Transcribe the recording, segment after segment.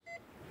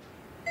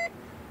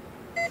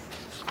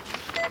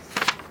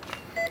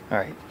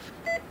Alright,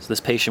 so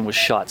this patient was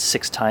shot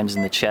 6 times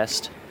in the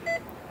chest.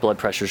 Blood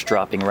pressure's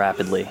dropping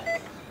rapidly.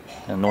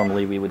 And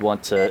normally we would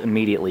want to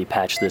immediately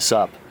patch this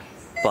up,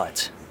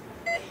 but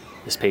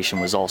this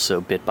patient was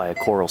also bit by a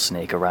coral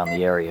snake around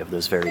the area of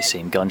those very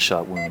same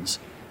gunshot wounds.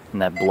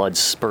 And that blood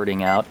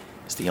spurting out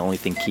is the only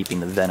thing keeping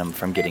the venom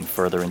from getting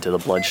further into the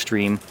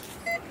bloodstream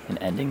and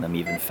ending them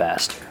even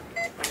faster.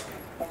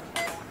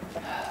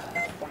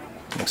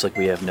 Looks like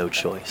we have no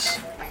choice.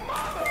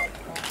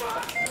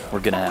 We're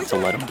gonna have to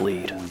let him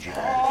bleed.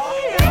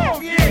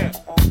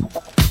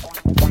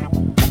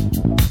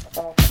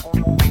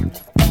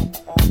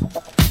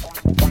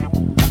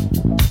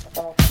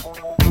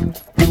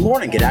 Good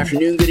morning, good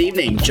afternoon, good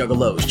evening,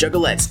 juggalos,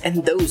 juggalettes,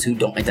 and those who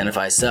don't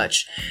identify as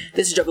such.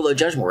 This is Juggalo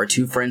Judgment, where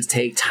two friends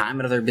take time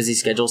out of their busy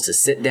schedules to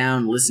sit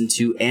down, listen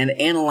to, and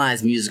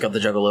analyze music of the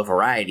Juggalo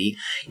variety.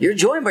 You're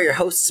joined by your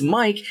hosts,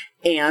 Mike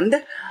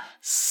and...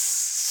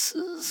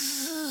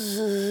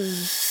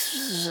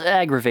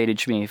 Aggravated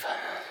Shmeev.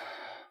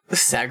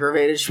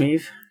 Saggravated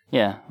Shmeev?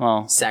 Yeah,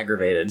 well...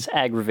 Saggravated. It's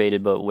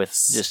aggravated, but with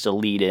just a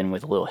lead in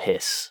with a little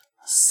hiss.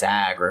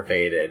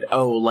 Saggravated.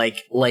 Oh,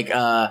 like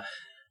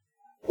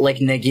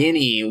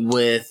Nagini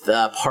with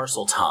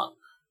Parcel Tongue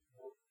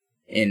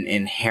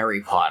in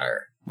Harry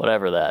Potter.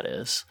 Whatever that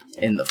is.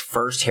 In the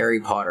first Harry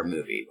Potter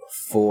movie,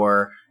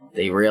 before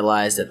they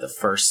realized that the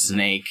first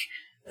snake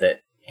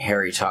that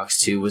Harry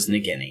talks to was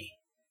Nagini.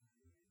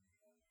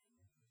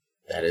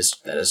 That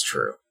is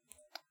true.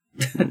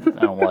 I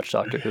don't watch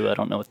Doctor Who. I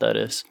don't know what that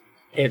is.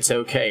 It's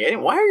okay. Hey,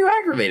 why are you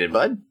aggravated,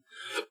 bud?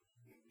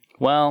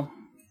 Well,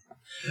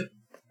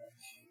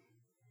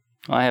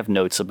 I have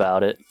notes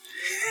about it.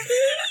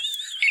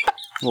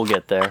 We'll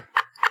get there.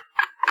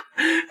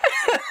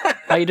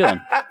 How you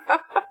doing?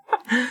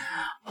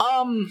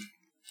 I'm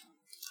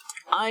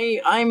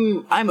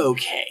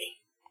okay.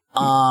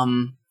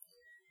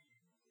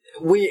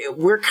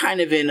 We're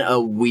kind of in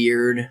a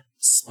weird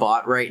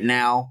spot right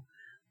now.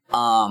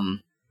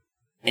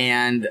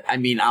 And I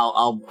mean,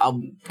 I'm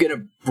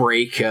gonna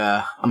break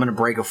a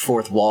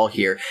fourth wall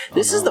here.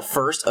 This is the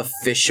first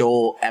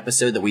official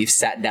episode that we've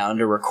sat down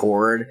to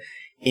record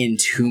in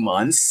 2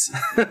 months.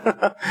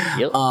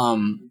 Yep.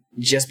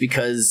 Just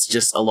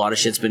because a lot of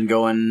shit's been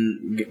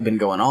going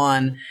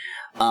on.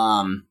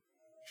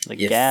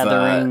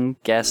 Gathering,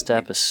 guest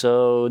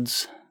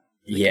episodes.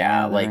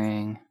 Yeah,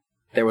 gathering,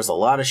 there was a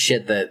lot of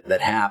shit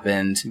that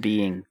happened.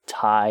 being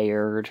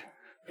tired.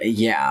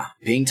 Yeah,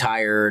 being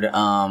tired.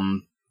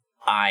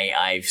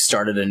 I've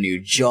started a new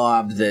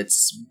job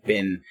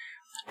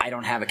I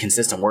don't have a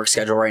consistent work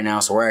schedule right now,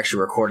 so we're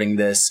actually recording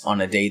this on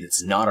a day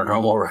that's not a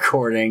normal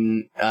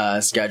recording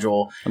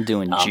schedule. I'm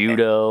doing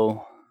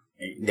judo.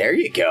 There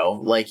you go.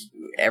 Like,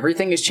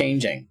 everything is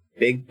changing.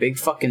 Big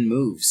fucking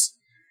moves.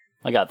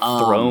 I got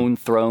thrown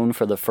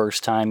for the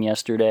first time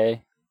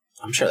yesterday.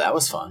 I'm sure that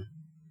was fun.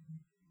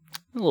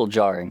 A little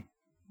jarring.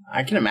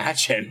 I can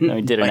imagine.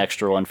 I did an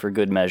extra one for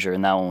good measure,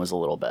 and that one was a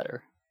little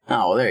better.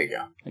 Oh, well, there you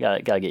go.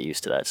 I gotta get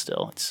used to that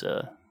still. It's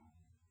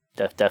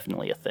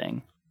definitely a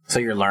thing. So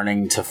you're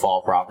learning to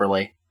fall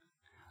properly?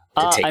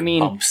 To take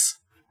bumps?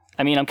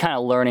 I mean, I'm kind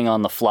of learning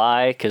on the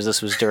fly, because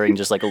this was during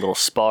just like a little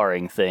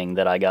sparring thing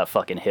that I got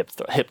fucking hip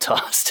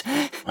tossed.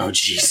 Oh,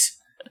 jeez.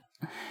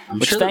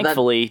 Which sure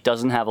thankfully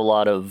doesn't have a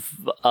lot of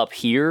up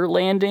here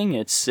landing.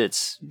 It's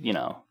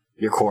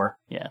your core?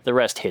 Yeah, the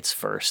rest hits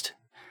first.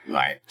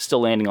 Right.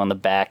 Still landing on the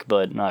back,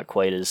 but not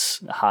quite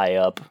as high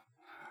up.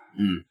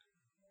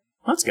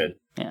 That's good.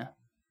 Yeah.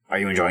 Are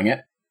you enjoying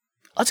it?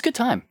 It's a good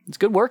time. It's a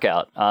good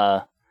workout.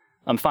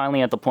 I'm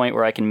finally at the point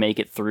where I can make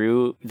it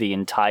through the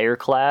entire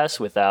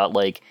class without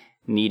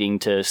needing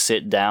to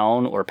sit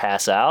down or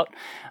pass out.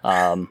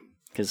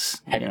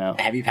 Because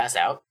have you passed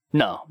out?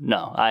 No.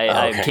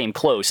 I came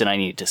close and I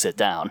needed to sit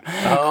down.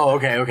 Oh,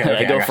 okay.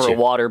 I go for a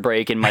water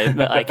break and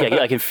I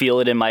can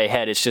feel it in my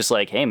head. It's just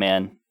like, hey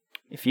man,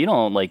 if you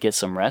don't get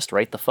some rest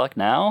right the fuck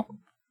now,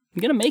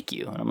 I'm gonna make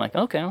you. And I'm like,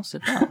 okay, I'll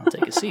sit down. I'll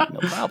take a seat. No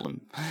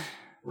problem.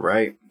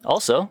 Right.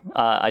 Also,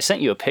 I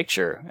sent you a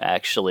picture,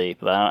 actually,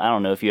 but I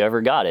don't know if you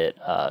ever got it.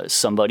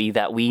 Somebody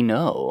that we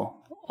know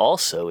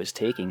also is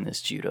taking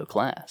this judo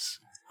class.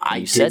 I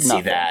did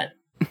see that.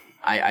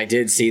 I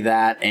did see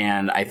that,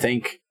 and I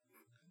think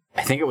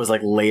it was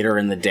later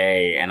in the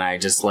day, and I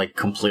just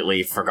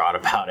completely forgot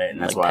about it,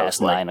 and that's why I was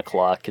past 9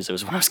 o'clock because it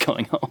was when I was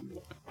going home.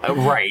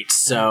 Right.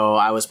 So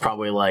I was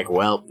probably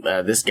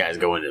this guy's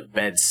going to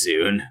bed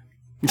soon.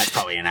 That's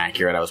probably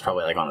inaccurate. I was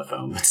probably on the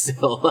phone, but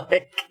still,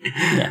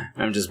 yeah.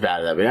 I'm just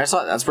bad at that. But I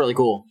saw that's really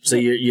cool. So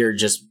you're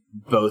just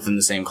both in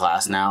the same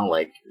class now.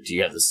 Do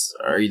you have this?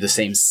 Are you the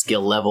same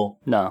skill level?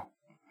 No.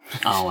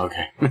 Oh,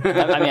 okay.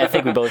 I mean, I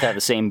think we both have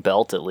the same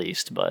belt at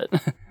least, but.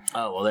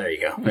 Oh well, there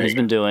you go. He's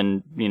been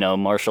doing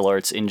martial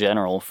arts in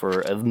general for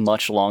a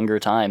much longer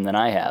time than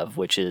I have,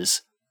 which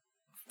is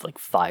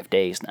 5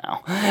 days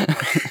now.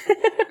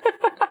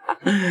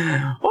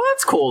 Well,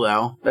 that's cool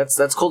though.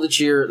 That's cool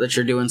that you're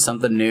doing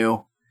something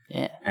new.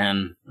 Yeah.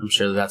 And I'm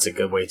sure that's a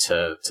good way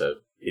to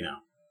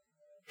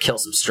kill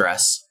some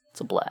stress.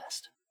 It's a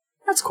blast.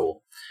 That's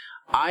cool.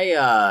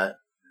 I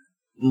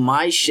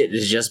my shit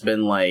has just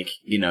been like,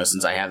 you know,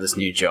 since I have this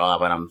new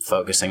job and I'm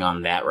focusing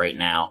on that right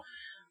now,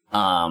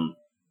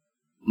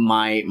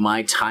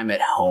 my time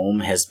at home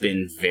has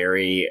been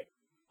very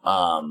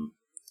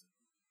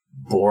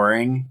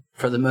boring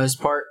for the most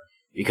part,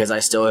 because I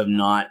still have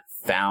not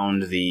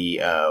found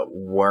the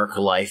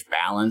work-life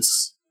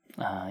balance.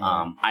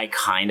 Yeah. I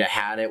kind of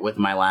had it with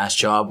my last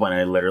job when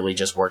I literally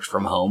just worked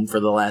from home for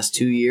the last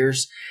 2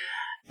 years.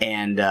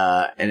 And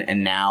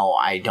now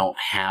I don't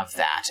have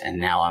that. And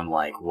now I'm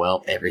like,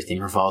 well,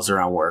 everything revolves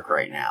around work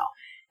right now.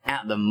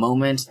 At the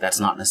moment, that's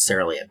not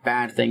necessarily a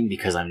bad thing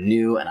because I'm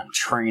new and I'm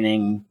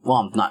training. Well,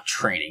 I'm not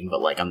training, but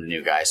like I'm the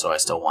new guy, so I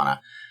still want to,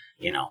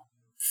 you know,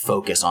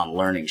 focus on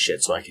learning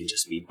shit so I can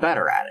just be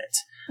better at it.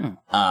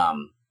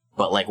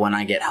 But like when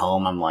I get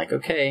home, I'm like,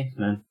 okay,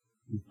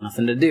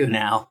 nothing to do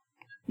now.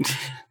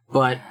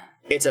 But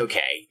it's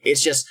okay.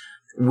 It's just,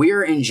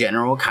 we're in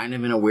general kind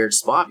of in a weird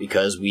spot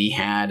because we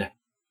had,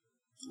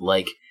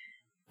 like,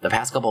 the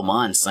past couple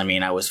months, I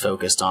mean, I was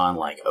focused on,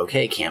 like,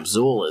 okay, Camp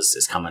Zool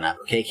is coming up.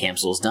 Okay, Camp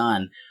Zool's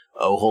done.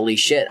 Oh, holy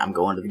shit, I'm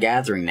going to the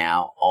Gathering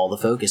now. All the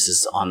focus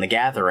is on the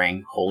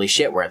Gathering. Holy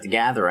shit, we're at the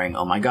Gathering.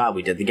 Oh my god,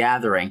 we did the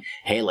Gathering.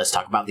 Hey, let's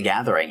talk about the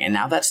Gathering. And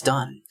now that's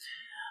done.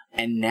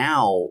 And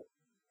now,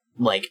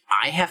 like,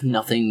 I have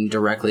nothing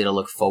directly to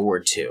look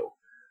forward to.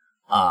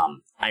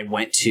 I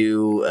went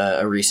to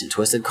a recent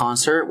Twisted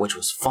concert, which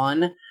was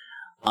fun.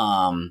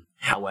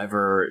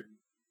 However,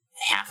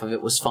 half of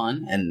it was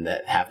fun, and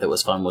that half that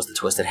was fun was the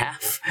Twisted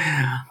half.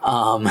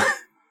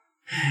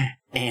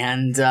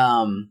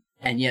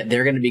 And yet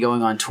they're going to be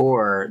going on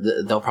tour.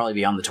 They'll probably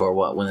be on the tour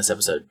when this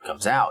episode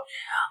comes out.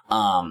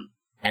 And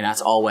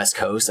that's all West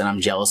Coast, and I'm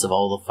jealous of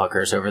all the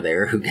fuckers over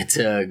there who get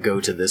to go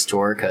to this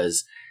tour,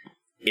 because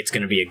it's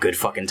going to be a good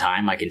fucking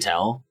time, I can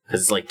tell.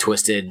 Because it's like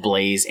Twisted,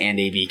 Blaze, and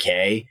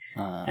ABK.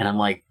 And I'm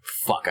like,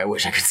 fuck, I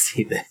wish I could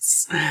see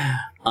this.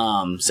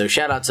 So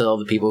shout out to all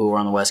the people who are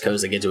on the West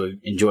Coast that get to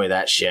enjoy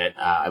that shit.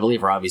 I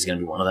believe Robbie's going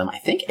to be one of them. I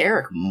think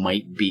Eric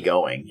might be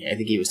going. I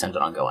think he was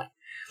tempted on going.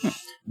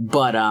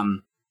 But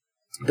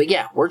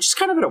yeah, we're just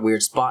kind of in a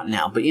weird spot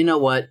now. But you know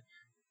what?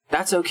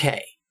 That's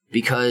okay.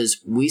 Because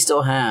we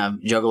still have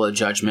Juggalo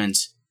Judgment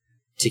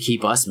to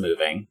keep us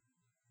moving.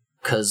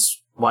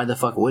 Because why the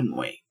fuck wouldn't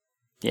we?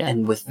 Yeah.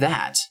 And with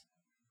that,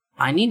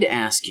 I need to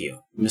ask you,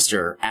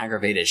 Mr.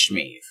 Aggravated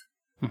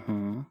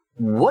Schmeeve,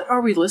 what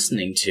are we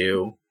listening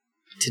to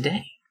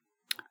today?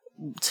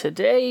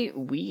 Today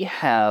we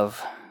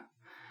have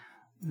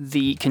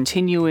the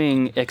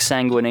continuing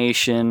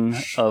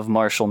exsanguination of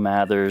Marshall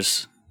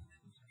Mathers,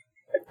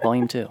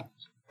 Volume 2.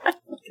 I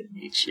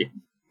hate you.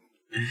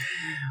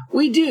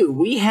 We do.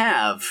 We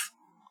have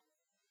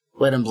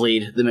Let 'Em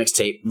Bleed, the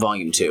mixtape,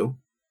 Volume 2.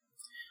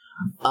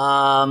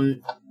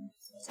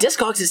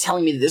 Discogs is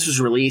telling me that this was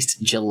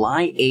released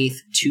July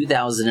 8th,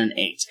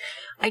 2008.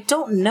 I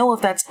don't know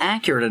if that's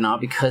accurate or not,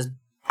 because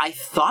I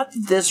thought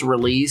that this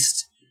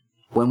released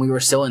when we were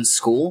still in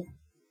school.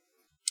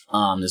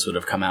 This would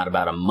have come out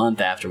about a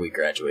month after we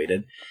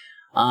graduated.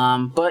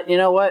 But you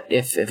know what?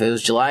 If it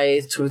was July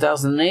 8th,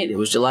 2008, it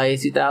was July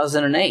 8th,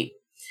 2008.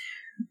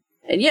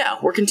 And yeah,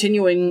 we're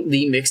continuing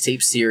the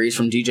mixtape series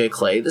from DJ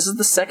Clay. This is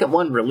the second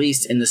one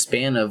released in the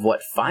span of,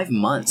 5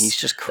 months? He's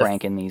just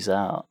cranking these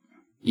out.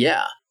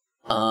 Yeah.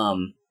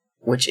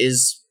 Which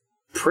is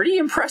pretty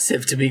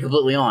impressive, to be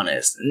completely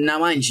honest. Now,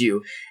 mind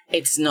you,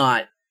 it's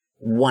not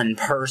one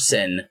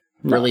person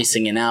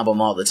releasing an album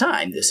all the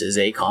time. This is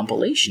a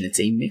compilation. It's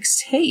a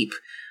mixtape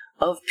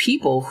of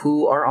people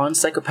who are on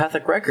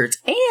Psychopathic Records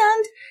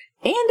and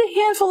a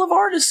handful of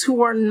artists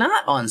who are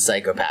not on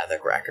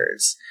Psychopathic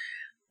Records.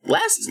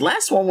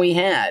 Last one we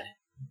had,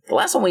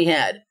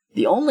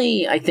 the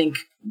only, I think,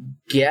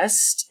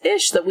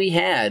 guest-ish that we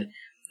had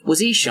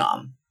was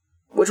Esham,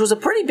 which was a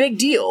pretty big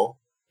deal,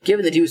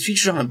 given that he was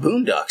featured on a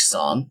Boondocks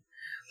song.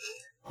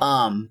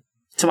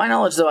 To my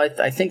knowledge, though,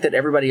 I think that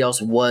everybody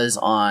else was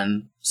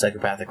on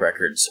Psychopathic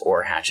Records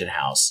or Hatchet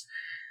House.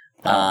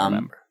 I don't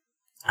remember.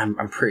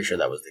 I'm pretty sure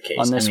that was the case.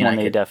 On this one,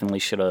 they definitely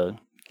should have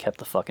kept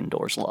the fucking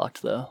doors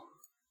locked, though.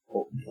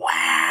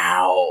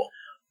 Wow.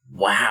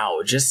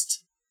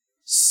 Just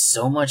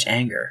so much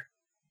anger.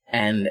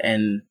 And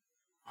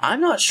I'm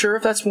not sure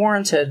if that's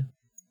warranted.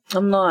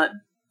 I'm not.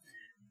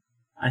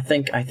 I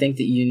think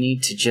that you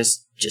need to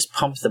just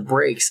pump the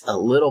brakes a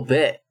little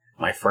bit,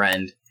 my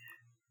friend.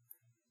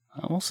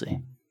 We'll see.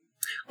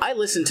 I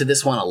listened to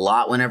this one a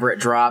lot whenever it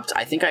dropped.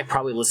 I think I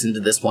probably listened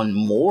to this one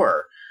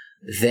more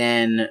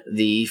than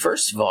the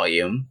first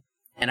volume.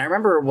 And I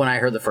remember when I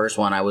heard the first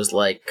one, I was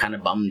like kind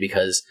of bummed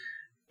because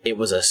it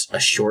was a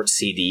short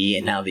CD.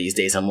 And now these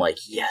days I'm like,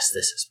 yes,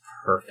 this is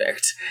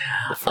perfect.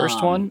 The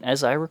first one,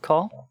 as I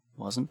recall,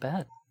 wasn't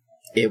bad.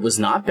 It was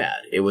not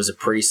bad. It was a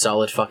pretty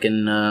solid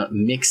fucking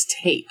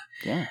mixtape.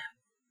 Yeah.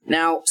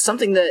 Now,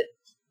 something that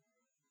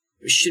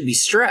should be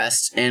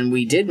stressed, and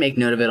we did make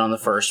note of it on the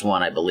first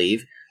one, I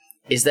believe,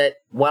 is that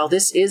while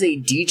this is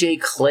a DJ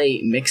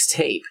Clay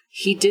mixtape,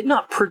 he did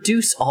not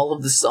produce all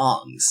of the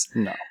songs.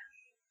 No.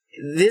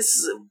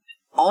 This,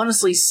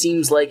 honestly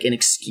seems like an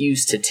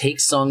excuse to take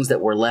songs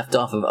that were left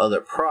off of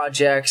other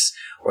projects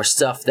or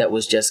stuff that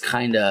was just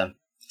kind of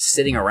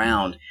sitting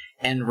around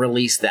and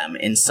release them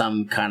in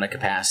some kind of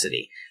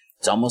capacity.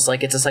 It's almost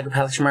like it's a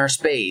Psychopathics from Outer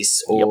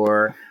Space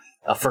or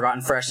a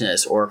Forgotten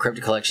Freshness or a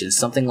Cryptic Collection,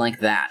 something like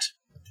that.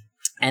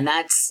 And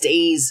that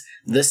stays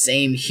the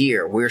same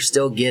here. We're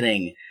still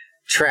getting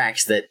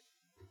tracks that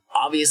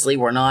obviously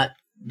were not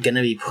going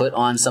to be put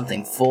on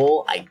something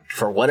full,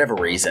 for whatever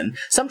reason.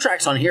 Some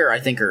tracks on here I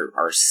think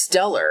are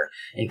stellar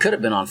and could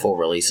have been on full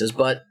releases,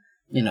 but,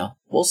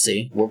 we'll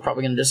see. We're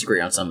probably going to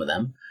disagree on some of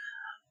them.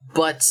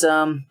 But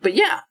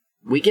yeah,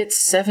 we get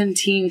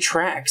 17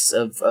 tracks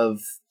of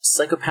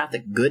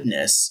psychopathic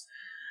goodness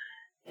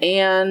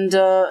and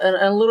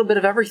a little bit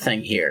of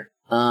everything here.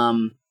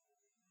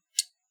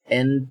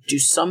 And do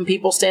some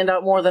people stand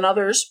out more than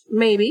others?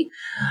 Maybe.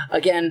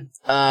 Again,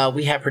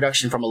 we have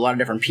production from a lot of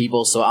different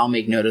people, so I'll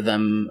make note of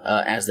them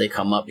as they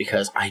come up,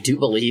 because I do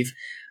believe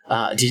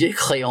DJ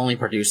Clay only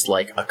produced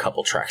like a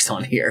couple tracks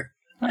on here.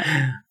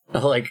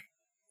 Like,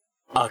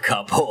 a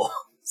couple.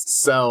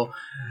 So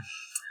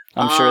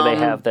I'm sure they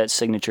have that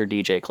signature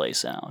DJ Clay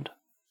sound.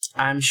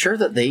 I'm sure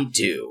that they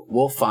do.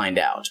 We'll find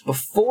out.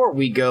 Before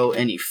we go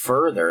any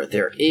further,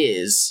 there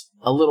is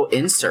a little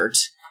insert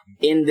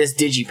in this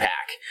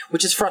digipack,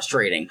 which is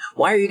frustrating.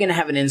 Why are you going to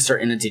have an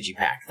insert in a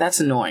digipack? That's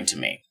annoying to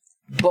me.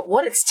 But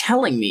what it's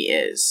telling me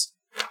is,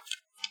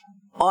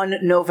 on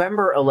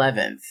November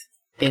 11th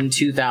in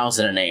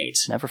 2008,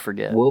 never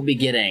forget, we'll be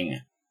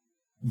getting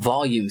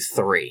Volume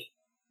 3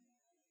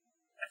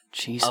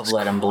 of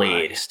Let 'Em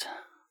Bleed.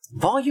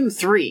 Volume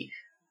 3,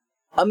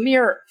 a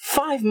mere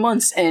 5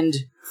 months and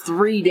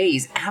 3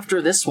 days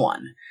after this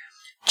one.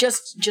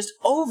 Just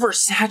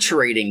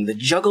oversaturating the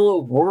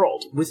Juggalo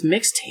world with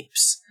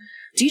mixtapes.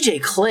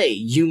 DJ Clay,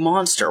 you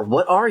monster,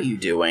 what are you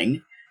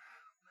doing?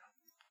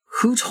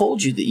 Who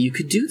told you that you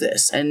could do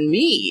this? And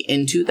me,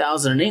 in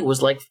 2008,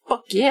 was like,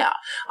 fuck yeah,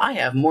 I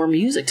have more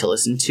music to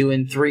listen to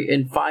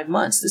in 5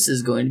 months. This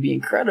is going to be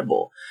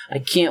incredible. I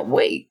can't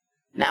wait.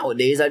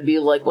 Nowadays, I'd be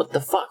like, what the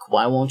fuck?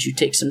 Why won't you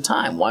take some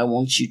time? Why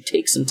won't you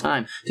take some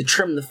time to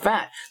trim the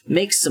fat,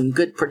 make some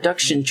good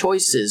production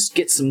choices,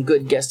 get some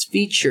good guest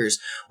features?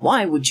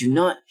 Why would you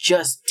not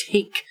just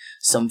take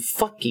some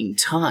fucking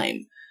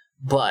time?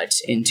 But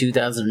in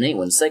 2008,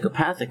 when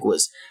Psychopathic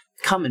was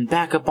coming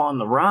back up on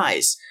the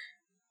rise,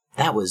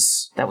 that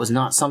was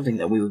not something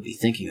that we would be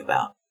thinking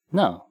about.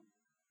 No.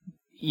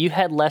 You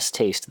had less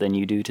taste than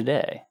you do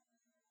today.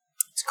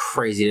 It's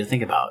crazy to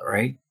think about,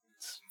 right?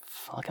 It's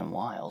fucking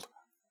wild.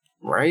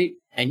 Right?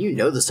 And you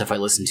know the stuff I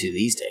listen to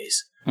these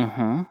days.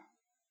 Mm-hmm.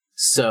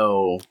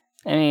 So...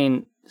 I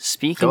mean,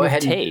 speaking of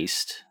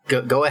taste...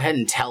 Go ahead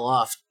and tell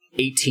off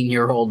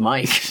 18-year-old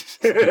Mike.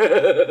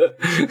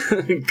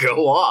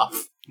 Go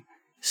off.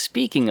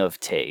 Speaking of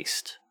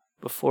taste,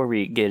 before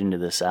we get into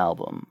this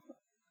album,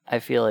 I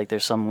feel like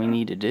there's something we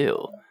need to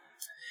do.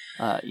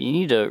 You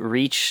need to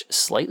reach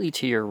slightly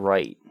to your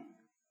right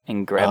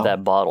and grab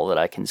that bottle that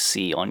I can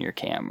see on your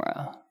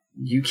camera.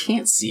 You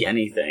can't see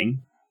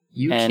anything.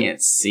 You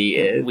can't see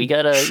it. We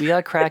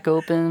gotta crack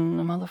open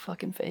a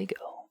motherfucking Faygo.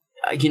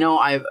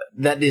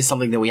 That is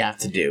something that we have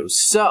to do.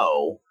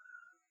 So,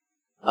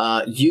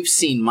 you've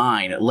seen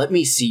mine. Let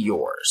me see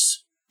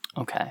yours.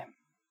 Okay.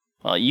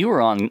 Well, you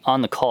were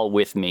on the call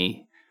with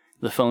me.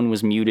 The phone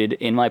was muted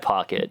in my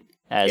pocket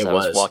as I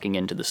was walking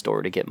into the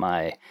store to get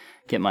my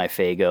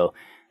Faygo.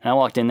 And I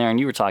walked in there, and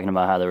you were talking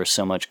about how there was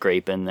so much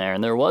grape in there,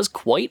 and there was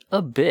quite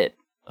a bit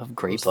of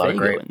grape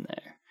Faygo in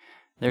there.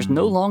 There's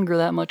no longer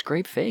that much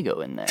grape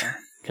Faygo in there,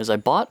 because I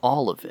bought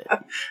all of it.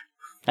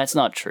 That's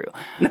not true.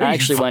 No, I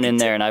actually went in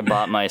there and I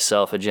bought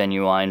myself a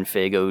genuine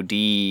Faygo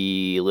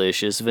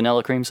delicious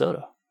vanilla cream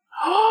soda.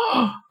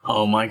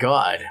 Oh my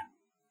god.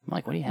 I'm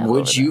like, what do you have?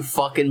 Would you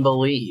fucking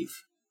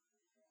believe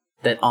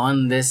that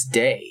on this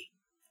day,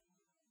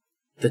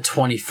 the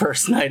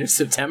 21st night of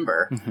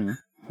September,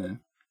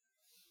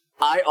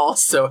 I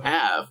also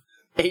have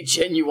a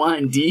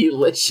genuine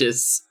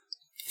delicious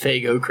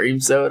Faygo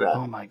cream soda.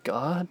 Oh my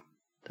god.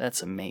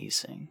 That's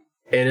amazing.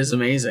 It is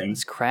amazing.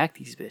 Let's crack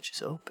these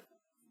bitches open.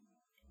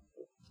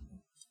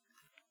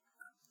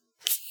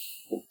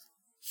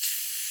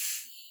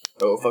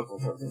 Oh, fuck.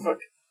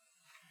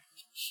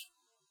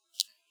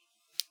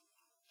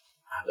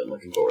 I've been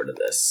looking forward to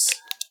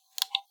this.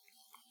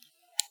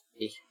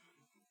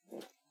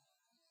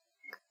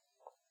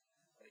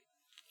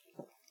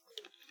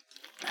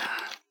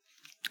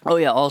 Oh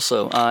yeah,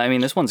 also,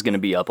 this one's going to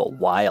be up a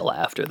while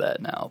after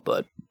that now,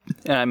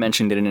 and I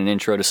mentioned it in an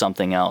intro to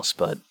something else,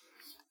 but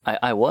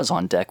I was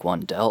on Deck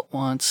One Delt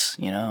once,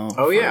 for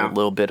a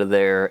little bit of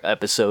their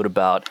episode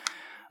about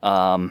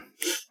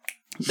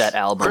that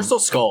album.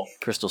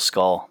 Crystal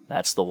Skull,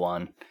 that's the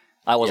one.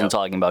 I wasn't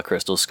talking about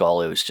Crystal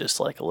Skull, it was just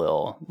like a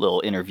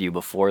little interview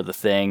before the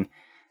thing,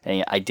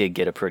 and I did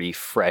get a pretty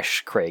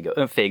fresh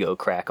Faygo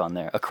crack on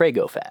there. A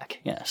Craigo fac,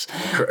 yes.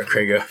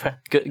 Craigo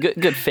fac.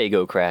 Good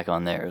Faygo crack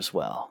on there as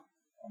well.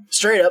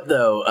 Straight up,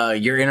 though,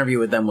 your interview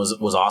with them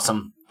was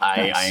awesome.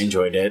 I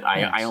enjoyed it.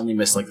 I only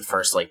missed, the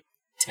first,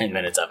 10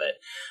 minutes of it.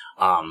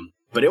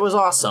 But it was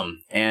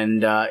awesome,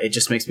 and it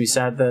just makes me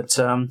sad that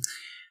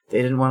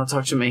they didn't want to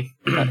talk to me.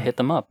 Gotta hit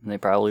them up. They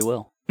probably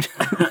will.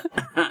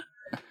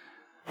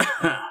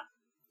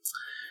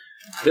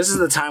 This is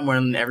the time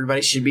when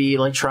everybody should be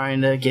like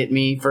trying to get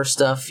me for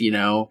stuff, you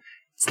know.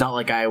 It's not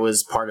like I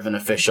was part of an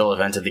official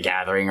event at the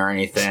Gathering or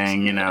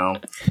anything, you know.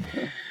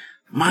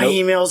 My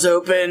email's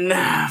open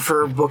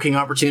for booking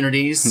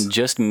opportunities.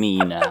 Just me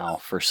now,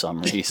 for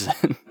some reason.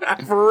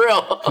 For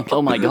real.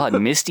 Oh my god,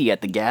 Misty at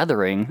the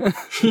Gathering.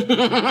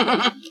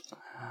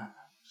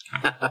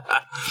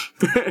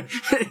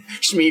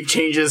 Shmeev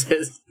changes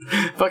his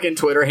fucking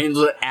Twitter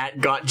handle to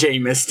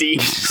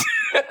 @GotJMisty.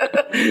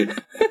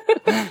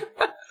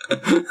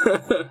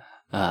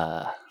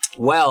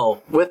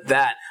 Well, with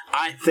that,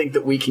 I think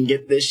that we can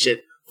get this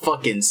shit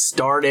fucking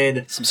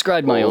started.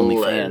 Subscribe to my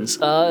OnlyFans.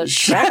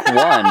 Track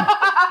 1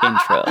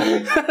 intro.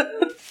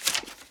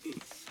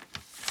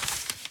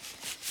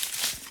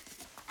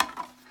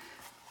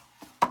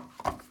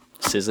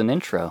 This is an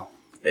intro.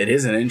 It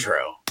is an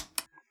intro.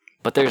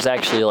 But there's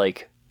actually,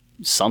 like,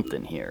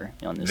 something here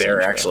on this There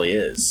intro. actually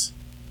is.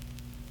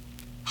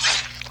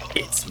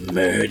 It's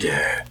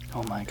murder.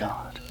 Oh my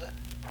god.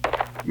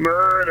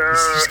 Murder!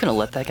 Is he just gonna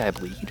let that guy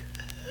bleed?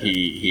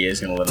 He is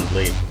gonna let him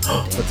bleed.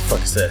 What the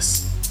fuck is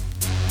this?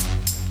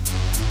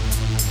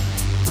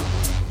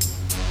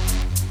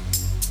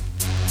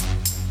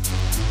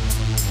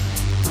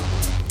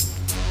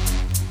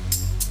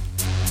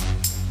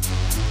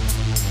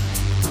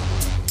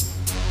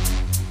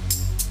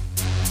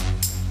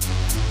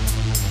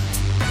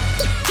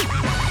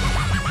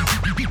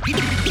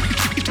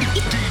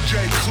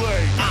 DJ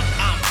Clay.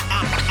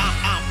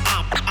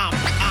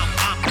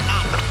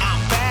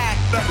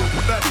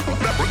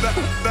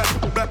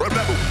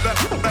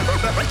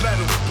 Let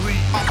him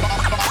bleed.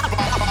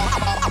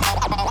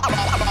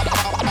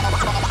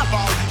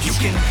 You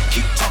can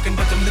keep talking,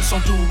 but them lips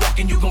don't do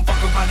walking. You gon'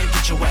 fuck around and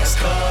get your ass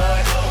cut.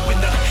 When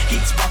the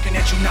heat's sparking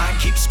at you, 9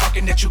 keeps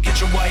sparking at you, get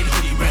your white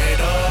hoodie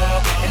red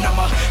up. And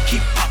I'ma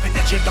keep popping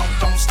at you,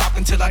 don't stop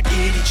until I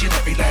get each and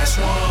every last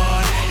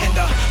one. And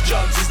the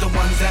jugs is the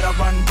ones that I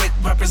run with,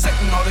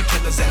 representing all the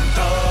killers and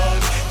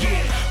thugs.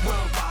 Yeah,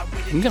 worldwide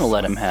with it. I'm gonna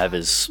let him have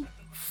his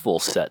full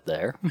set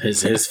there.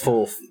 His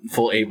full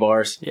 8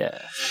 bars.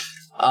 Yeah.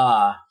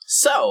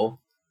 So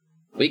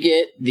we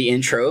get the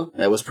intro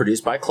that was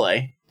produced by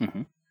Clay.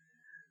 Mhm.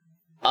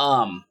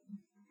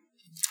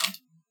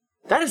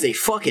 That is a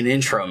fucking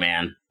intro,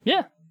 man.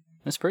 Yeah.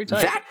 That's pretty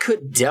tight. That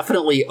could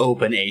definitely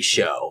open a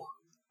show.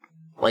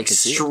 Like, could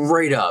see it.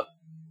 straight up.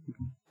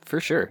 For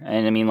sure.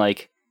 And I mean,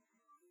 like,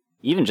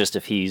 even just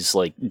if he's,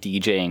 like,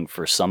 DJing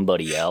for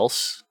somebody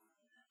else,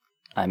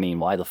 I mean,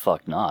 why the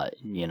fuck not,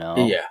 you know?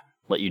 Yeah.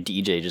 Let your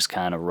DJ just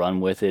kind of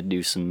run with it,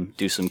 do some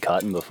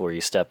cutting before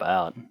you step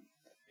out.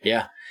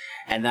 Yeah.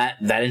 And that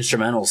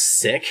instrumental's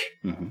sick.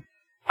 Mm-hmm.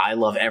 I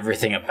love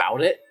everything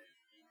about it.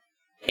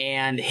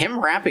 And him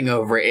rapping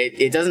over it,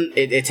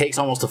 it takes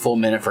almost a full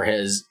minute for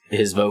his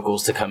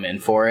vocals to come in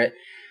for it.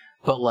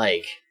 But,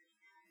 like,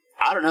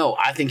 I don't know.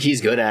 I think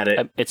he's good at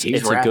it. It's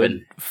he's a rapping.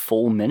 good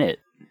full minute,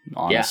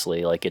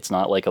 honestly. Like, it's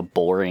not like a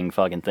boring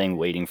fucking thing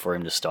waiting for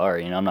him to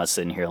start. You know, I'm not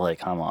sitting here like,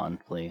 come on,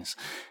 please.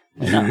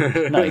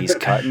 No, he's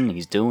cutting,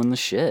 he's doing the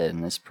shit,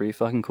 and it's pretty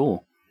fucking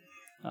cool.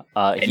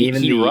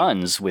 He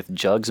runs with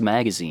Jugs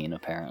Magazine,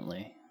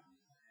 apparently.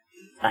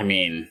 I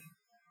mean,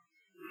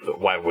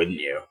 why wouldn't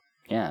you?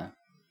 Yeah.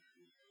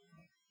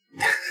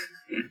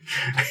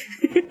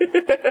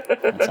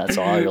 That's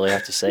all I really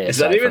have to say. Is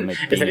that aside even from it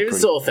being pretty-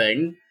 still a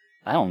thing?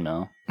 I don't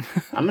know.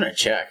 I'm gonna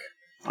check.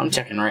 I'm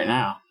checking right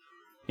now.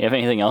 You have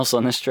anything else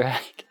on this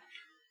track?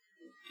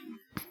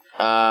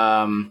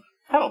 I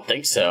don't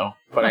think so.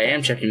 But I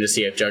am checking to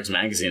see if Jugs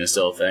Magazine is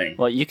still a thing.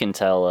 Well, you can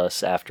tell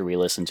us after we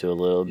listen to a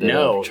little bit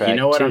No, of track you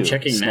know what? 2, I'm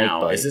checking Snake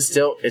now. Bite. Is it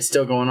still? It's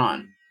still going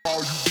on.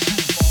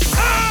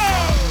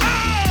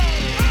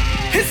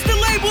 It's the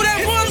label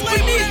that runs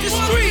beneath the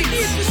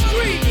streets.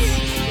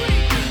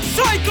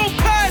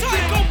 Psychopath.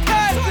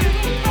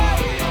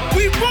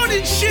 We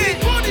running shit.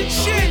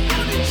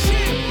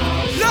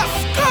 Let's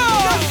go.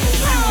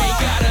 You ain't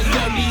gotta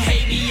love me,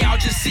 hate me. I'll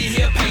just sit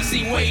here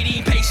pacing,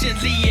 waiting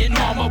patiently in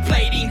armor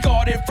plating,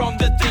 guarded from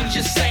the things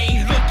you're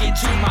saying. Look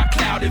into my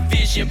clouded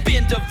vision,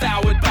 been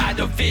devoured by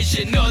the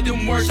vision of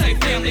them words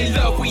like family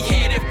love. We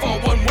headed for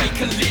one-way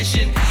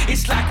collision.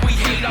 It's like we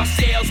hate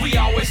ourselves. We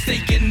always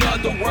thinking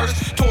of the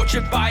worst,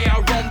 tortured by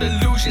our own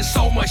delusion.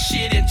 So much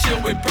shit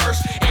until it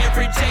bursts.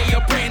 Every day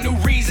a brand new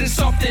reason,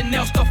 something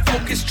else to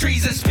focus.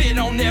 Treason, spin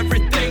on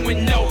everything with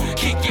no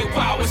kick it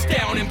while it's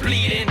down and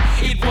bleeding.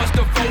 It was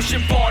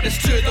devotion brought us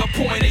to the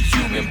point of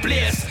human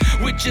bliss.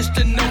 With just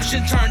a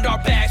notion, turned our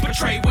backs,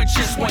 betrayed with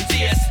just one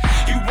diss.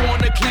 You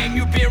wanna claim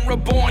you've been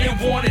reborn and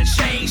wanna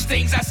change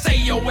things. I say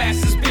your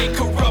ass has been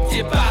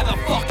corrupted by the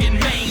fucking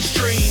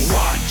mainstream.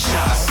 Watch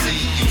out. I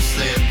see you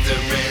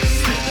slithering.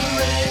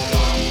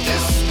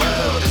 This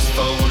world is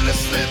full of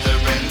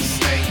slithering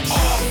snakes.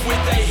 Off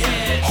with their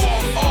heads,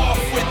 off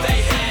with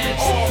their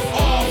heads,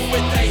 off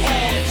with their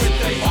heads,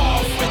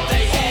 off with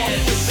their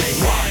heads.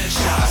 Watch,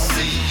 I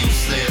see you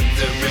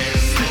slithering.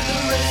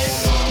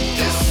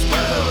 This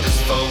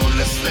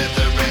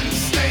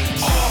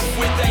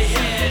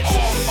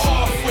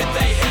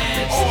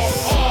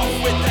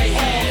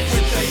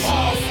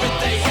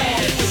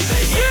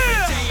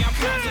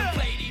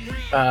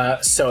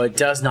So it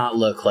does not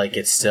look like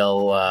it's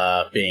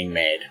still being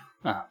made.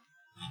 Oh.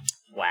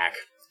 Whack.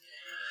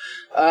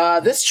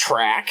 This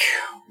track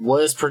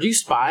was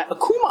produced by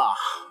Akuma.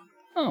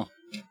 Oh.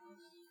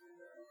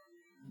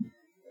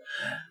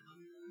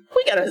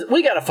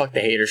 We gotta fuck the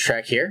haters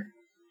track here.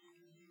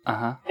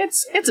 Uh-huh.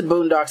 It's a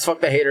Boondocks fuck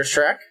the haters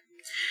track.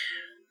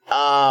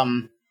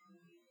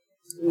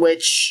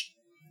 Which,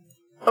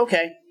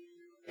 okay,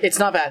 it's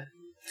not bad.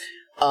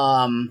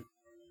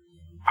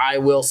 I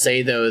will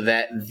say though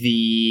that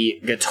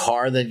the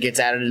guitar that gets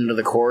added into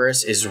the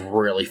chorus is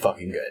really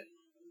fucking good.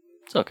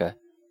 It's okay.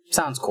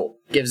 Sounds cool.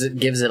 Gives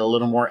it a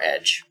little more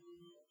edge.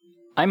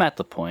 I'm at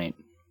the point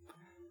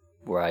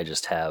where I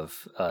just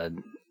have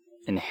an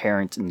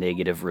inherent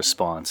negative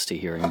response to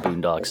hearing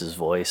Boondocks'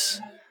 voice.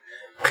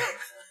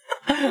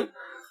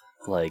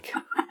 Like,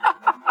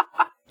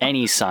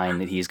 any sign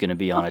that he's going to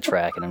be on a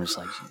track, and I'm just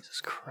like,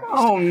 Jesus Christ.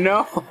 Oh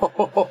no!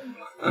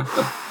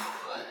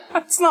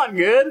 That's not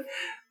good.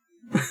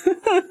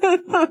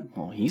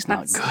 Well, he's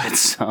not good,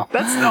 so...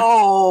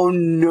 Oh,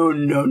 no.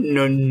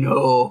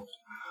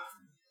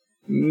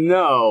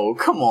 No,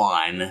 come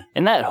on.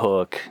 And that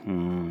hook...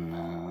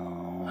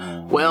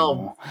 No.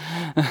 Well,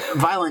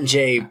 Violent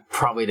J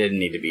probably didn't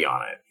need to be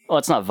on it. Well,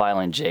 it's not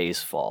Violent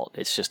J's fault.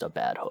 It's just a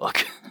bad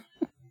hook.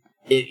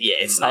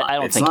 It's not. I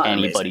don't it's think not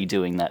anybody amazing.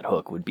 doing that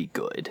hook would be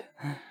good.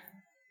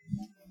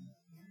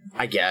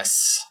 I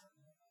guess.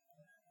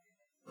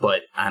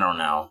 But, I don't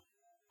know.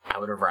 I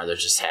would have rather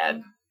just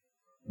had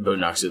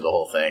Boondocks do the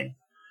whole thing.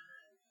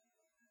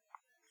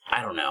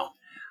 I don't know.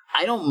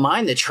 I don't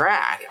mind the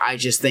track. I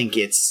just think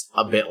it's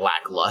a bit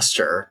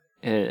lackluster.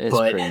 It's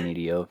pretty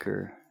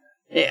mediocre.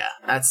 Yeah,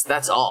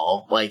 that's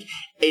all. Like,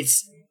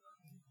 it's...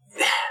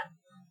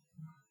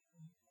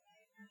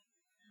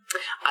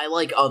 I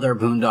like other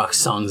Boondocks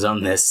songs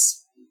on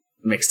this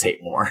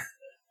mixtape more.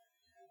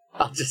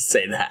 I'll just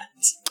say that.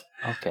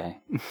 Okay,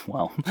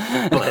 well.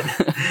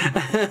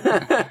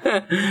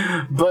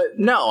 But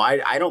no,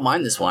 I don't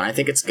mind this one. I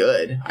think it's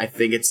good. I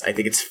think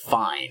it's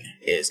fine,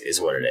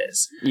 is what it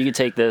is. You could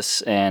take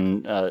this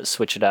and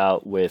switch it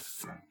out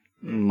with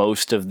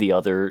most of the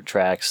other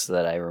tracks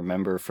that I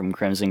remember from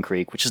Crimson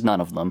Creek, which is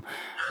none of them.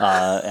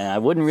 And I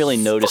wouldn't really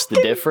notice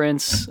the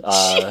difference.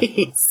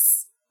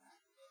 Jeez.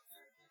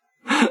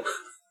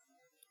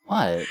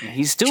 What?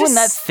 He's doing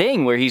that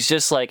thing where he's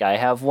just like, I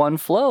have one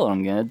flow and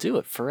I'm going to do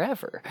it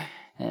forever.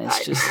 And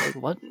it's just like,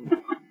 what?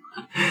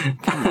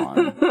 Come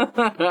on.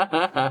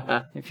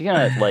 If you're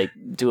going to, like,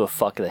 do a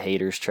fuck the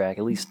haters track,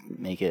 at least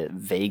make it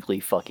vaguely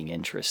fucking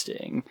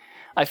interesting.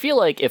 I feel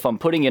like if I'm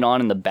putting it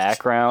on in the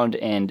background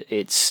and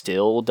it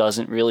still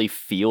doesn't really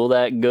feel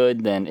that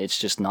good, then it's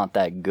just not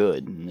that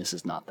good. And this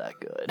is not that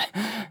good.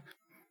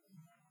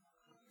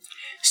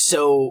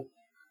 So,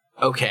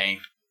 okay.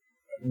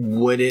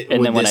 Would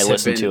then when I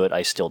listen to it,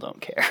 I still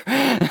don't care.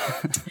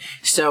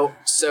 So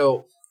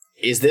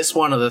is this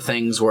one of the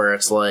things where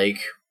it's like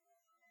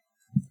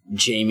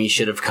Jamie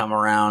should have come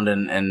around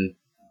and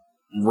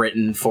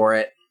written for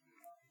it?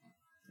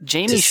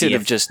 Jamie should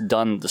have just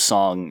done the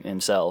song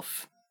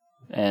himself,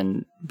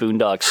 and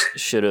Boondocks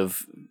should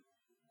have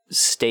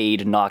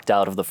stayed knocked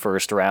out of the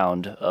first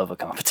round of a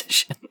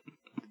competition.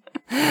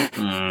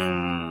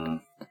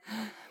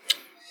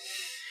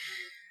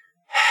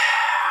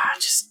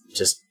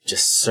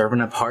 Just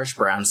serving up harsh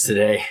browns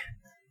today.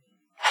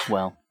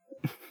 Well,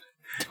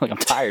 like I'm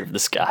tired of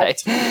this guy.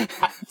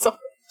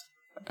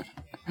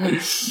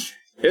 This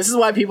is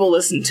why people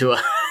listen to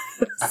us.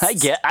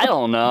 I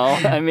don't know.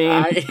 I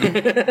mean,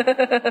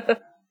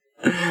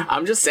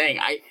 I'm just saying.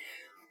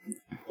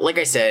 Like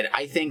I said,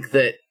 I think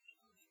that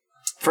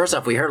first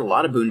off, we heard a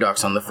lot of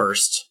Boondocks on the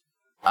first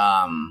Let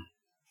 'Em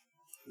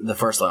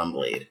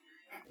Bleed.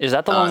 Is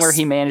that the one where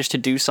he managed to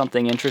do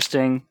something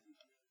interesting?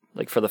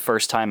 Like for the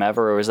first time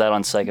ever, or was that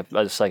on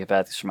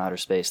Psychopathics from Outer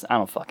Space? I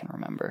don't fucking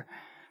remember.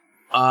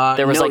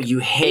 There was you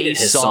hated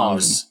his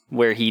songs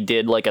where he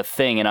did like a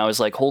thing, and I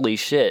was like, "Holy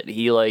shit!"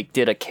 He like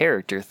did a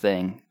character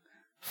thing.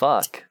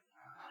 Fuck.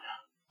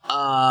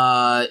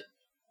 Well,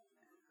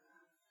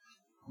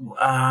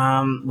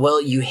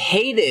 you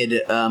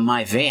hated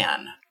My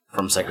Van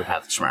from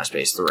Psychopathics from Outer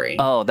Space 3.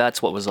 Oh, that's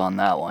what was on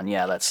that one.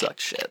 Yeah, that sucked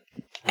shit.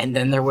 And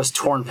then there was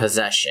Torn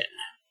Possession.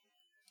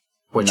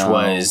 Which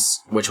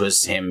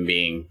was him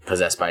being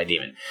possessed by a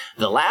demon.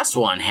 The last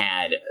one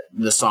had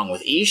the song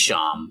with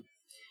Isham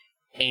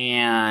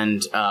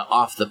and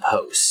Off the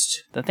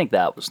Post. I think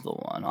that was the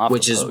one.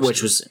 Which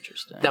was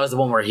interesting. That was the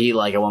one where he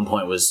like at one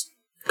point was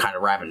kind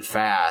of rapping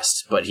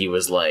fast, but he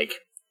was like,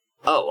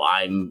 "Oh,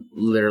 I'm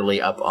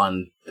literally up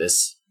on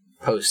this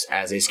post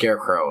as a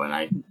scarecrow,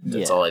 and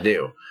that's all I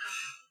do."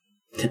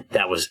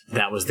 That was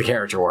the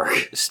character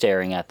work.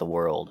 Staring at the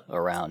world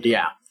around.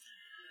 Yeah.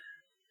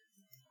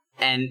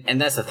 And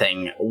that's the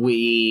thing.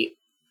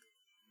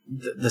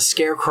 The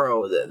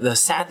Scarecrow, the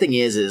sad thing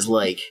is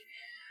like,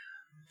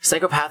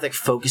 Psychopathic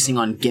focusing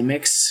on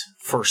gimmicks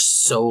for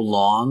so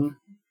long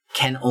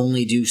can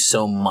only do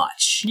so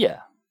much.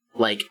 Yeah.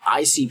 Like,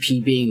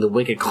 ICP being the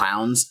Wicked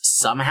Clowns,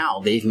 somehow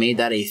they've made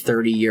that a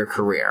 30-year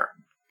career.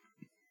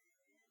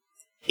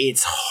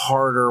 it's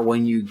harder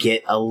when you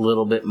get a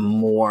little bit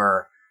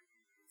more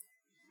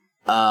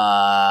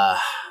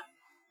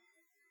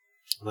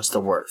what's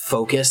the word?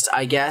 Focused,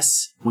 I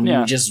guess. When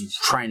you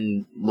just try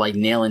and like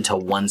nail into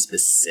one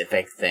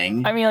specific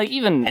thing. I mean, like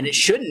even and it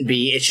shouldn't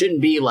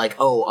be like,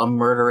 oh, a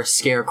murderous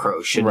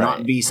scarecrow should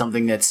not be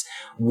something that's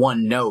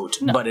one note,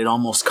 but it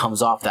almost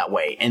comes off that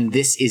way. And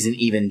this isn't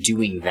even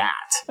doing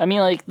that. I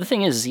mean, like the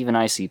thing is even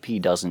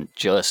ICP doesn't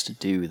just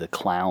do the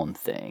clown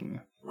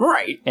thing.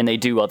 Right. And they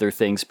do other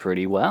things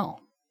pretty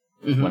well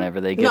whenever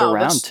they get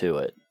around to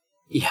it.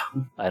 Yeah.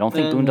 I don't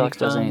think Boondocks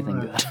does anything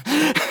good.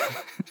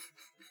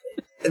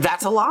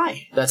 That's a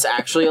lie. That's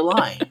actually a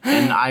lie.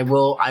 And I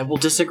will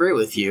disagree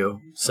with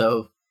you.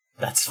 So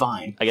that's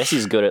fine. I guess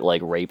he's good at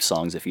like rape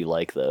songs if you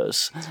like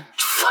those.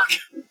 Fuck.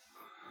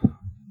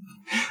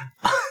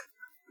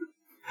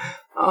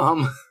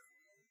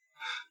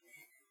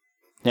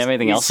 You have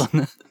anything else on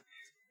that?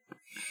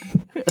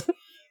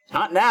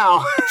 Not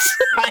now.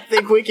 I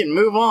think we can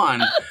move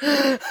on.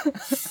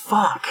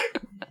 Fuck.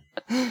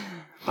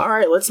 All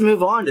right, let's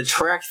move on to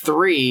track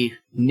 3,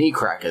 Knee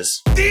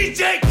Crackers.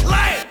 DJ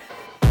Clay,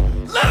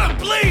 let him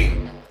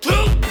bleed. 2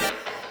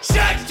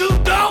 shots, 2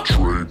 dope.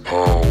 Trey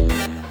Pound.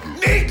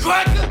 Knee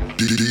cracker.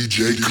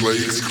 DJ Clay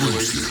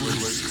exclusive.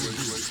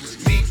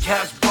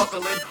 Kneecaps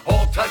buckling,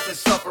 all types of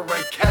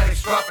suffering,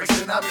 catastrophic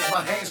tsunamis,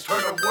 my hands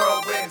turn to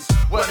whirlwinds.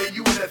 Whether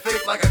you in the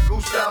thick like a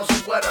goose down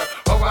sweater,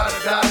 or out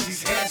of dodge,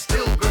 these hands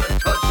still gonna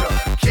touch ya.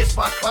 Kiss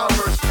my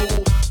Converse,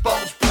 fool,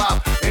 bones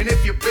pop, and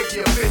if you're big,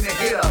 you're finna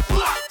hit her.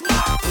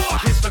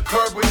 Kiss the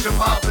curb with your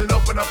mouth and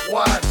open up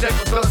wide.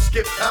 Jekyll does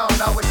skip town,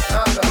 now it's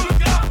time to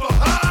look out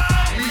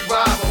behind. We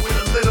rival with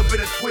a little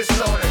bit of twist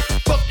on it.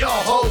 Fuck y'all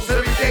hoes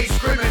every day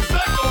screaming.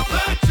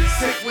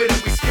 Sit with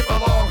it, we skip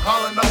along,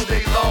 hollering all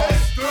day long.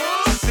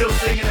 Still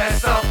singing that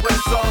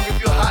Southwest song. If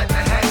you're hiding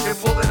a hatchet,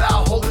 pull it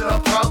out, hold it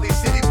up proudly.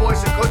 City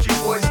boys and country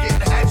boys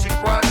getting hatchet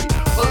grimy.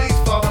 Police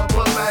following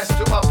blood mask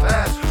to my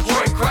past.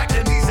 Troy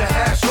cracking these a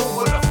hash. Show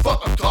what the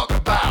fuck I'm talking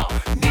about.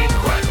 Knee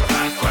cracker,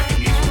 high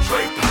cracking these with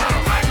Trey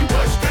Pound. You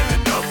was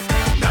standing up,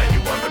 now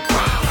you on the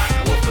ground.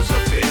 Wolf is a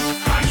bitch,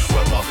 you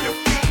swept off your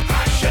feet.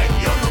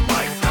 Shaggy on the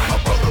mic, my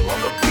brother on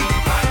the beat.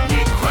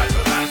 Knee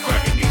cracker, high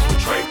cracking these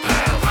with Trey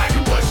Pound.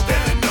 You was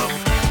standing up,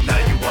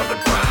 now you on the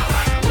ground.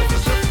 Wolf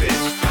is a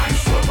bitch, you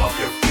swept off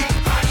your feet.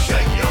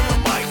 Shaggy on the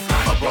mic,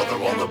 my brother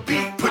on the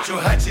beat. Put your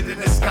hatchet in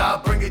the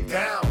sky, bring it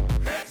down.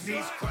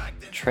 Knees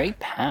cracked and Trey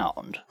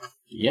Pound.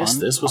 Yes,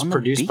 this was on the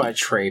produced beat. by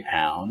Trey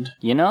Pound,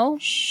 You know,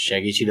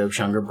 Shaggy 2 Dope's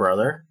younger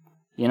brother.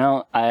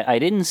 I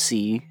didn't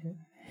see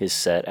his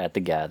set at the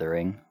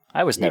Gathering.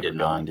 I was never did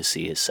not. going to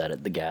see his set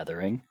at the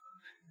Gathering.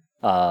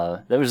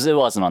 It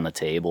wasn't on the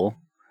table.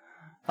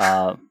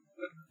 But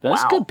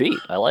it's a Wow. good beat.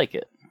 I like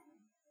it.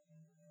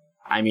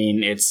 I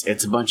mean, it's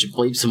a bunch of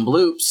bleeps and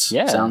bloops.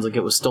 Yeah. Sounds like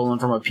it was stolen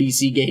from a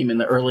PC game in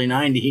the early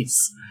 90s.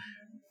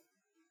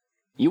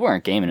 You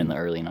weren't gaming in the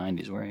early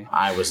 90s, were you?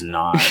 I was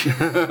not. No,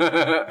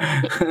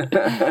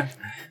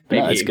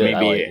 it's good.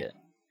 I like it.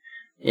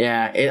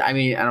 Yeah, I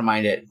mean, I don't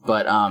mind it,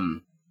 but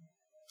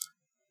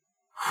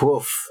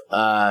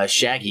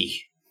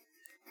Shaggy.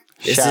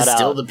 This Shout is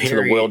still out the to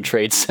period. the World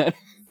Trade Center.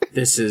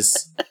 This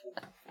is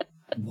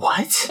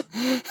what?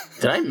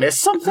 Did I miss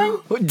something?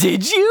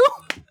 Did you?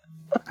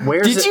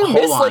 Where's Did it? you Hold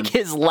miss on. like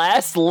his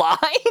last line?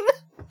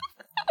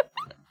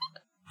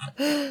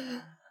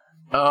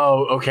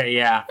 Oh, okay,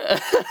 yeah.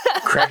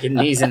 Cracking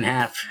knees in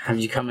half. Have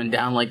you coming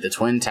down like the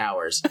Twin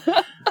Towers?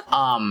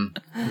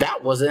 That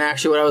wasn't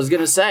actually what I was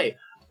gonna say.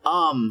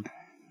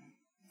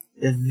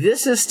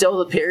 This is still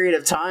the period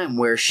of time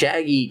where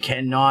Shaggy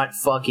cannot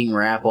fucking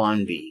rap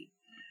on beat.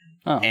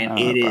 Oh, And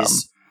no it problem.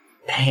 is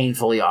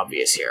painfully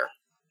obvious here.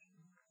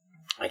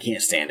 I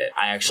can't stand it.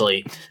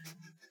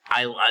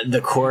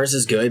 The chorus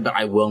is good, but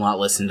I will not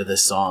listen to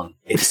this song.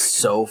 It's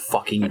so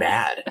fucking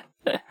bad.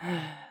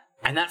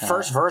 And that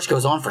first verse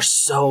goes on for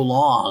so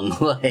long.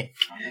 Like,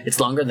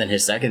 it's longer than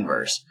his second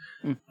verse.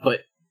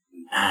 But,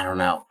 I don't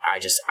know. I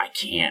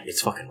can't.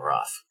 It's fucking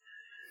rough.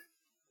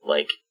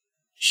 Like,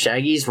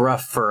 Shaggy's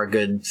rough for a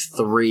good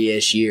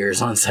 3-ish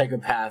years on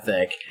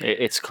Psychopathic.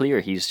 It's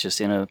clear he's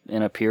just in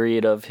a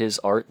period of his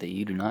art that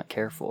you do not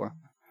care for.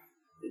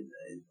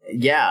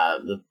 Yeah,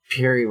 the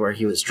period where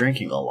he was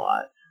drinking a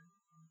lot.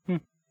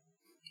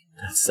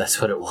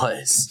 That's what it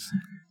was.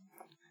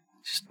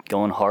 Just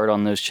going hard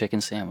on those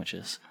chicken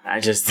sandwiches. I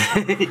just...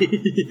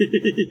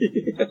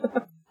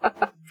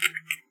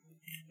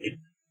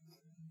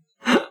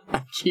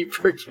 I keep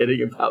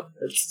forgetting about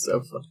that. It's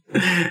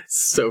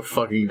so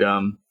fucking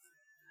dumb.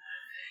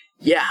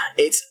 Yeah,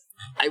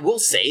 I will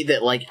say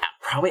that, like,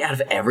 probably out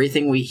of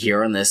everything we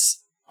hear on this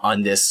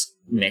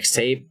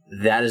mixtape,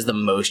 that is the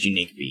most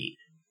unique beat.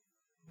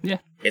 Yeah.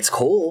 It's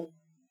cool.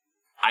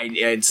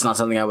 It's not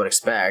something I would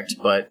expect,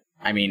 but,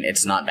 I mean,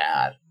 it's not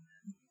bad.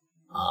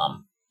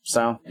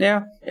 So,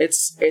 yeah,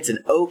 it's an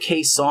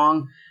okay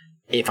song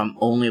if I'm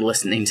only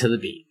listening to the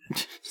beat.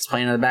 It's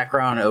playing in the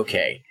background,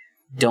 okay.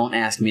 Don't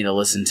ask me to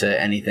listen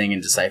to anything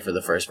and decipher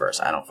the first verse.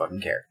 I don't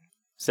fucking care.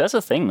 So that's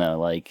the thing, though.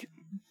 Like,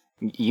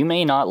 you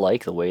may not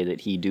like the way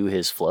that he do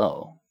his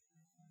flow,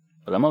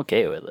 but I'm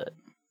okay with it.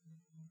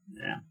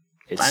 Yeah.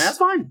 It's, And that's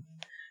fine.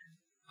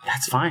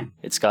 That's fine.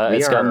 It's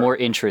got more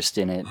interest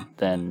in it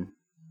than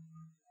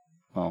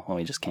when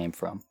we just came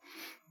from.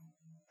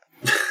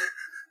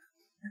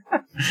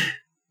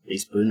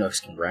 These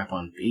Boondocks can rap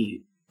on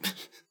beat.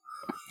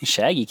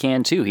 Shaggy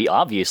can too. He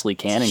obviously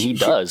can, and he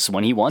does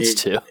when he wants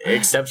to.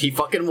 Except he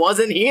fucking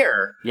wasn't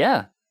here.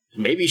 Yeah.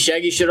 Maybe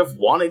Shaggy should have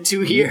wanted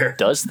to here. He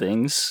does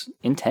things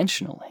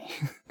intentionally.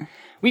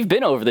 We've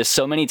been over this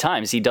so many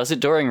times. He does it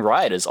during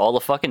Riotas all the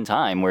fucking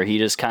time, where he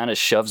just kind of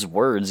shoves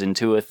words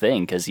into a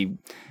thing because he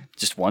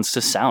just wants to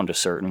sound a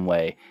certain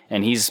way.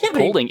 And he's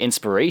pulling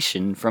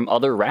inspiration from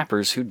other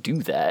rappers who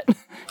do that.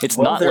 It's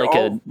not like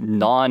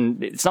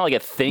it's not like a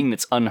thing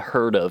that's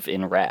unheard of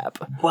in rap.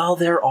 Well,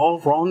 they're all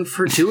wrong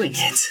for doing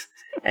it.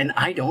 And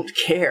I don't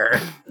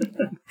care.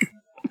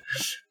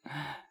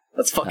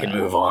 Let's fucking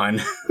move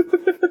on.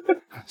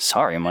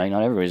 Sorry, Mike,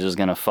 not everybody's just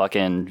gonna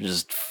fucking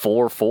just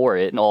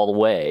 4-4 it all the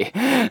way.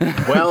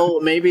 Well,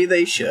 maybe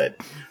they should.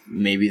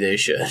 Maybe they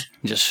should.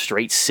 Just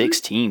straight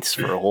 16ths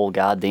for a whole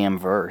goddamn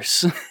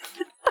verse.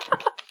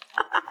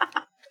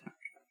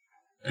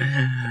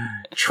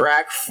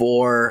 Track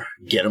 4,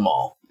 Get 'Em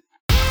All.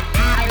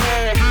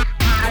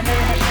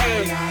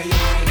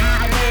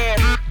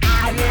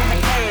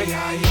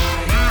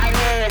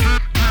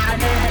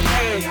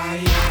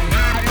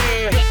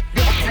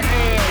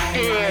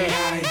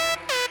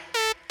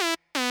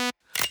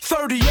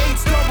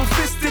 38's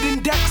double-fisted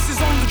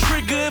indexes on the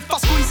trigger. If I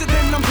squeeze it,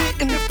 then I'm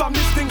hitting. If I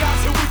miss, then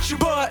God's here with you.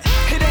 But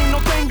it ain't no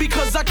thing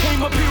because I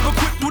came up here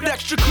equipped with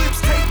extra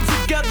clips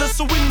taped together.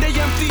 So when they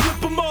empty,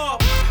 whip 'em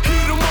up,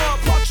 hit 'em up,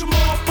 watch 'em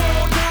all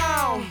fall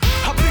down.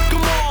 I pick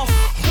 'em off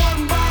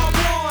one by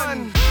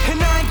one.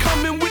 And I ain't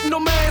coming with no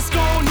mask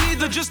on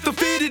either. Just to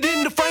fit it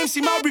in the frame,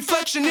 see my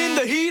reflection in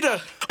the heater.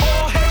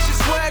 All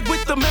hatchet swag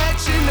with the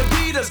matching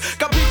Adidas.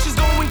 Got bitches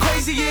going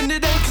crazy and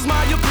it ain't cause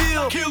my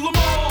appeal. Kill 'em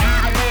all.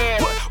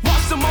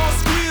 Watch them all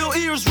squeal,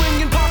 ears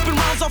ringing, popping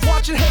rhymes off,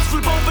 watching heads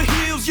flip over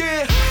heels.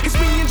 Yeah, it's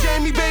me and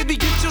Jamie, baby,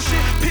 get your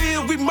shit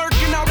peeled. We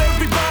murking out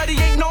everybody,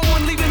 ain't no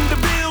one leaving the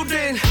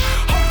building.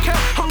 Okay,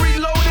 I'm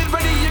reloaded,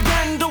 ready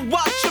again to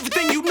watch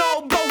everything you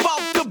know blow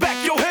out the back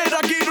of your head.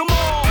 I get 'em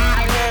all.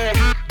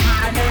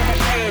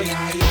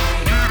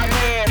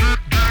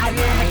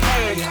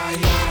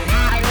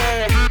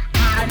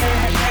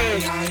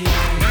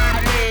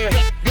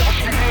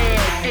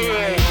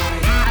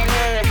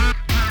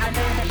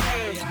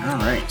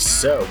 Alright,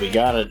 so we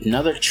got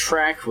another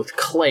track with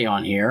Clay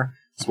on here.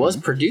 This was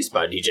produced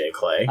by DJ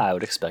Clay. I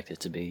would expect it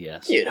to be,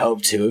 yes. You'd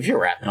hope to. If you're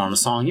rapping on a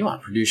song, you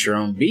want to produce your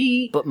own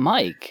beat. But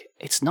Mike,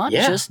 it's not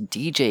just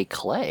DJ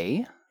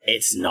Clay.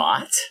 It's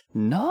not?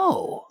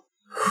 No.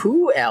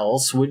 Who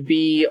else would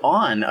be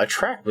on a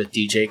track with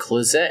DJ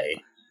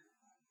Clay?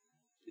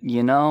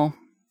 You know,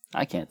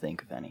 I can't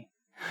think of any.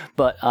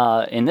 But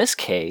in this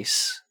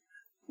case,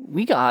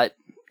 we got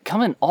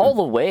coming all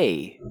the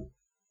way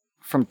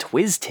from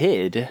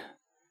Twisted.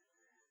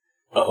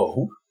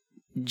 Oh?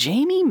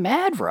 Jamie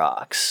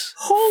Madrox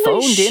Holy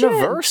phoned shit. in a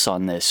verse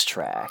on this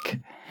track.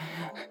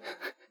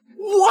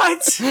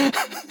 What?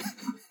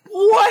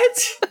 What?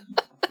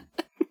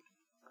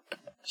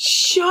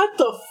 Shut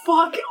the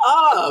fuck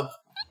up!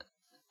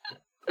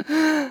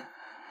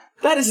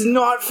 That is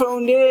not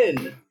phoned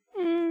in.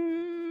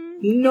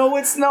 No,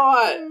 it's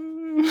not.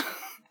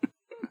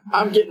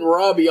 I'm getting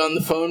Robbie on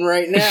the phone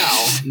right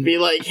now and be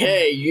like,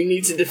 hey, you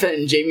need to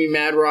defend Jamie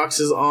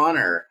Madrox's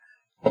honor.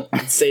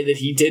 And say that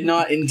he did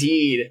not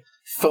indeed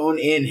phone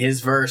in his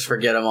verse for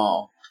Get 'Em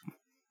All.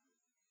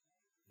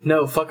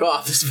 No, fuck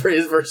off. His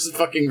verse is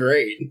fucking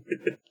great.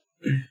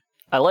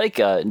 I like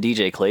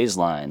DJ Clay's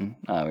line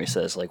where he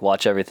says, like,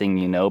 watch everything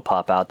you know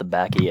pop out the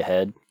back of your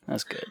head.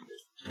 That's good.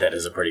 That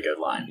is a pretty good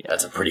line. Yeah.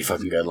 That's a pretty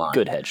fucking good line.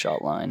 Good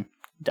headshot line.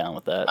 Down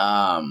with that.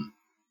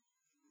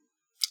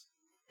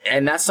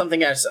 And that's something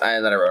that I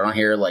wrote on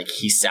here. Like,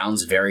 he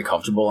sounds very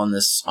comfortable on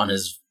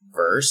his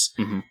verse.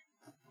 Mm-hmm.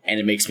 And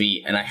it makes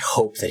me, and I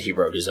hope that he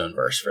wrote his own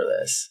verse for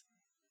this.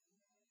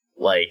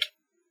 Like,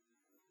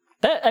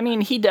 that, I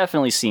mean, he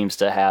definitely seems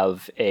to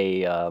have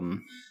a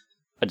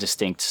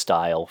distinct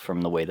style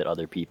from the way that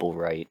other people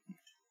write.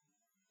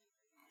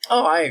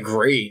 oh, I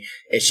agree.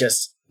 It's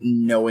just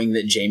knowing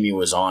that Jamie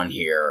was on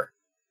here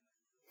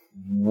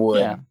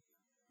would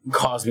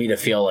cause me to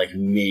feel like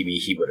maybe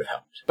he would have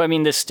helped. But I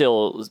mean, this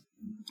still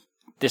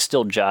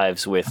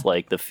jives with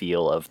like the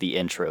feel of the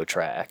intro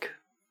track.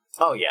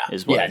 Oh yeah,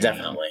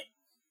 definitely.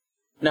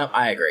 No,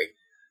 I agree.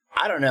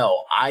 I don't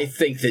know. I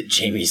think that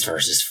Jamie's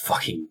verse is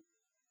fucking,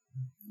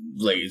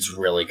 like, it's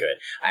really good.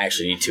 I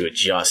actually need to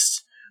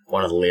adjust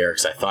one of the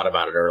lyrics. I thought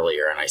about it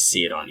earlier, and I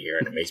see it on here,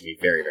 and it makes me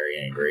very, very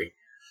angry.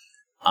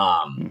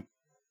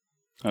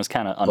 It was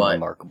kind of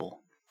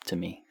unremarkable to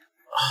me.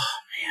 Oh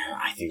man,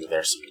 I think that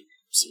there's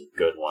some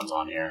good ones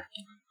on here.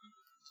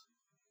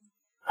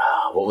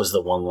 What was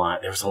the one line?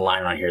 There was a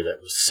line on here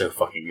that was so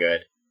fucking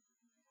good.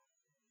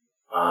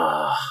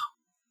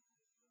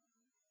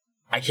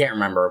 I can't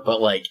remember, but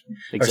like,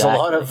 there's a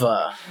lot of,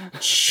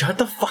 shut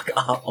the fuck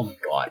up. Oh my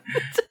god.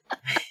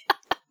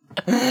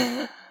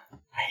 I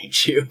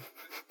hate you.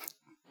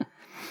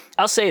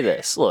 I'll say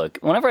this. Look,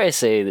 whenever I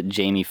say that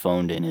Jamie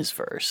phoned in his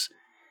verse,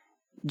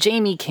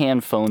 Jamie can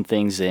phone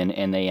things in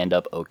and they end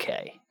up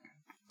okay.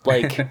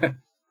 Like,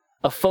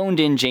 a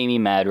phoned in Jamie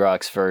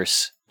Madrox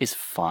verse is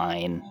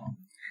fine.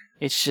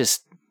 It's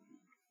just,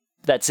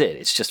 that's it.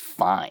 It's just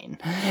fine.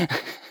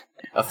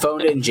 A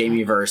phoned in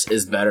Jamie verse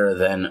is better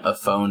than a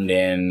phoned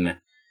in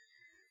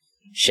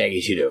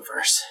Shaggy Tudo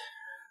verse.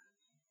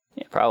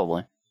 Yeah,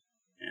 probably.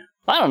 Yeah.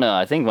 I don't know.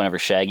 I think whenever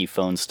Shaggy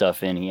phones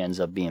stuff in, he ends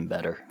up being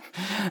better.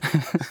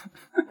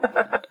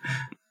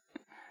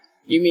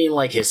 You mean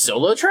like his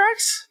solo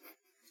tracks?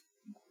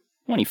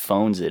 When he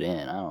phones it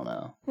in, I don't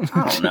know.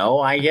 I don't know.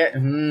 I get...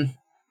 When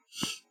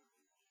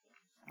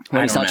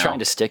he's not trying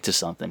to stick to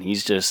something.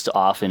 He's just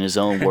off in his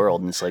own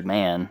world, and it's like,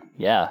 man,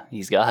 yeah,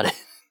 he's got it.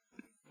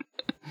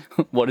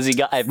 What does he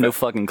got? I have no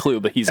fucking clue,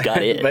 but he's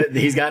got it. But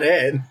he's got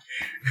it.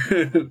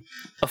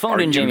 A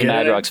phoned in Jamie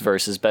Madrox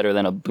verse is better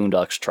than a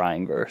Boondocks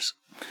Trying verse.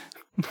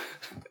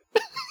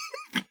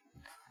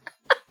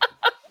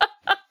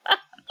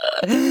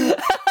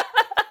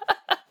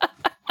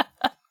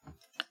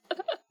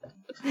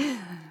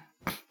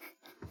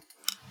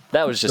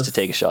 That was just to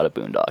take a shot at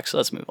Boondocks.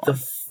 Let's move on.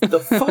 The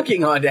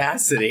fucking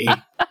audacity.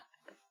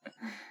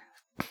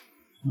 Oh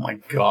my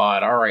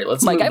god. All right,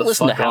 let's move Mike, the I've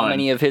listened to fuck how on.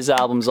 many of his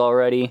albums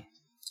already?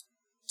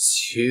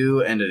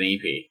 2 and an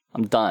EP.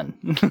 I'm done.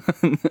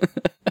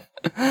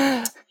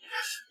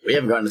 We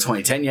haven't gotten to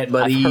 2010 yet,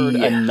 buddy. I've heard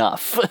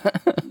enough.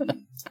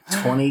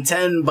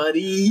 2010,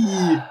 buddy.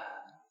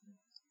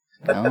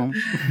 No.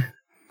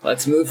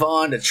 Let's move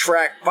on to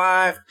track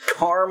 5,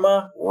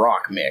 Karma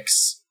Rock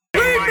Mix.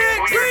 We're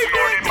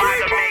sorted by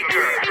the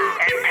maker,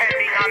 and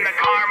pending on the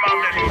karma of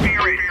the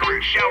spirit,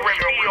 shall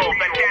reveal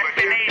the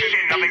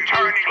destination of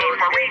eternity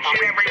for each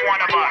and every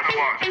one of us.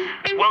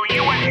 Will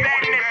you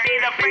ascend to see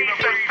the face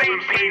of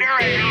St. Peter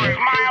as he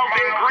smiles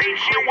and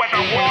greets you with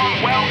a warm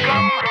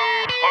welcome?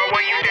 Or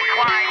will you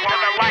decline to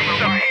the likes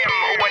of him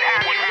who would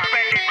have you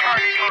spend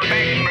eternity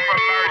begging for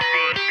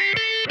mercy?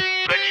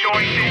 The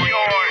choice is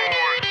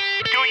yours.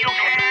 Do you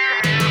care?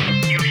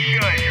 You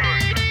should.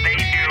 They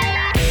do.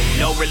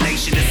 No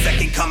relation to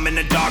second coming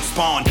to dark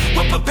spawn.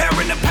 We're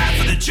preparing the path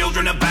for the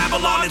children of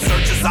Babylon in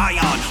search of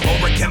Zion.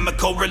 Or a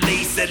chemical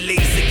release, at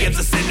least it gives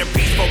us inner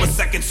peace for a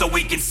second so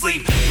we can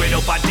sleep.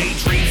 Riddled by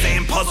daydreams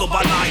and puzzled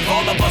by life.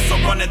 All of us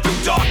are running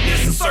through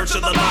darkness in search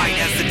of the light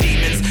as the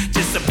demons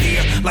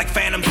disappear like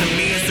phantoms and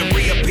mirrors and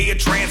reappear,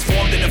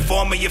 transformed in the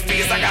form of your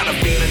fears. I got a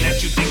feeling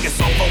that you think it's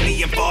so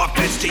phony and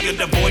far-fetched till you're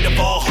devoid of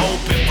all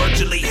hope and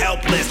virtually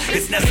helpless.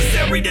 It's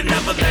necessary to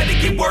never let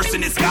it get worse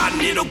than it's gotten.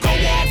 It'll go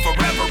on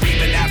forever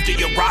even after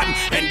you're rotten.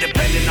 And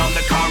depending on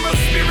the karma,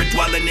 spirit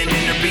dwelling and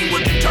intervene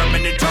will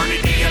determine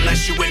eternity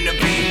unless you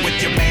intervene with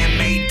your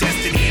man-made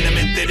destiny and the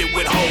myth that it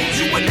withholds.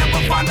 You will never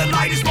find the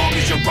light as long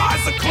as your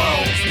eyes are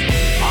closed.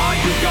 Are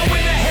you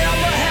going to hell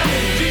or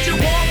heaven? Did you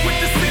walk with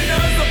the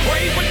sinners or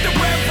pray with the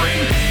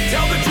reverend?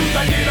 Tell the truth,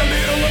 I did a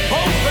little of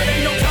both, but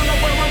ain't no telling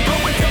where I'm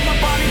going till my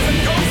body's a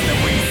ghost. And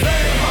we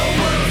say, Whole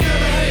world's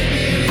gonna hate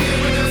me in here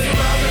when they're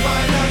surrounded by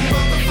nothing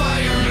but the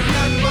fire.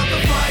 Nothing but the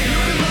fire. You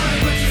can learn,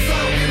 but you're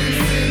soaking in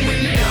sin. When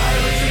you die,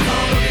 let your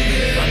karma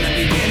begin. From the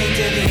beginning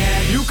to the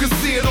end. You can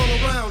see it all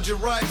around you,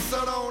 right?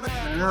 So don't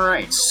act.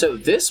 Alright, so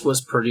this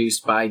was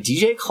produced by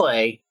DJ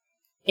Clay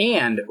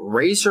and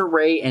Razor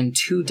Ray and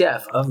 2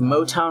 Def of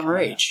Motown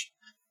Rage.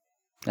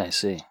 I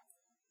see.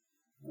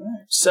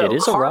 So It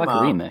is a rock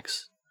Karma-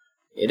 remix.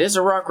 It is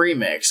a rock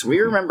remix. We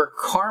remember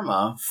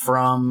Karma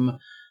from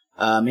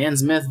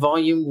Man's Myth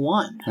Volume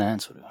 1.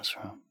 That's what it was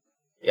from.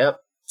 Yep.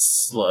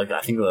 It's like,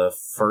 I think the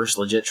first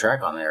legit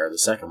track on there, or the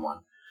second one.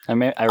 I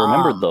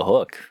remembered the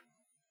hook.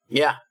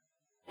 Yeah.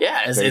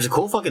 Yeah, it's a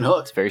cool fucking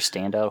hook. It's a very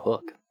standout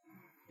hook.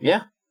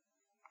 Yeah.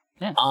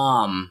 Yeah.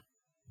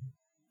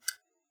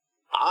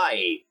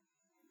 I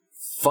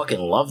fucking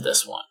love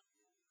this one.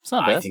 It's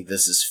not bad. I think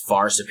this is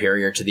far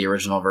superior to the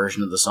original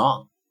version of the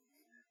song.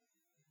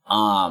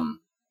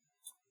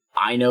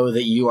 I know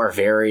that you are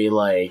very,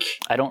 like...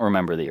 I don't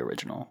remember the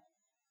original.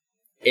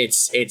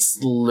 It's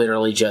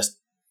literally just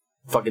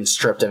fucking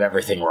stripped of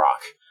everything rock.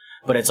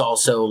 But it's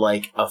also,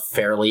 like, a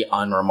fairly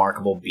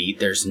unremarkable beat.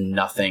 There's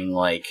nothing,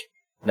 like,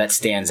 that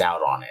stands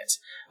out on it.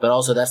 But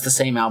also, that's the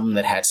same album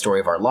that had Story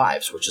of Our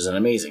Lives, which is an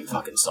amazing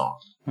fucking song.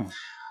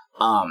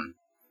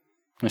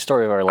 The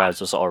Story of Our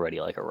Lives was already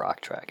like a rock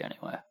track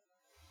anyway.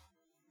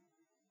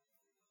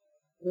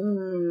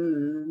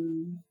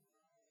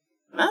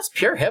 That's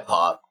pure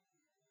hip-hop.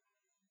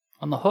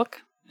 On the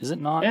hook? Is it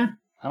not? Yeah.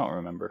 I don't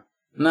remember.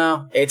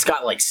 No, it's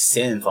got, like,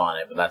 synth on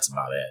it, but that's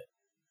about it.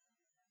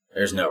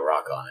 There's no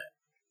rock on it.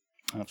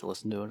 I'll have to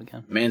listen to it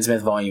again. Man's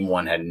Myth Volume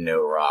 1 had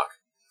no rock.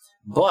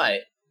 But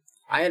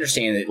I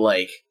understand that,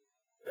 like,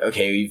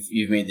 okay,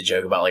 you've made the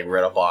joke about, like,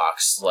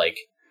 Riddlebox, like,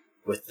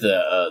 with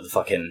the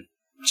fucking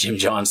Jim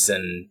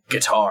Johnson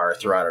guitar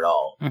throughout it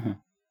all. Mm-hmm.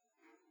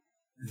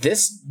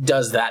 This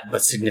does that,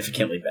 but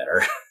significantly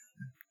better.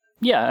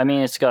 Yeah, I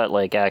mean, it's got,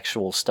 like,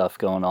 actual stuff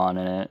going on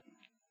in it.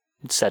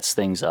 It sets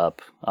things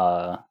up.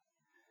 And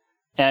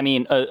I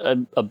mean,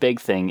 a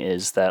big thing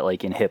is that,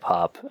 like, in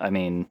hip-hop, I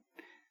mean,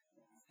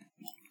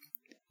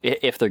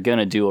 if they're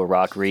gonna do a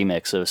rock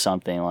remix of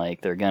something,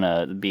 like they're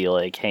gonna be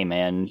like, hey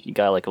man, you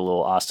got like a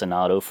little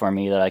ostinato for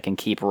me that I can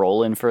keep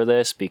rolling for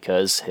this,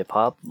 because hip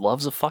hop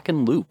loves a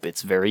fucking loop.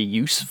 It's very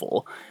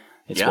useful.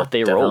 It's what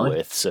they roll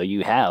with. So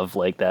you have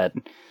like that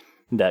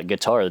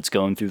guitar that's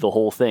going through the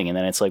whole thing, and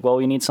then it's like, well,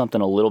 we need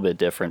something a little bit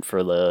different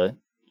for the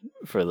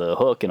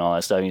hook and all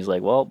that stuff. And he's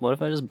like, well, what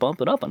if I just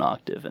bump it up an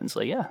octave? And it's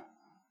like, yeah,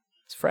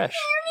 it's fresh.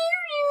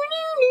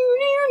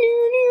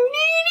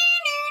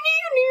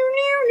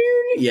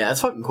 Yeah,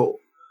 that's fucking cool.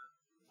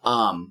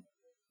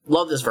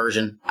 Love this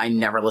version. I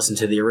never listened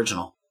to the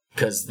original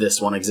because this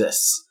one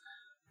exists.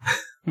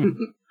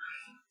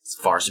 It's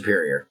far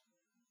superior.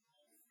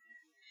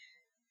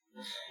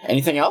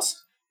 Anything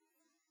else?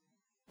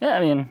 Yeah, I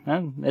mean,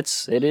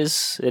 it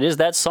is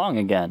that song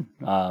again.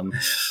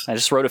 I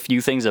just wrote a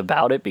few things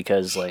about it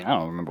because, like, I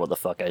don't remember what the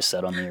fuck I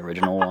said on the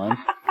original one.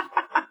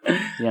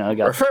 You know,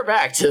 refer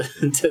back to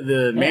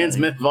the Man's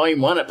Myth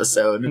Volume 1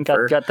 episode.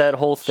 Got that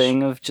whole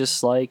thing of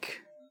just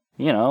like,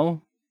 you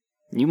know,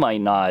 you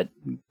might not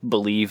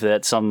believe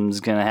that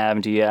something's gonna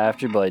happen to you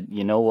after, but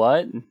you know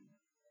what?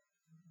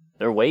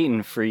 They're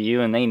waiting for you,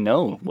 and they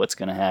know what's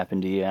gonna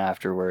happen to you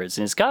afterwards.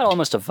 And it's got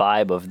almost a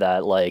vibe of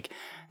that, like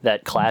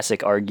that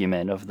classic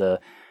argument of the,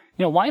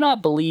 you know, why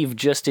not believe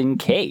just in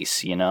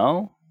case, you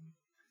know?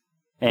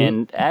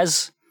 And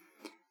as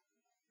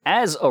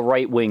a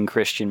right-wing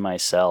Christian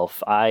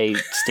myself, I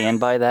stand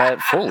by that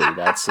fully.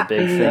 That's a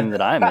big thing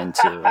that I'm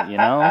into, you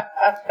know?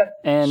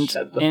 And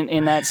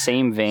in that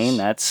same vein,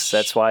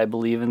 that's why I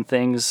believe in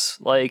things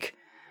like,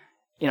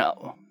 you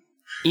know,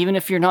 even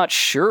if you're not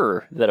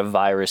sure that a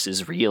virus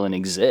is real and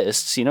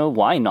exists, you know,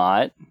 why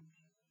not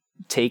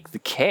take the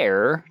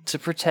care to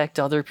protect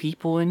other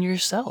people and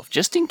yourself,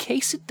 just in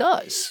case it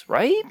does,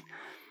 right?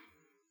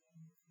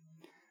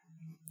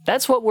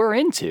 That's what we're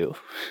into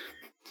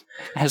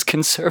as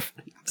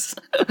conservatives.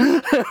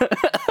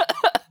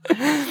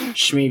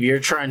 Shmeev, you're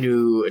trying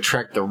to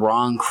attract the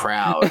wrong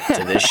crowd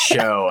to this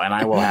show, and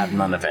I will have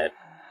none of it.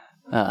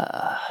 Hey,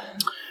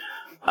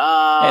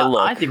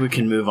 look, I think we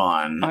can move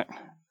on.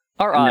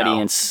 Our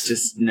audience...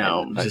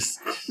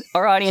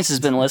 Our audience has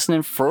been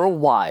listening for a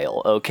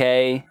while,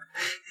 okay?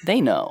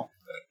 They know.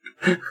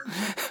 I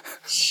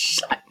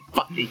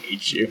fucking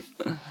hate you.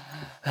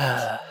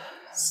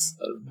 Son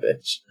of a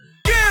bitch.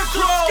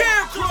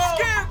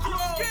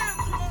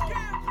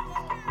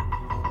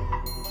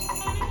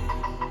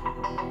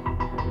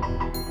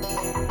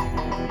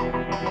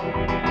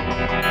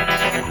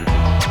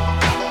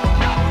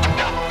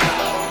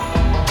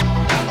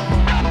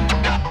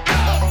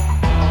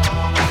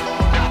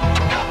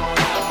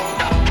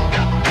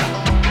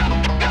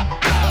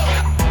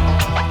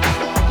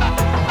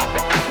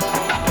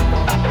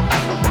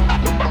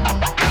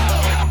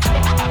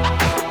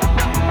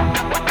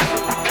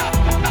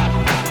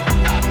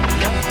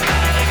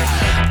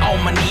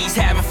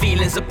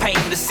 Feelings of pain,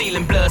 the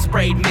ceiling, blood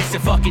sprayed,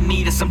 missing fucking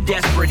need of some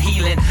desperate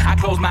healing. I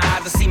close my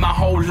eyes and see my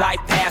whole life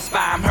pass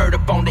by. I'm hurt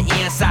up on the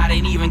inside,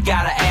 ain't even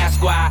gotta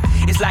ask why.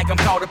 It's like I'm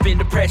caught up in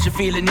depression,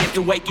 feeling empty,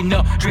 waking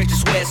up, drenched in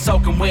sweat,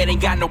 soaking wet,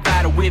 ain't got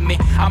nobody with me.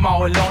 I'm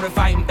all alone and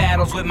fighting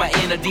battles with my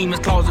inner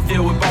demons, closet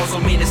filled with bones, so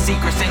many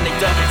secrets and they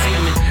dug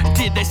into me.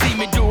 Did they see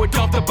me do it?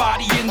 Dump the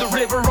body in the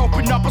river,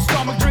 open up a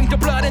stomach, drink the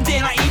blood, and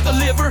then I eat the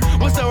liver.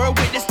 Was there a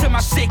witness to my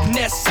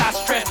sickness? I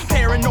stress,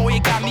 paranoia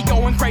got me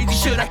going crazy,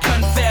 should I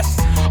confess?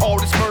 All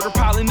this murder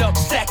piling up,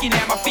 stacking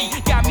at my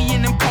feet, got me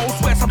in them cold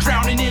sweats, I'm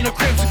drowning in a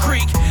crimson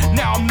creek.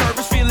 Now I'm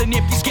nervous, feeling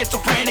empty,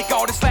 schizophrenic.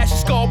 All this flashing,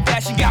 skull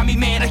bashing got me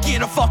manic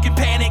in a fucking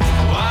panic.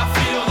 I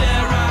feel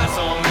their eyes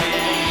on me.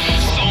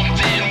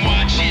 Something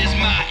watches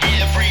my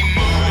every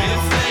move.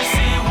 If they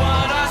see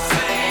what I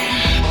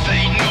say,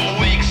 they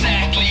know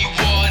exactly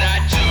what I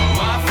do.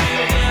 I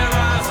feel their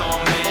eyes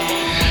on me.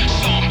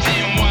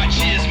 Something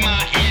watches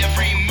my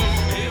every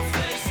move. If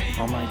they see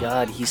oh my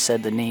god, he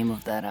said the name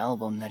of that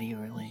album that he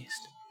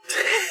released.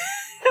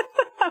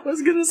 I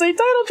was gonna say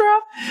title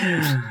drop.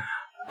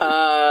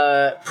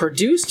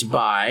 Produced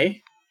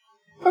by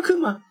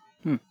Akuma.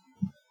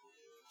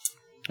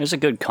 There's a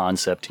good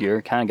concept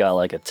here. Kind of got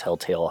like a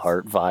Telltale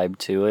Heart vibe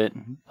to it,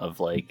 of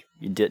like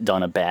you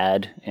done a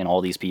bad, and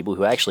all these people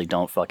who actually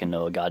don't fucking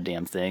know a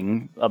goddamn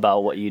thing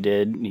about what you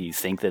did, you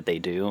think that they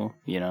do.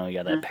 You know, you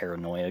got that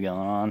paranoia going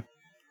on.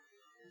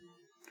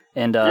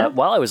 And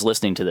while I was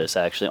listening to this,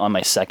 actually, on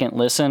my second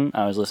listen,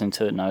 I was listening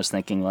to it and I was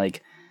thinking,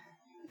 like,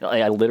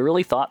 I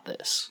literally thought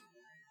this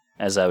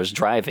as I was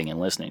driving and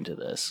listening to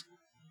this.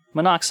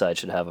 Monoxide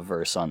should have a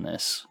verse on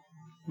this.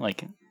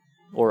 Like,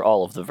 or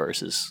all of the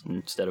verses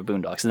instead of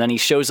Boondocks. And then he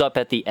shows up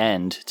at the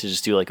end to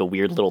just do like a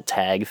weird little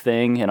tag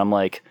thing, and I'm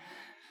like,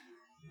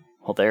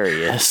 well, there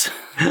he is.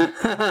 That's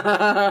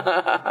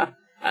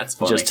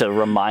funny. Just to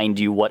remind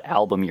you what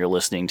album you're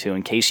listening to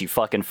in case you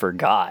fucking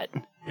forgot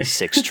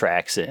 6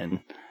 tracks in.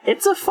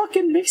 It's a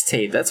fucking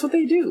mixtape. That's what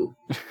they do.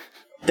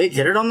 They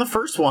did it on the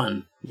first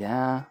one.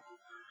 Yeah.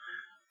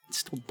 It's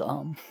still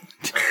dumb.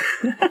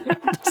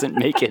 Doesn't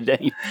make it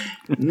any.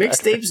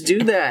 Mixtapes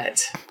do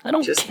that. I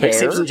don't Just care.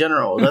 mixtapes in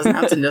general. It doesn't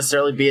have to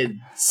necessarily be a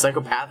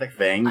psychopathic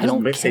thing. I Just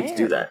don't mixtapes care.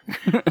 do that.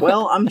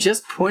 Well, I'm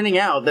just pointing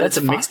out that That's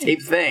it's a fine.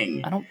 mixtape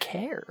thing. I don't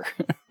care.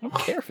 I don't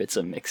care if it's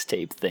a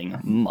mixtape thing,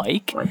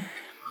 Mike. Oh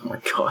my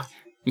god.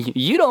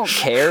 You don't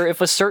care if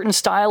a certain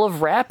style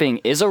of rapping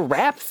is a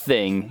rap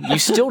thing. You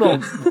still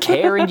don't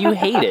care and you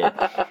hate it.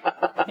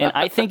 And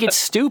I think it's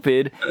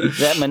stupid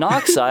that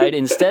Monoxide,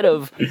 instead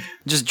of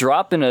just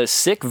dropping a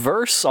sick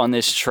verse on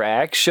this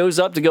track, shows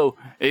up to go,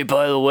 hey,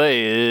 by the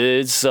way,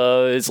 it's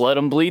Let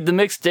 'Em Bleed the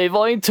Mixtape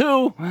Volume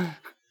 2.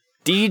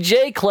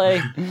 DJ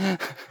Clay.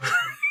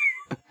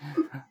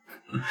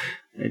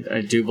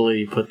 I do believe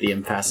you put the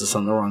emphasis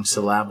on the wrong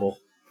syllable.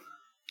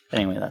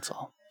 Anyway, that's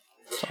all.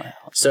 Sorry.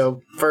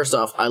 So, first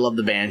off, I love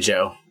the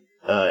banjo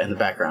in the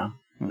background.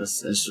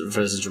 This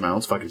instrumental,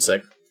 it's fucking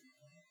sick.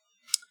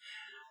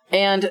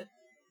 And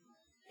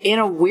in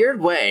a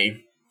weird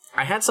way,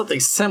 I had something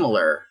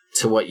similar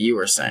to what you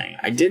were saying.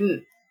 I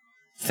didn't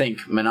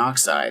think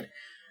Monoxide,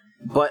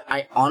 but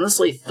I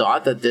honestly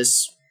thought that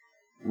this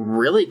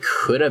really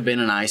could have been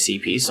an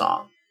ICP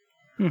song.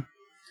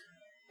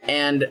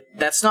 And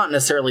that's not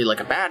necessarily like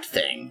a bad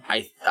thing.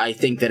 I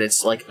think that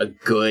it's like a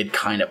good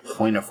kind of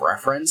point of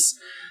reference.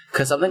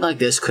 Because something like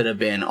this could have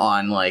been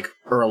on, like,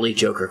 early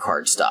Joker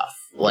card stuff.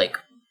 Like,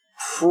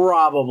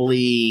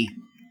 probably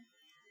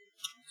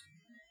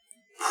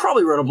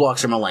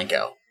Rotoblocks or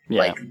Malenko. Yeah.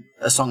 Like,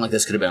 a song like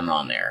this could have been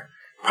on there.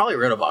 Probably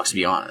Rotoblocks, to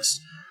be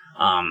honest.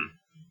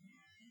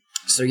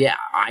 So, yeah,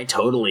 I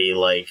totally,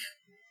 like,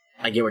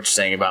 I get what you're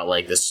saying about,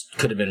 like, this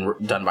could have been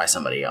done by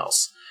somebody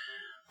else.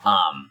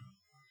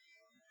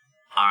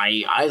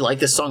 I like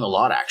this song a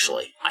lot,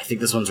 actually. I think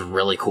this one's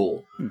really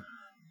cool.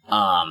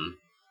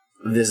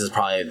 This is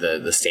probably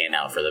the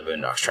standout for the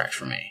Boondocks tracks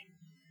for me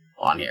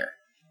on here.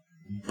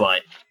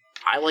 But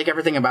I like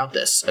everything about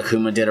this.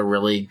 Akuma did a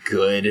really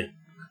good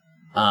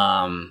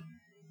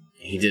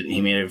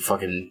he made a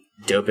fucking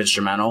dope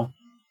instrumental.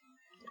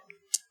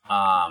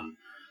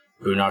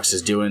 Boondocks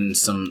is doing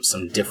some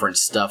different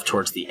stuff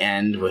towards the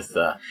end with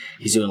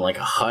he's doing like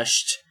a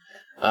hushed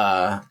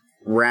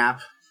rap.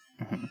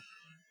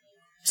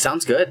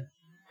 Sounds good.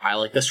 I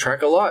like this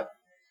track a lot.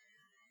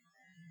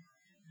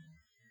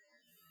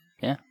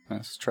 Yeah,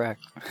 that's the track.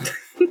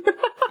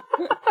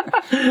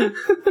 I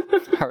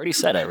already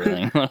said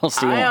everything. What else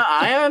do you want?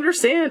 I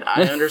understand.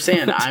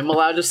 I'm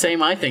allowed to say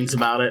my things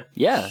about it.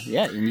 Yeah,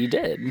 and you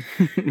did.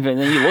 And then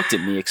you looked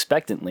at me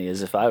expectantly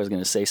as if I was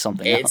going to say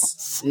something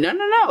else. No.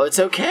 It's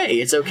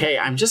okay.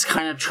 I'm just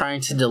kind of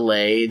trying to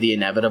delay the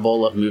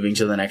inevitable of moving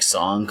to the next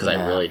song because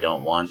I really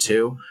don't want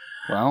to.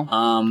 Well, but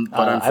I want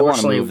to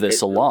unfortunately, move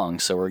this along,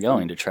 so we're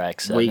going to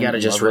track 7. We gotta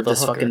just rip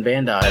this fucking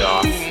Band-Aid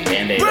off.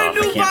 Band-Aid off.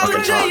 I can't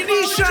fucking talk.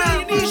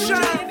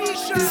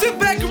 Sit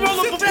back and roll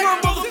up a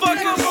blunt,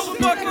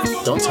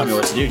 motherfuckers. Don't tell me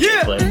what to do, Jay.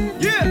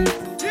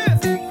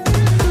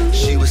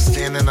 She was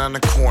standing on the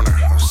corner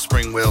of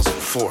Spring Wells and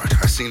Fort.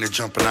 I seen her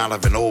jumping out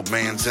of an old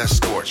man's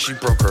Escort. She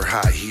broke her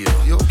high heel.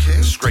 You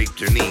okay? Scraped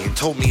her knee and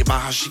told me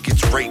about how she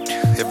gets raped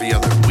every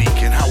other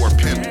week and how her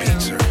pimp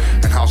beats her.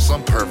 How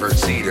some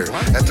perverts eat her.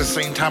 At the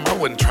same time, I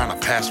wasn't trying to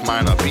pass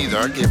mine up either.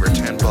 I gave her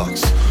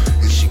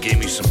 $10, and she gave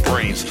me some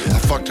brains. I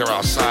fucked her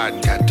outside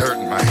and got dirt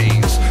in my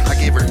hands. I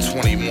gave her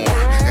 20 more,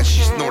 and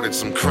she snorted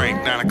some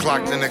crank. 9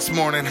 o'clock the next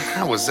morning,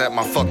 I was at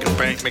my fucking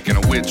bank making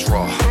a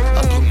withdrawal.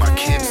 I blew my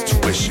kids'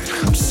 tuition.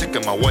 I'm sick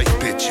of my wife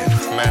bitching.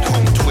 I'm at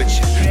home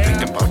twitching,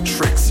 thinking about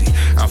Trixie.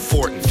 I'm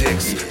Fort and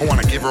Dix. I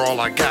wanna give her all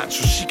I got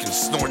so she can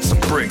snort some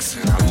bricks.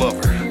 And I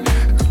love her.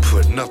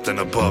 Put nothing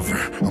above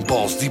her. I'm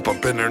balls deep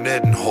up in her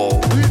netting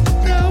hole.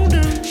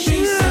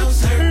 She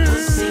sells her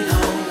pussy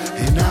hole.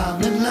 And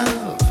I'm in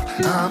love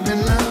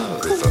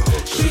with the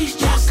hooker. She's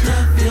just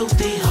a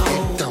filthy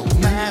hole. It don't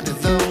matter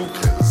though,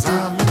 cause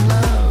I'm in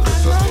love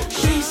with the hooker.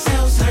 She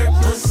sells her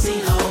pussy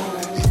hole.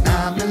 And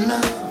I'm in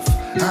love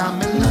with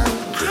the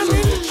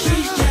hooker.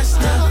 She's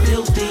just a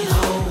filthy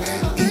hole.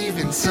 And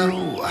even so,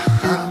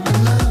 I'm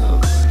in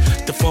love.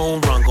 The phone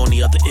rung on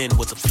the other end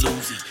was a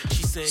floozy.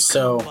 She said,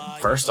 So,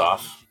 first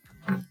off,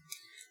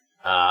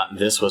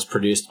 this was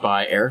produced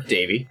by Eric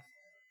Davey.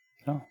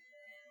 Oh.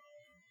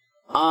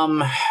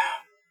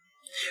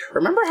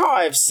 Remember how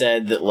I've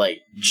said that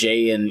like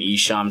Jay and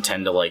Isham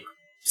tend to like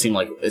seems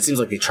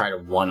like they try to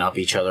one up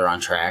each other on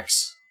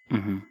tracks?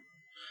 Mm-hmm.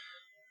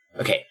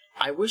 Okay,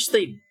 I wish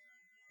they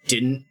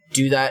didn't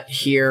do that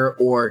here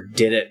or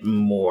did it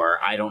more.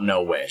 I don't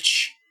know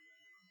which.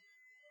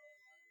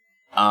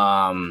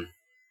 But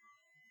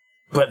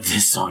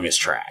this song is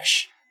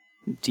trash.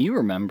 Do you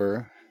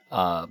remember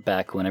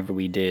back whenever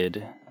we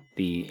did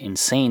the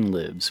Insane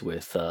Libs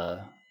with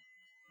the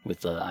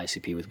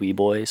ICP with Wee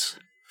Boys?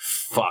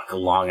 Fuck, a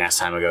long ass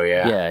time ago,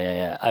 yeah.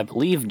 Yeah. I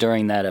believe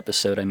during that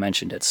episode I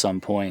mentioned at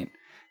some point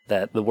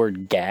that the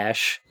word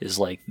gash is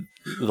like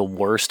the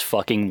worst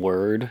fucking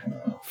word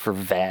for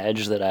vag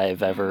that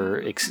I've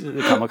ever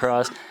come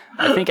across.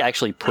 I think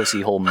actually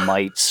pussy hole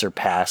might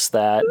surpass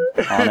that,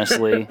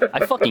 honestly.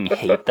 I fucking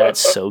hate that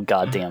so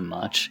goddamn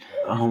much.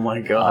 Oh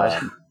my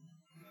god.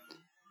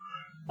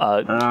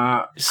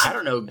 I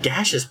don't know.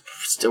 Gash is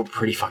still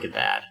pretty fucking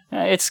bad.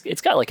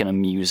 It's got like an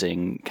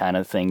amusing kind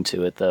of thing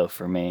to it though.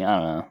 For me, I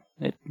don't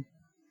know.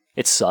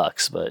 It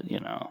sucks, but you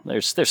know,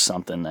 there's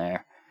something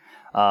there.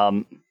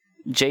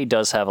 Jay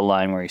does have a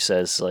line where he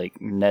says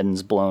like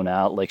Nedden's blown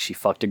out like she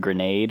fucked a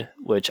grenade,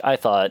 which I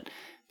thought,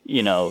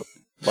 you know,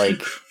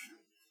 like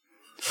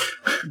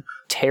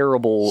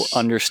terrible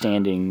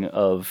understanding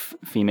of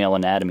female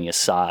anatomy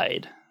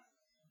aside,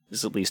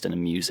 is at least an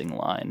amusing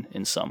line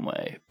in some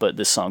way. But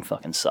this song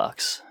fucking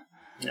sucks.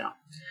 Yeah.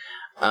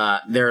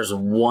 There's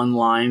one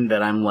line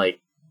that I'm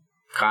like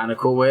kind of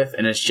cool with,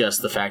 and it's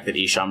just the fact that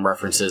Esham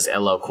references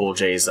LL Cool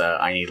J's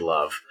 "I Need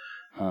Love."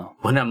 Oh.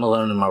 When I'm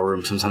alone in my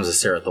room, sometimes I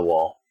stare at the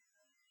wall.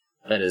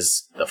 That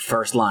is the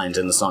first lines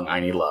in the song "I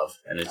Need Love,"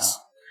 and it's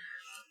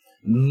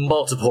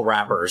multiple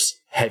rappers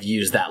have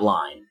used that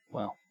line.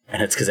 Well,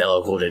 and it's because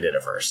LL Cool J did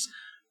it first.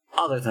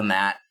 Other than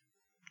that,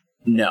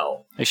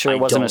 no. Are you sure it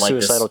wasn't a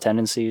suicidal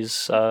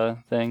tendencies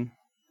thing?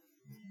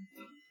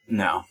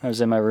 No. I was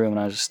in my room and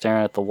I was just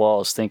staring at the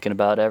walls thinking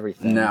about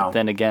everything. No.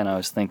 Then again, I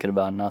was thinking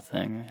about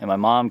nothing. And my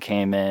mom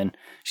came in.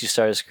 She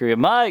started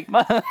screaming, Mike!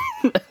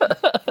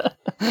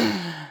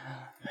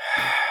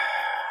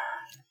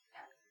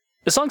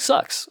 The song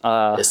sucks.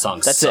 This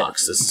song that's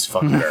sucks. It. This is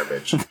fucking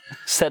garbage.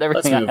 Said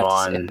everything.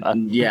 Let's move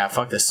on. Yeah,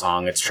 fuck this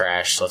song. It's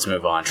trash. Let's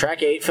move on.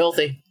 Track 8,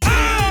 Filthy.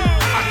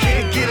 I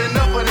can't get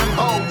enough of them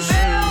hoes.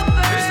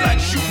 It's like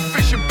shooting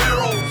fish in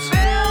barrels.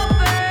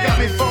 Got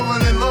me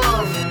falling in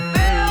love.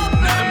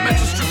 Nothing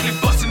mental, strictly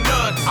busting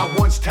nuts. I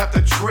once tapped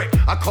a trick.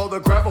 I called her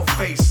gravel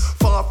face.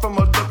 Far from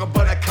a looker,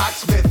 but a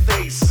cocksmith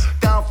face.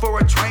 Down for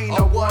a train,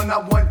 a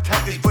one-on-one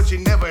tactics, but you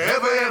never,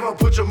 ever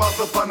put your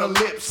mouth up on her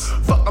lips.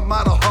 Fuck, I'm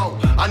out of hoe.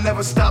 I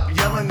never stop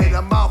yelling it.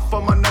 I'm out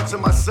for my nuts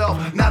and myself.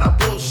 Not a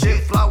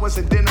bullshit. Flowers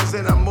and dinners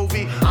in a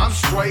movie. I'm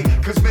straight,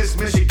 cause Miss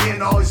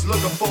Michigan always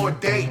looking for a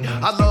date.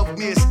 I love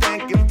me a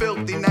stankin',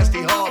 filthy,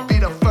 nasty hard. Be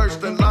the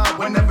first in line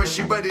whenever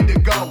she ready to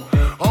go.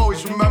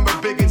 Always remember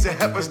biggins and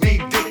heifers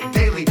need dick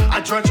daily. I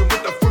drench her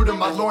with the fruit of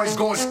my loins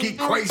going ski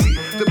crazy.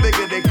 The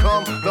bigger they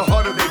come, the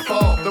harder they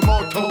fall. The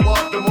more toe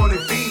up, the more they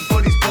feed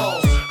for these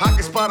balls. I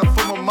can spot them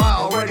from a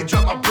mile, already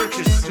drop my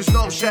britches. Just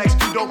know Shaq's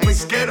too dope, ain't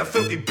scared of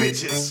filthy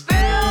bitches.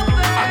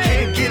 I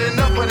can't get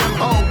enough of them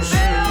hoes.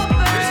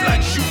 It's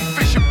like shooting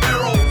fish in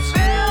barrels.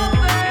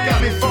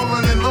 Got me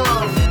falling in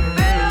love.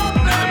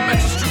 Nothing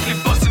mental, strictly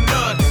busting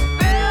nuts.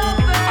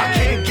 I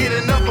can't get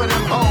enough of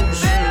them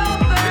hoes.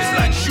 It's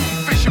like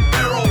shooting fish in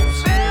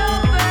barrels.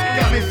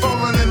 Got me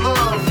falling in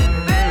love.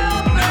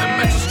 Nothing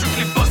mental,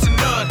 strictly busting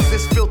nuts.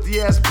 This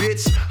filthy ass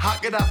bitch, how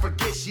could I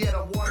forget she had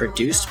a one?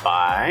 Produced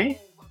by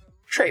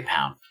Trey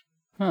Pound.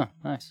 Huh,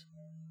 nice.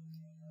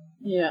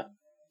 Yeah.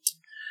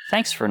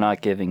 Thanks for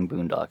not giving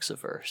Boondocks a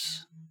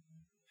verse.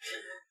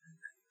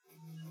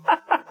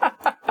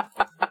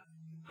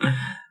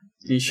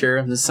 You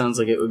sure? This sounds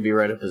like it would be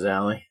right up his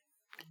alley.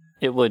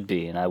 It would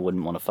be, and I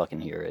wouldn't want to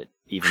fucking hear it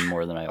even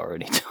more than I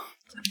already do.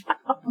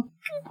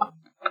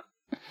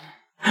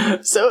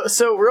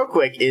 So real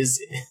quick,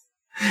 is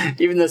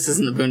even though this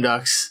isn't the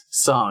Boondocks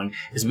song,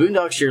 is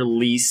Boondocks your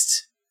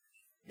least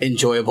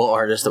enjoyable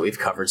artist that we've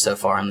covered so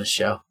far on the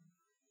show?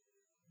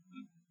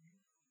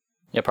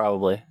 Yeah,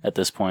 probably at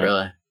this point.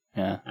 Really?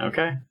 Yeah.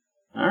 Okay.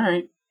 All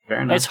right.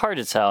 Fair enough. It's hard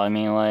to tell. I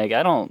mean, like,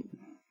 I'm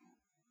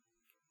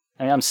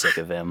sick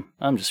of him.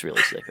 I'm just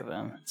really sick of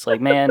him. It's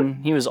like,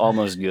 man, he was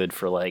almost good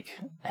for like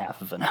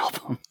half of an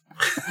album.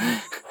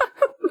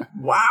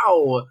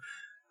 Wow.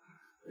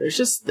 There's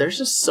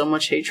just so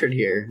much hatred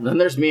here. Then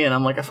there's me, and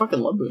I'm like, I fucking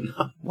love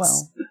Boondocks.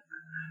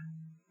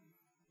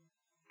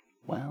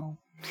 Well.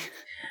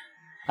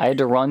 I had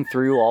to run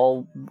through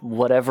all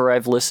whatever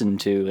I've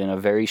listened to in a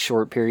very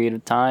short period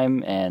of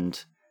time,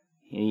 and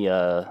he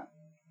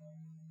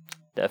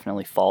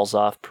definitely falls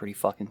off pretty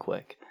fucking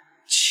quick.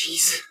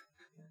 Jeez.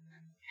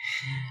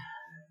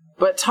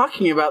 But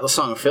talking about the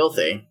song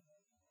Filthy,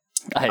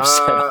 I've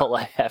said all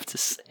I have to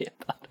say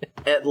about it.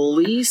 At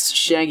least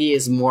Shaggy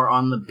is more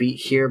on the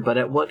beat here, but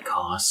at what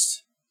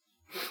cost?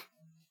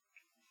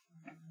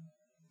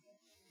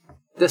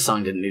 This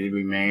song didn't need to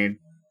be made.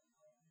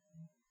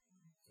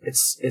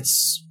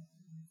 It's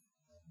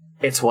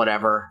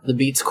whatever. The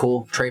beat's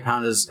cool. Trey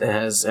Pound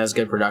has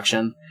good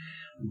production,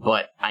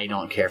 but I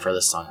don't care for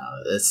this song.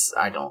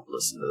 I don't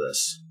listen to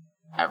this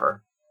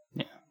ever.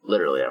 Yeah,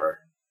 literally ever.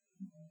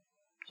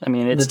 I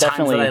mean, it's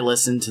definitely. The time that I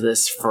listened to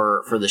this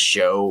for the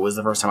show was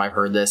the first time I've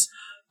heard this,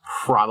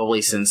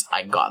 probably since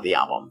I got the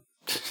album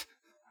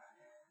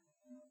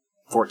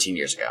 14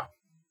 years ago.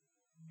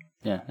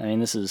 Yeah, I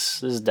mean, this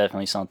is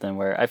definitely something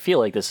where I feel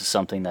like this is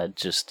something that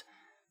just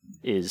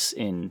is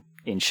in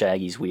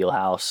Shaggy's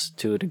wheelhouse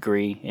to a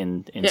degree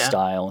in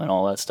style and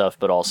all that stuff,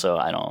 but also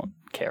I don't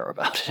care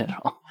about it at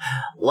all.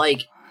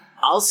 Like,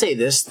 I'll say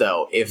this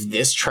though, if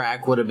this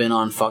track would have been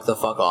on Fuck the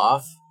Fuck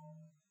Off,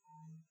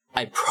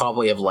 I'd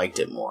probably have liked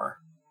it more.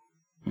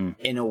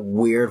 In a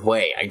weird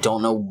way. I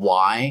don't know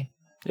why.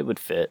 It would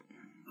fit.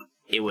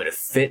 It would have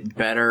fit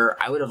better.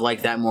 I would have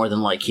liked that more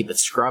than like Keep It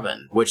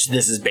Scrubbin', which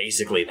this is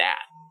basically that.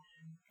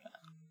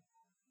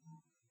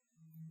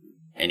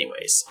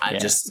 Anyways, no,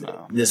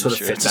 this I'm would have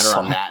sure fit it's a better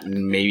on song. that,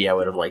 and maybe I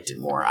would have liked it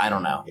more. I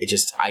don't know.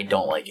 I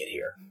don't like it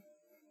here.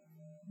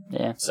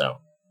 Yeah. So,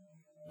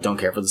 don't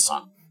care for the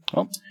song.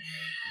 Well,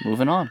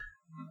 moving on.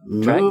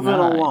 Track Moving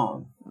 9.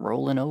 along.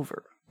 Rolling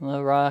over.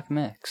 The rock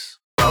mix.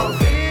 Out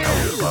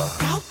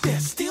there,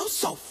 still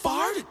so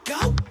far to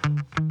go.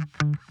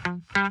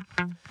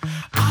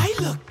 I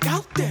look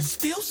out there,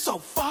 still so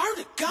far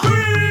to go.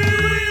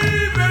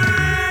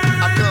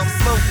 I come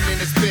floating in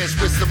this bitch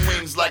with some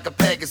wings like a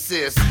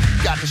Pegasus.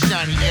 Got the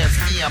shiny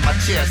SD on my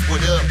chest.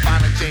 What up,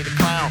 Bonnie J the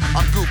Clown?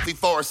 I'm goofy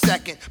for a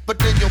second, but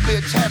then your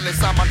bitch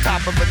headless. I'm on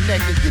top of a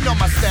naked. You know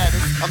my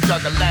status. I'm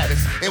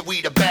Juggalatus, and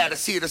we the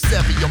baddest. Here to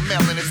sever your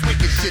melon. It's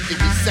wicked shit that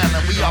we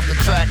selling. We off the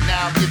track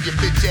now. Give your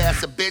bitch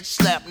ass a bitch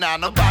slap now.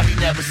 Nobody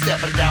never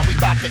stepping down. We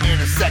bout to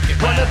enter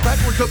second round. Running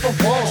backwards up a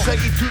wall,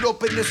 Shaggy toot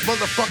up in this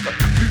motherfucker.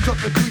 You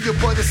talking to your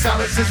boy, the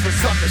silence is for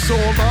suckers. So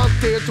I'm out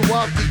there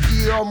throughout the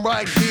year, I'm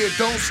right here.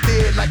 Don't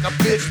stare like a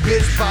bitch,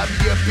 buy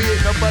me a beer.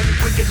 Nobody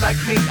wicked like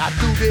me, I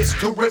do this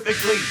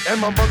terrifically.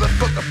 And my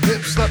motherfucker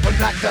pimp slept or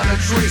knocked down a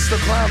tree. So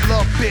climb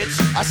love, bitch,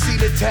 I see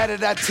the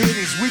tatted out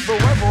titties. We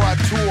forever on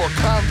tour,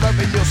 climb love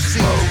and you'll see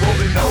us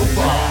rolling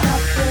over.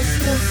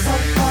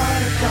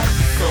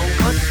 So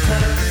much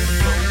time,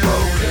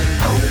 rolling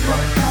over.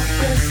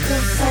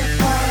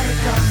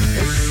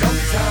 It's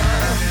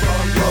showtime,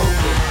 rolling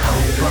over.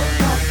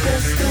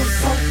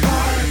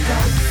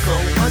 So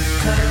much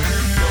time,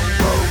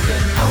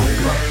 rolling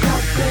over.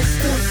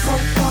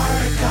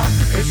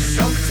 It's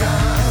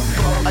showtime,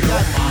 I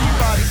got 3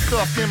 body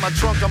stuffed in my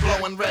trunk. I'm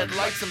blowing red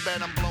lights and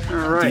bet I'm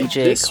blowing. All right.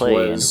 DJ this Clay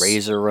was and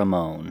Razor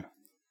Ramon.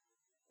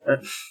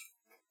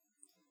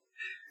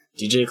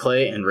 DJ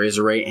Clay and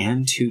Razor Ray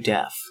and Too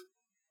Deaf.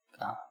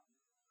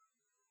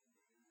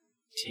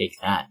 Take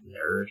that,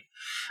 nerd.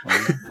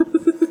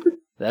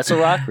 That's a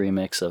rock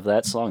remix of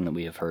that song that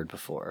we have heard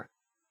before.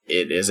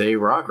 It is a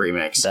rock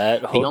remix.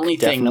 That hook only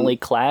definitely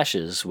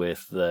clashes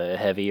with the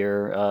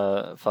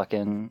heavier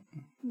fucking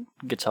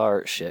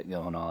guitar shit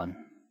going on.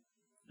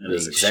 That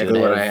is They exactly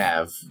should what I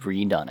have.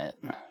 Redone it.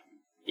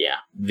 Yeah,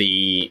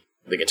 the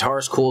guitar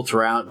is cool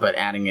throughout, but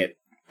adding it,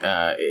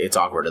 it's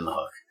awkward in the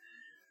hook.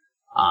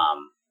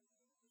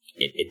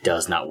 It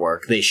does not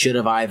work. They should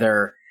have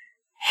either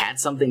had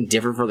something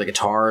different for the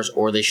guitars,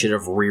 or they should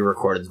have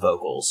re-recorded the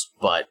vocals.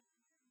 But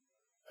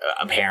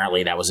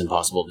apparently, that was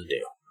impossible to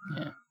do.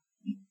 Yeah.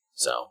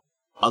 So,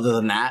 other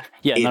than that,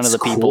 Yeah, none of it's the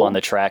people cool. on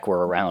the track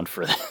were around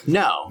for that.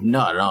 No,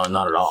 not at all.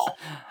 Not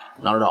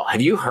at all.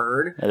 Have you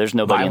heard Yeah, there's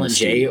nobody in the Violent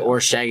J studio. or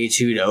Shaggy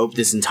 2 Dope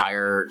this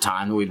entire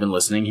time that we've been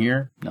listening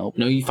here? Nope.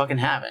 No, you fucking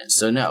haven't.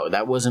 So no,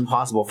 that was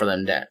impossible for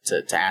them to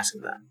ask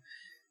of them.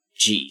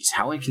 Jeez,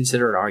 how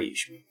inconsiderate are you,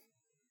 Shmi?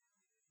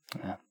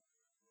 Yeah.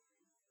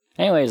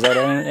 Anyway, is that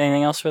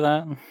anything else for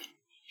that?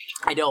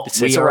 I don't.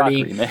 It's a rock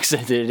remix.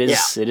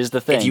 It is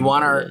the thing. If you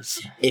want our It is.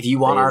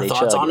 our They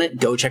thoughts chug on it,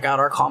 go check out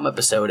our Calm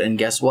episode. And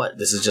guess what?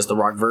 This is just the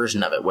rock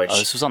version of it. Which Oh,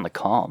 this was on the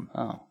Calm.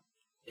 Oh,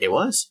 it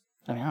was.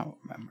 I mean, I don't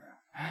remember.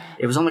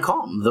 It was on the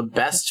Calm, the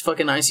best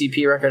fucking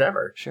ICP record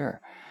ever. Sure.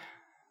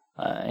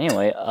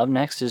 Anyway, up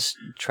next is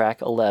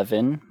track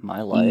 11,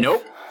 My Life.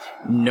 Nope.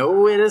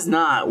 No, it is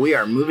not. We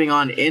are moving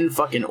on in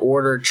fucking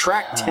order.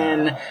 Track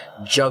 10,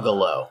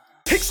 Juggalo.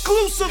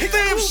 Exclusive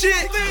fam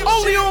shit,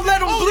 only on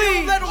Let 'Em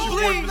Bleed.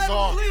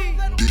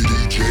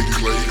 DJ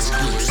Clay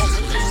exclusive.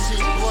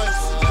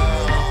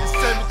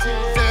 17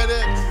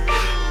 ZX.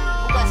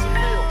 Got some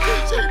real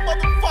DJ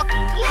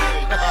motherfucking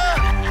Clay.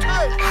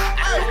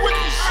 Hey, with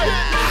this shit.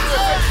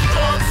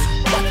 Drugs,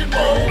 rock and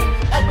roll.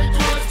 I've been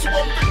doing this till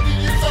I'm 50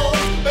 years old.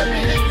 Let me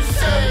hear you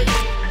say,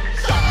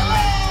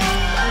 Juggalo.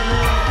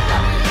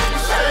 Let me hear you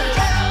say,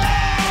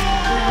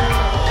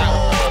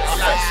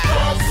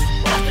 drugs,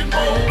 rock and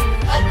roll.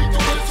 I've been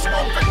doing this till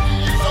I'm 50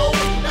 years old.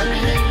 Let me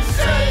hear you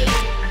say,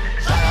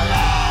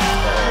 Juggalo.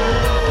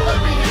 Let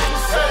me hear you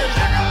say,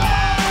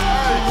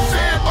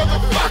 say it,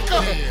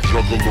 motherfucker.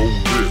 Juggalo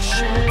this,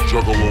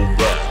 Juggalo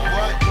that,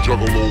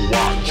 Juggalo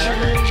watch,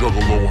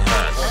 Juggalo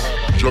hat,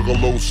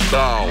 Juggalo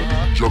style,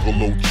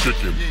 Juggalo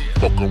chicken,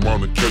 fuck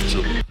around and catch a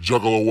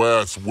Juggalo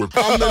ass whip.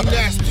 I'm the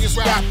nastiest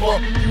rapper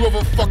you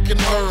ever fucking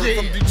heard.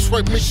 From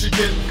Detroit,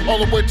 Michigan, all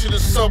the way to the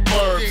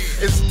suburbs.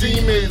 It's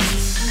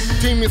demons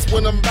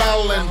when I'm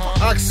battling.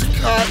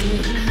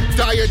 Oxycontin,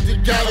 diet the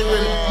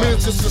gathering.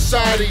 Miniature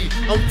society,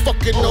 I'm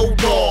fucking no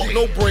dog.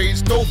 No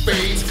braids, no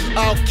fades,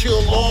 I'll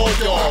kill all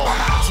y'all.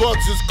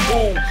 Drugs is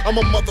cool, I'm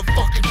a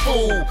motherfucking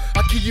fool.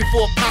 I kill you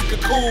for a pack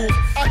of cool.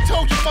 I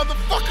told you,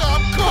 motherfucker,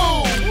 I'm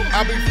cool.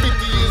 I'll be 50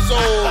 years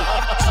old,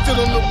 still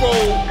on the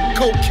road.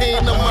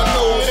 Cocaine on my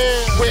nose,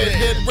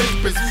 redhead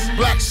rapist,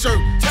 black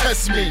shirt,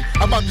 test me.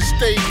 I'm about to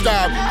stage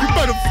dive, you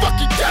better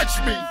fucking catch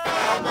me.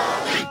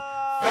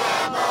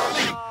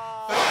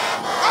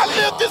 I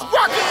live this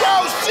rock and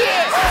roll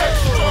shit.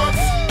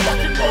 Drugs,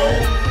 rock and roll.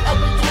 I've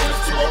been doing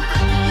this till I'm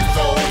 50 years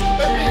old.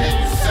 Let me hear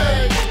you say,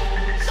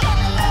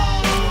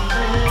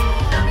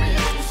 let me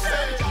hear you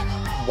say.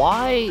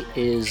 Why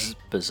is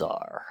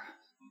Bizarre?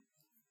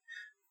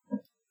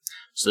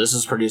 So this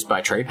is produced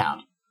by Trey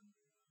Pound.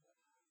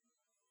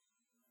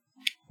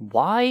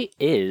 Why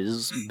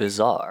is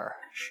Bizarre?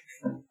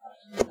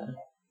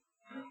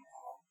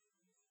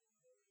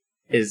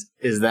 Is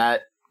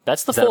that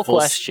That's the is that full a full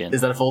question.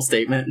 Is that a full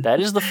statement? That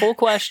is the full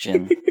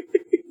question.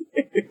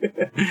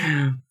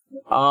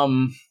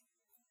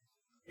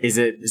 Is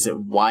it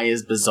why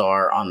is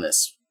Bizarre on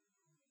this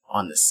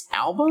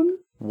album?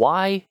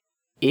 Why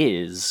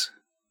is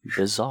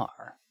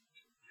Bizarre?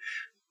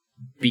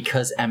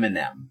 Because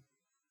Eminem.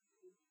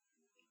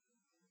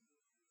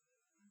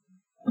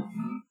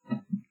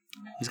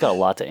 He's got a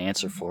lot to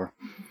answer for.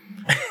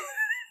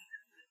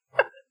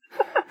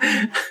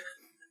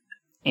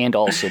 And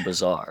also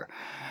Bizarre.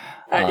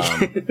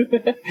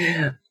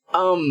 I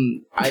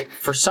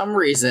for some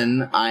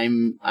reason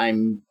I'm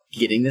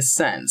getting the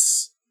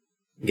sense,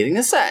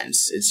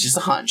 it's just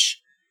a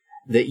hunch,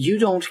 that you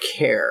don't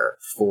care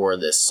for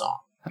this song.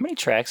 How many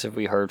tracks have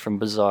we heard from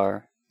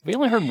Bizarre? We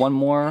only heard one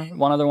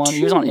other one.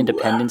 He was on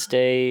Independence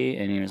Day,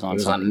 and he was on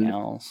something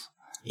else.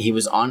 He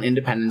was on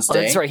Independence Day.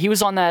 Oh, that's right. He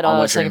was on that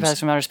Psychopaths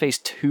from Outer Space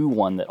 2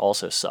 one that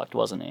also sucked,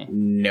 wasn't he?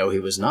 No, he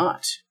was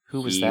not.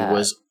 Who was that?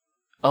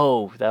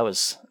 That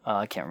was...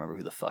 I can't remember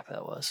who the fuck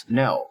that was.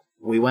 No.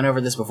 We went over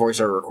this before we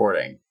started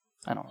recording.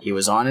 I don't know. He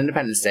was on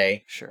Independence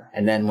Day. Sure.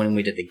 And then when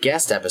we did the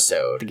guest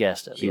episode...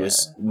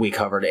 we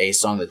covered a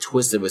song that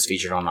Twisted was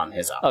featured on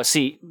his album. Oh,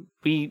 see,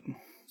 we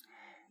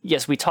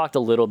talked a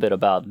little bit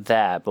about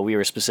that, but we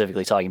were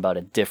specifically talking about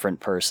a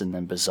different person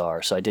than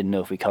Bizarre, so I didn't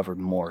know if we covered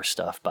more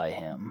stuff by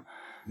him.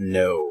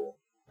 No.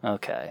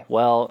 Okay.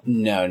 Well...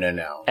 No.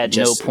 At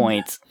no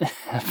point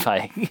if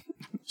I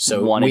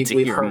wanted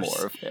to hear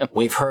more of him.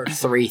 We've heard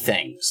 3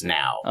 things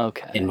now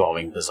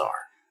involving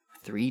Bizarre.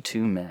 3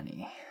 too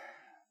many.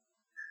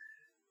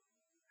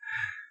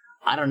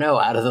 I don't know.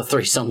 Out of the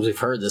 3 songs we've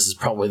heard, this is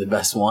probably the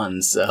best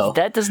one, so...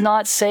 That does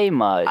not say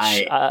much.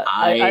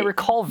 I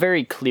recall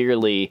very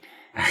clearly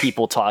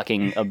people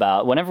talking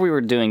about... Whenever we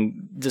were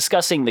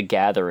discussing The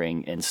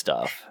Gathering and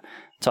stuff...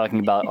 Talking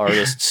about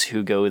artists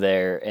who go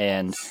there,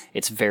 and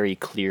it's very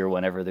clear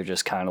whenever they're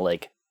just kind of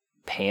like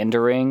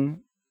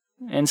pandering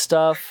and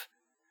stuff.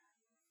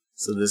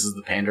 So this is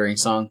the pandering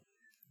song?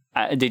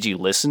 Did you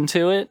listen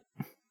to it?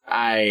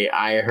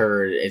 I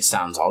heard it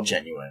sounds all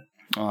genuine.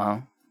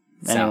 Uh-huh.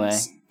 Anyway,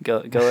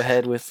 go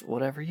ahead with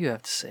whatever you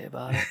have to say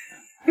about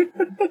it.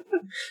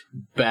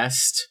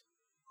 Best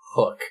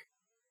hook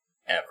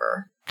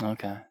ever.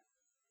 Okay.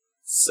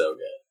 So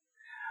good.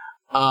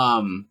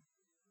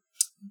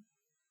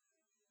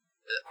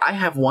 I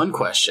have one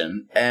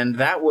question, and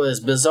that was,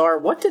 Bizarre,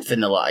 what did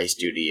Vanilla Ice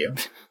do to you?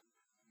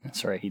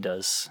 That's right, he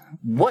does.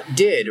 What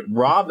did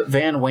Rob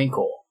Van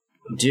Winkle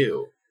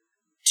do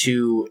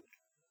to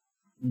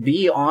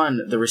be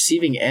on the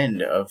receiving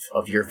end of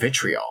your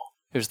vitriol?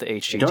 It was the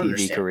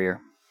HGTV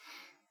career.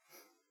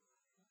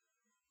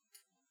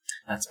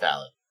 That's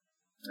valid.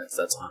 That's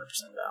 100%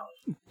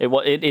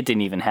 valid. It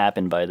didn't even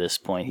happen by this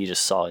point. He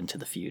just saw into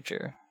the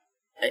future.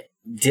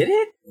 Did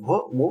it?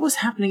 What was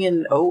happening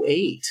in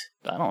 2008?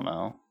 I don't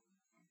know.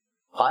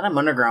 Platinum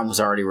Underground was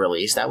already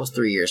released. That was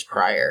 3 years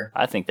prior.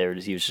 I think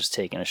he was just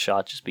taking a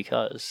shot just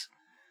because.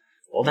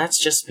 Well, that's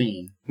just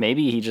mean.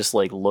 Maybe he just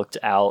looked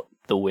out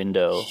the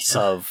window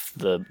of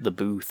the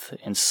booth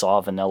and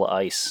saw Vanilla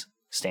Ice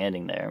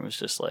standing there and was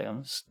just like,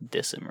 I'm just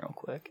diss him real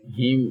quick.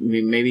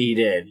 Maybe he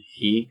did.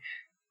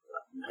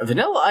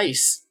 Vanilla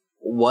Ice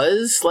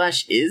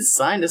was/is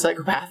signed to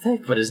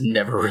Psychopathic, but has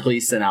never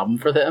released an album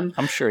for them.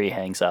 I'm sure he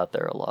hangs out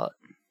there a lot.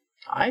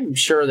 I'm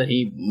sure that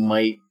he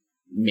might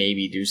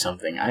maybe do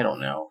something. I don't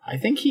know. I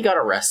think he got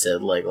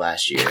arrested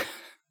last year.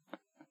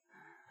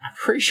 I'm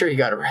pretty sure he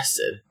got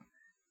arrested.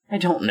 I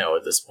don't know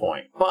at this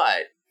point,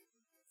 but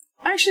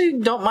I actually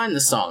don't mind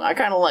the song. I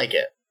kind of like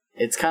it.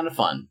 It's kind of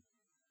fun.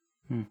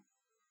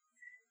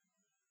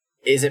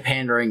 Is it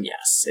pandering?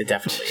 Yes, it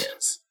definitely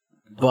is.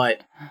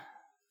 But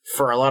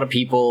for a lot of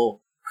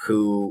people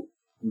who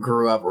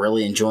grew up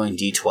really enjoying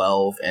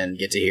D12 and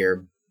get to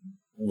hear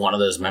one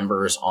of those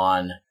members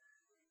on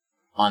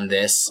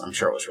this, I'm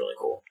sure it was really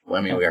cool.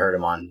 I mean, we heard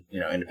him on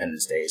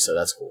Independence Day, so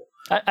that's cool.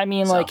 I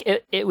mean,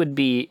 it would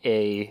be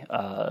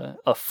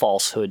a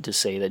falsehood to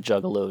say that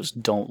Juggalos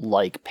don't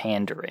like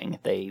pandering.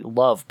 They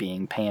love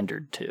being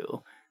pandered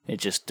to. It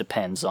just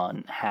depends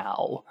on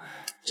how.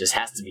 Just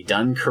has to be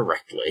done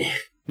correctly.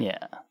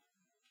 Yeah.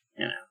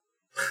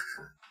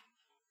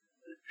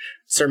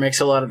 Sir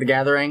Mix-a-Lot at The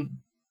Gathering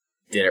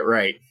did it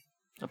right.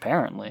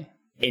 Apparently.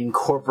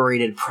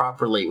 Incorporated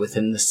properly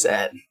within the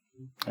set.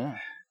 Yeah.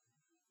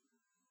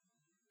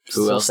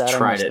 Who else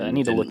tried it? I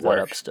need to look that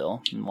up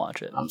still and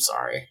watch it. I'm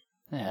sorry.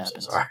 It happens.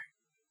 I'm so sorry.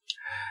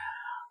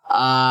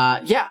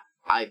 Yeah,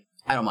 I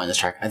don't mind this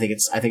track. I think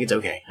it's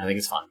okay. I think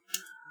it's fun.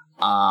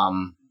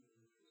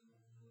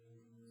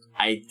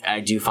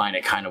 I do find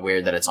it kind of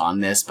weird that it's on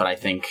this, but I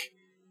think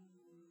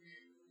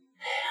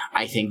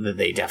that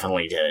they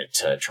definitely did it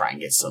to try and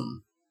get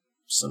some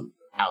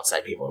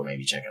outside people to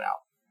maybe check it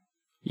out.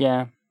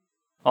 Yeah.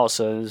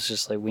 Also, it's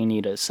just we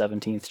need a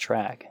 17th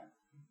track.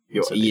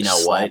 So you know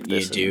what?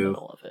 You do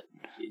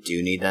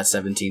need that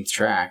 17th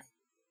track.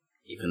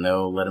 Even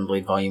though Let 'Em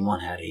Bleed Volume 1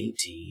 had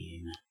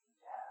 18.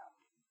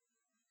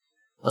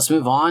 Let's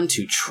move on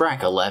to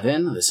track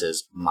 11. This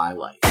is My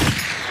Life.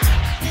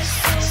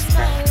 This is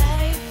my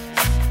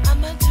life.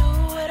 I'ma do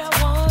what I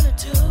wanna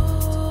do.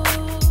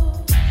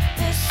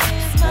 This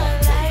is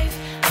my life.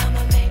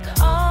 I'ma make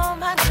all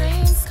my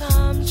dreams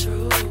come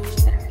true.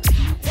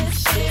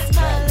 This is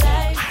my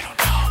life. I don't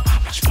know how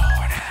much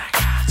more that I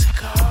got to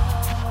go.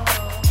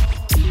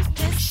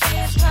 This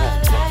is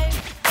my life.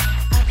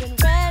 I've been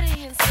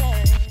ready and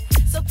set,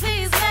 so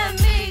please let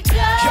me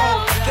go.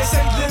 Yo, they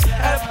say live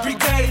every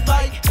day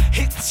like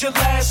it's your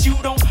last, you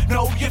don't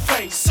know your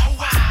face. So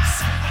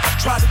I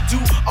try to do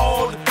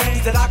all the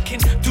things that I can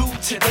do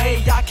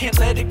today. I can't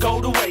let it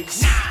go to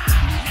waste.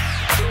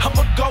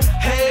 I'ma go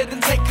ahead and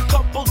take a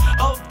couple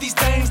of these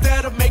things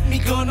that'll make me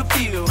gonna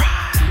feel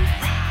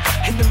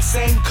right. And them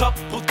same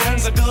couple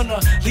things are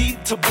gonna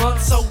lead to blunt,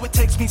 so it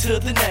takes me to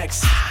the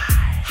next.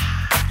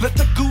 Let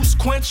the goose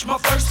quench my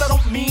thirst. I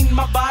don't mean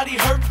my body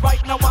hurt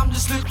right now, I'm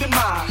just living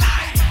my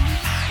life.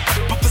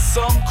 But for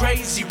some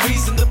crazy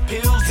reason, the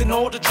pills and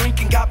all the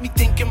drinking got me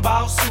thinking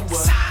about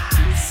suicide.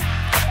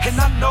 And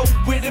I know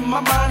it in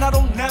my mind, I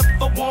don't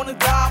never wanna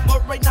die,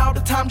 but right now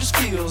the time just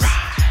feels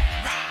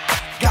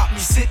right. Got me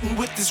sitting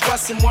with this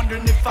West and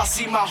wondering if I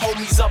see my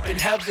homies up in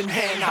heaven,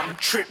 and I'm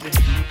tripping.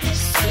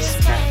 This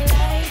is my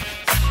life.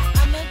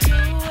 I'ma do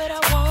what I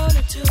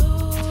wanna do.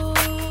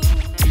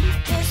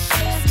 This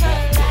is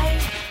my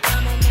life.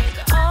 I'ma make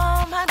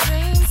all my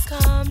dreams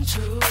come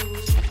true.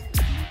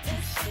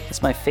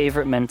 It's my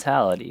favorite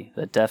mentality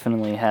that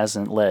definitely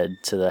hasn't led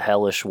to the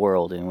hellish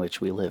world in which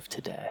we live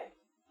today.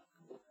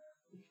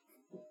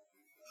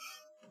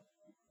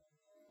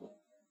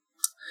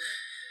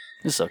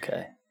 It's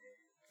okay.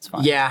 It's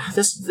fine. Yeah,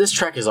 this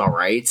track is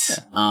alright.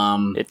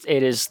 Yeah.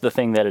 It is the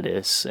thing that it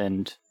is,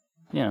 and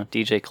you know,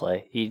 DJ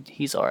Clay,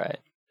 he's alright.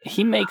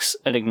 He makes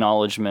an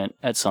acknowledgement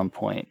at some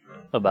point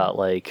about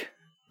like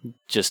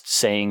just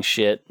saying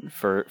shit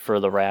for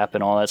the rap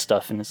and all that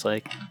stuff, and it's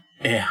like,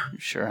 yeah,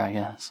 sure, I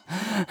guess.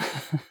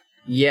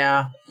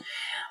 Yeah.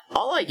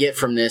 All I get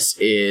from this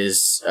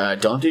is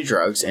don't do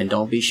drugs and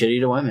don't be shitty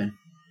to women.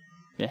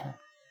 Yeah.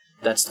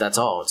 That's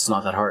all. It's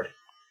not that hard.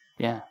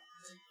 Yeah.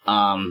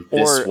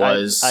 This or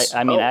was.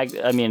 I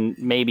mean,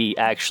 maybe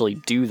actually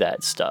do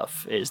that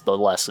stuff is the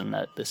lesson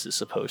that this is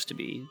supposed to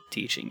be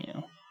teaching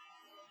you.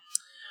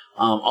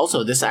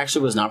 Also, this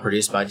actually was not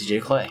produced by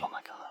DJ Clay. Oh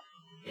my god.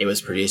 It was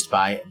produced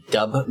by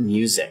Dub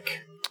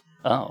Music.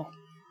 Oh.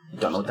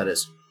 Don't know what that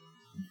is.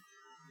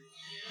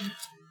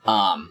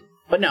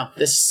 But no,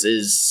 it's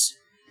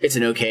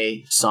an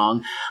okay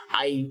song.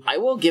 I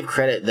will give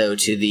credit though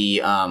to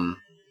the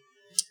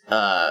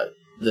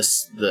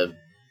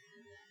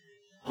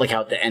like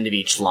how at the end of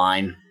each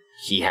line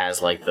he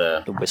has like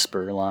the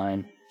whisper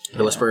line.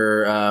 The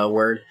whisper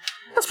word.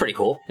 That's pretty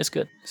cool. It's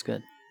good. It's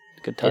good.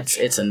 Good touch.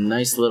 It's a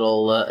nice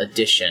little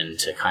addition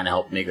to kind of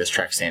help make this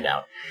track stand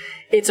out.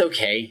 It's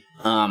okay.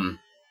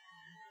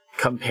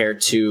 Compared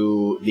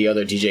to the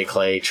other DJ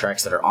Clay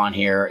tracks that are on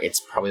here,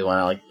 it's probably one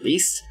I like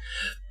least.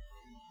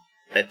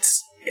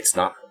 It's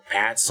not a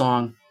bad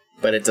song,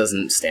 but it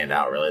doesn't stand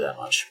out really that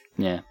much.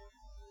 Yeah.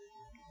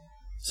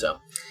 So,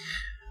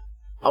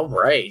 all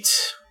right,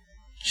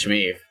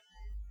 Shmeev.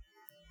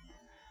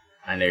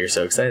 I know you're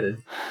so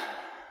excited.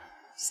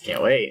 Just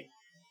can't wait.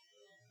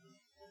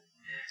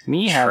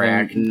 Me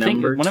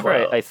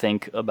whenever I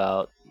think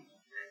about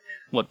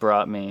what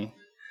brought me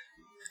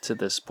to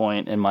this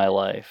point in my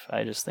life,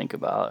 I just think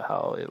about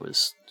how it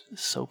was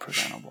so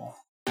preventable.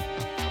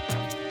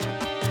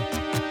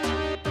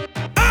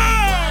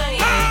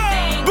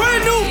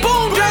 Brand new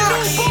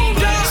Boondocks,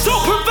 so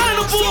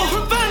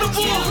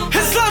preventable.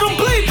 It's let 'em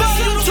bleed by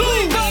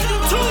YouTube.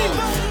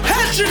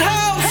 Hatchet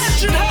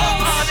House, yeah.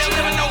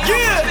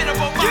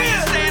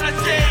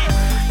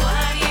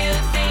 What you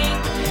think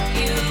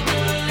you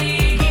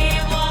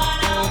believe, what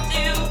I'll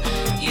do,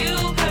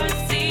 you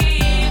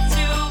perceive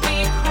to be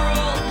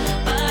cruel,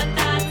 but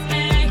that's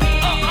me.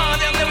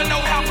 They'll never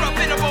know how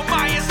preventable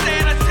my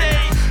insanity.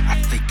 I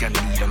think I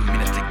need a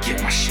minute to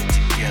get my shit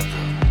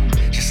together.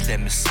 Just let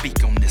me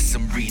speak on this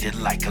and read it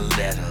like a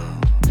letter.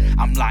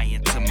 I'm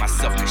lying to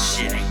myself cause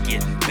shit ain't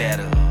getting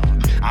better.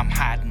 I'm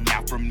hiding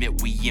out from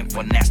it, we in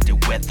for nasty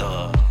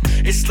weather.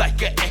 It's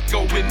like an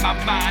echo in my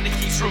mind, it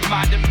keeps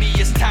reminding me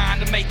it's time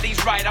to make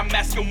things right. I'm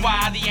asking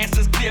why, the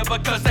answer's clear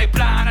because they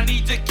blind. I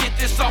need to get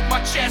this off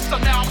my chest, so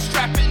now I'm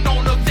strapping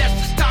on a vest.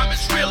 This time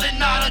it's real and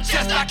not a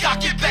jest. I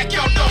cock it back,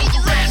 y'all know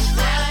the rest.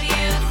 What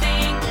you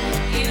think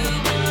you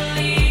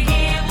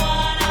believe,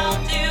 what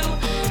I'll do,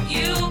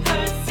 you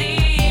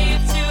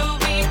perceive to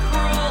be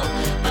cruel,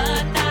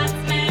 but that's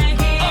me.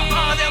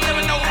 They'll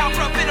never know how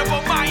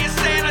preventable my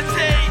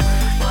insanity.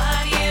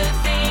 What you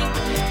think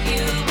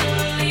you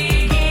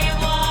believe,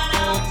 what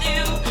I'll do,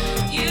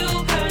 you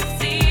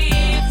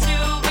perceive to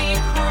be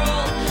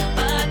cruel,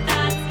 but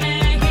that's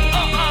me.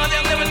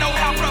 They'll never know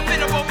how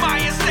preventable my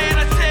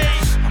insanity.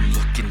 I'm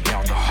looking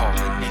down the hall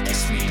and it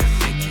gets me to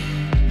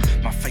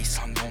thinking. My face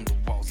hung on the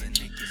walls and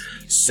it gets me.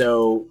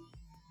 So,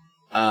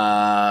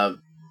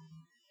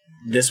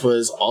 this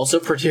was also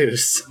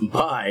produced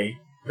by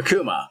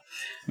Akuma.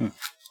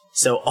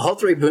 So all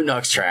three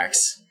Boondocks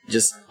tracks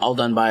just all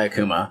done by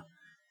Akuma.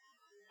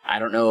 I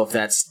don't know if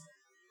that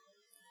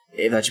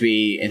should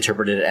be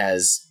interpreted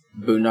as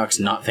Boondocks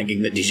not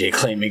thinking that DJ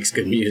Clay makes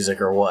good music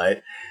or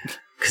what,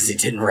 because he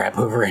didn't rap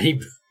over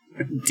any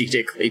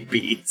DJ Clay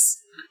beats.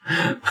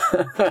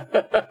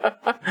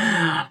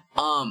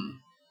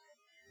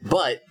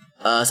 But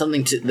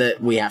something that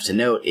we have to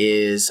note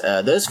is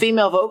those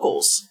female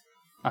vocals.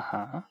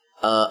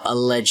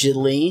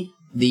 Allegedly,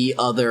 the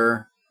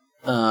other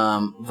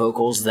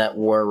vocals that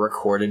were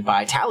recorded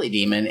by Tally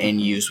Demon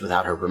and used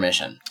without her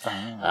permission.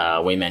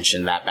 We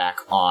mentioned that back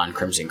on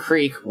Crimson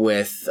Creek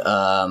with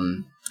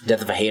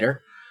Death of a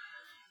Hater.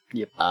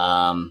 Yep.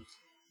 On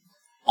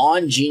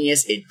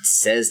Genius, it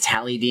says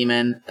Tally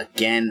Demon.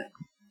 Again,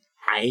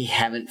 I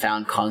haven't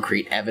found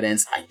concrete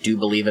evidence. I do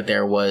believe that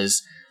there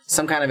was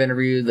some kind of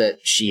interview that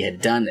she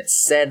had done that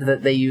said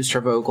that they used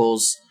her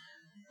vocals.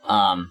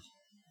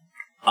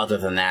 Other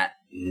than that,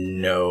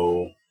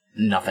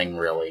 nothing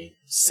really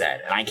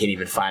said. And I can't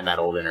even find that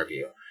old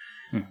interview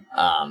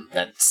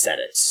that said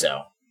it.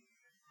 So,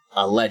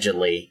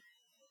 allegedly,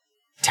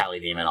 Tally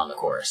Demon on the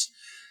chorus.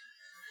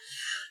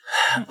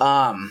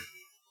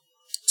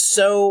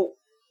 So,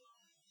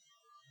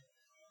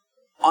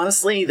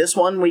 honestly, this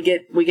one we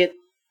get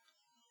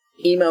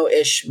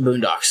emo-ish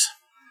Boondocks.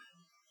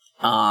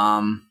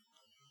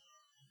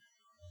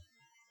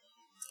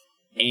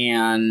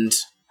 And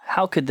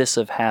how could this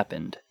have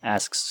happened?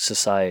 Asks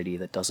society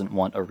that doesn't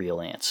want a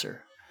real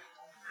answer.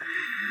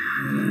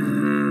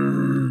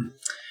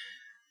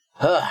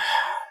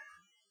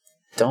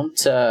 Don't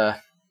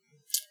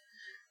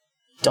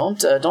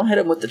hit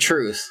him with the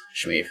truth,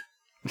 Shmeev.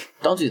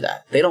 Don't do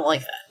that. They don't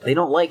like that. They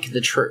don't like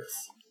the truth.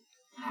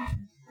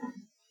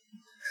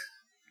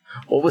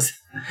 What was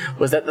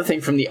that the thing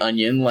from The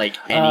Onion? Like,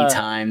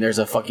 anytime there's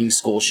a fucking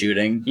school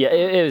shooting? Yeah,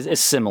 it's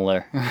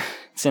similar.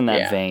 It's in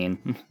that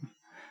vein.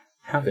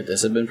 How could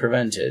this have been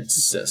prevented?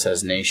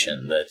 Says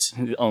Nation that...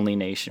 The only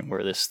nation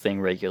where this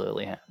thing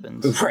regularly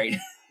happens. Right.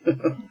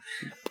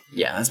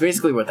 Yeah, that's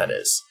basically what that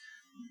is.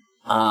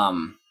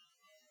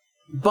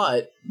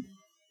 But,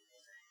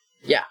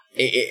 yeah,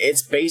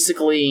 it's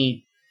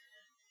basically...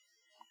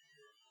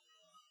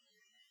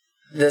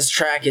 This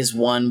track is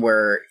one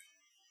where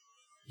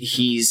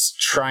he's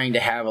trying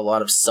to have a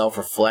lot of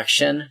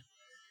self-reflection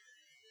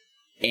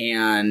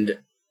and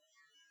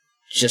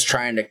just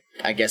trying to,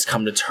 I guess,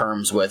 come to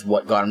terms with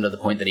what got him to the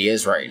point that he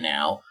is right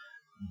now.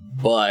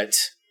 But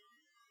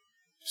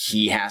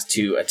he has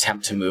to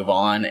attempt to move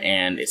on,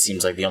 and it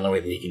seems like the only way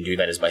that he can do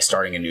that is by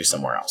starting anew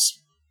somewhere else.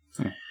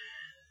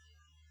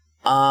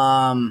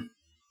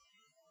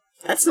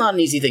 That's not an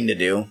easy thing to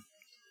do,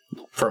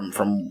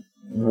 from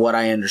what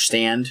I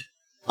understand.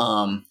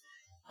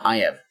 I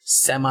have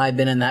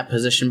been in that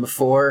position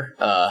before.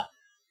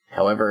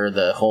 However,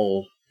 the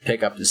whole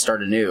pick up and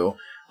start anew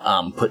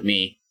put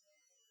me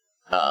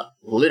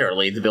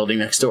literally the building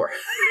next door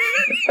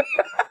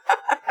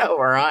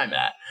where I'm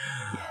at.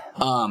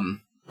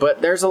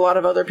 But there's a lot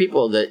of other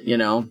people that,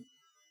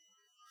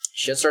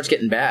 shit starts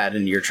getting bad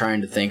and you're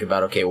trying to think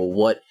about, okay, well,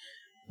 what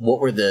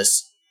were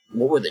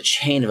the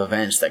chain of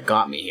events that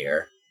got me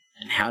here,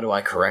 and how do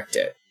I correct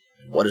it?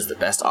 What is the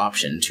best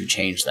option to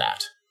change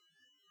that?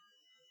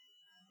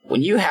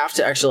 When you have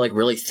to actually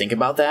really think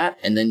about that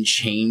and then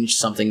change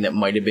something that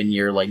might have been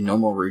your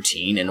normal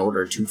routine in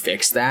order to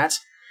fix that,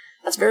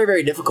 that's very,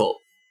 very difficult.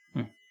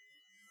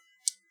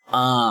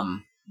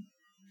 And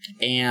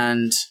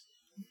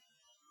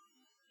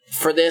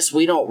for this,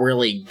 we don't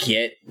really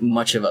get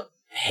much of a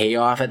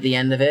payoff at the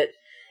end of it.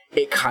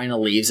 It kind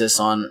of leaves us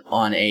on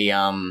a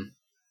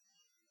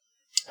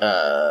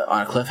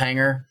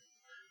cliffhanger,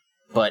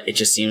 but it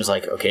just seems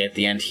like, okay, at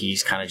the end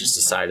he's kind of just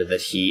decided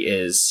that he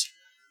is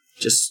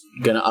just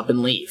gonna up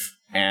and leave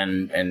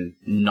and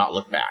not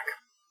look back.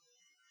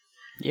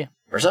 Yeah.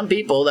 For some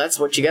people, that's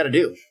what you got to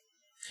do.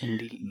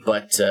 Indeed.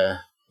 But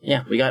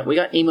yeah, we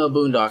got Emo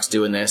Boondocks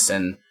doing this,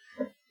 and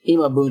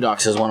Emo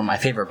Boondocks is one of my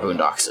favorite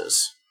Boondockses.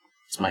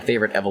 It's my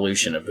favorite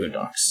evolution of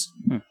Boondocks.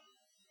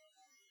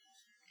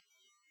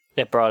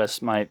 It brought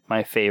us my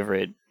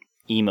favorite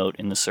emote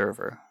in the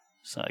server,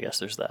 so I guess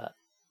there's that.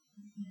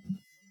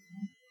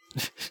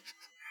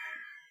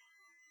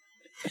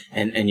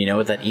 And you know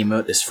what that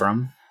emote is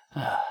from?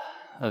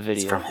 A video.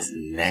 It's from his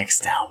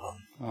next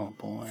album. Oh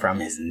boy. From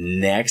his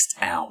next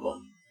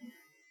album.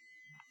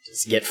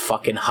 Just get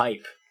fucking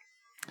hype.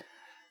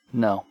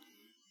 No.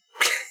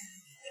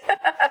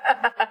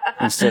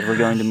 Instead, we're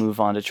going to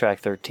move on to track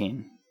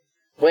 13.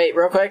 Wait,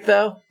 real quick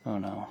though. Oh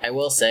no. I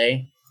will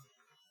say,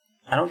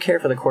 I don't care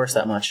for the chorus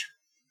that much.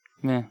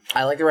 Yeah.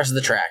 I like the rest of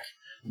the track,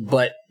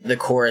 but the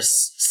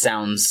chorus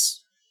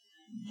sounds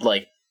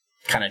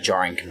kind of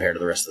jarring compared to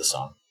the rest of the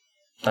song.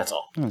 That's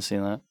all. I don't see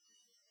that.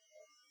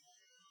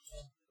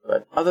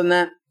 But other than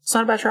that, it's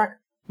not a bad track.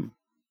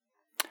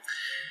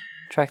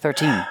 Track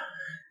 13.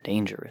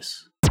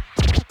 Dangerous.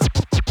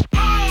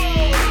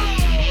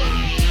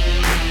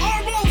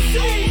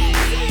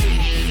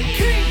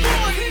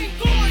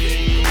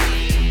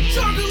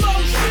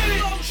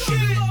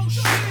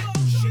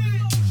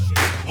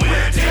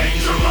 We're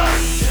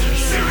dangerous.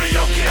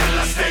 Serial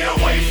killers, stay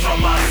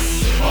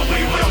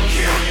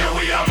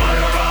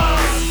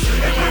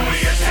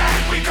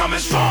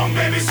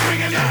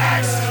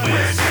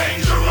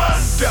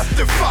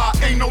defy,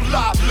 ain't no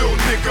lie, little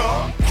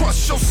nigga.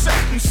 Crush your set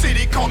and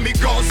city, call me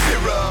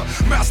Godzilla.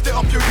 Master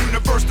up your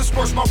universe,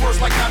 disperse my words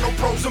like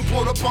nanopros.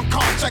 Implode upon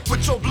contact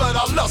with your blood,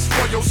 I lust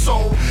for your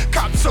soul.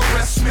 Cops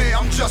arrest me,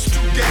 I'm just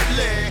too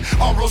deadly.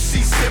 ROC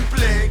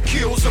simply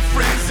kills a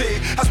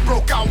frenzy. Has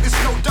broke out, it's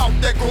no doubt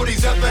that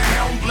Gordy's at the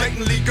helm.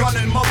 Blatantly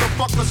gunning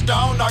motherfuckers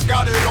down, I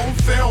got it on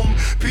film.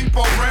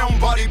 People around,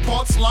 body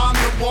parts line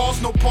the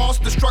walls. No pause,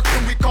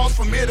 destruction we cause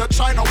from here to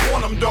China,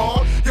 warn them,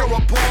 dog. You're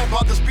appalled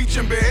by the speech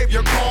and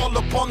behavior. Call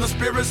upon the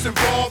spirits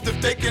involved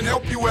if they can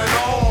help you at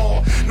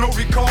all. No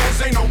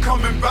recalls, ain't no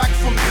coming back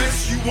from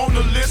this. You on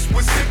the list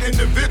with sick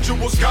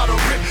individuals, gotta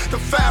rip the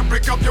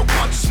fabric of your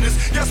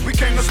consciousness. Yes, we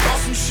came to start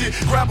some shit.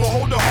 Grab a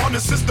hold of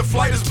harnesses, the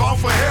flight is bound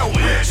for hell.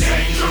 We're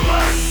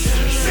dangerous,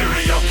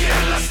 serial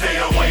killers, stay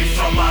away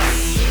from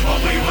us, or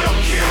we will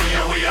kill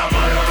you, we are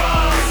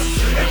murderers.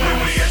 And when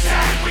we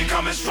attack, we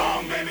come as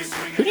strong, baby.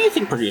 Who do you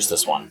think produced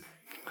this one?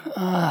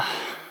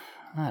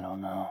 I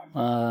don't know.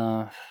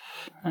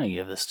 I'm gonna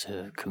give this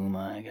to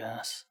Kuma, I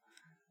guess.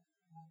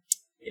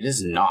 It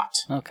is not.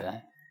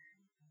 Okay.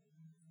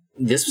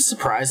 This was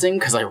surprising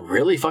because I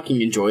really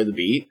fucking enjoy the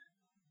beat.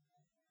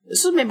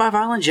 This was made by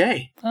Violent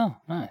J. Oh,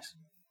 nice.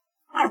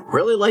 I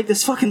really like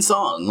this fucking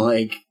song.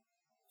 Like,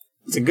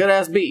 it's a good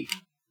ass beat.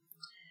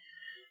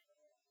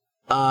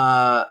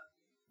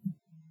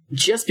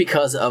 Just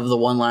because of the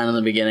one line in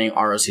the beginning,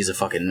 ROC's a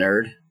fucking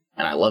nerd,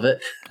 and I love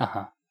it.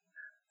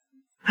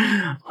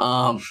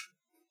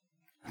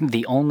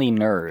 The only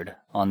nerd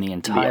on the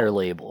entire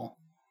label.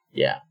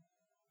 Yeah.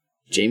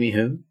 Jamie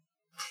who?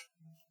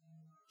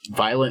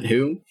 Violent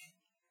who?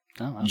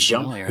 Oh, I'm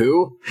Jump familiar.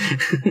 who?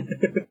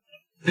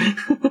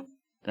 I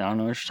don't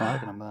know what you're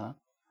talking about.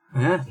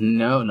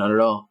 No, not at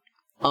all.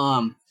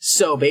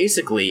 So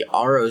basically,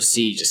 ROC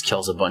just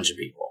kills a bunch of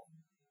people.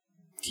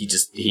 He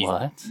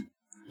What?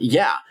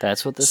 Yeah.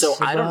 That's what this so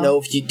is I don't about?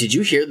 know if did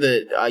you hear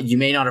the, you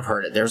may not have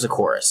heard it. There's a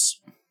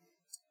chorus.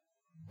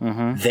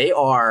 Mm-hmm. They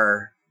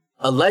are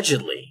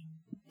allegedly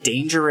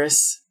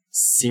dangerous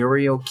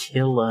serial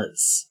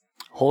killers.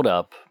 Hold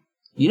up.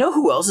 You know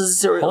who else is a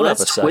serial Hold up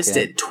That's a second.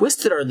 Twisted.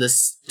 Twisted are the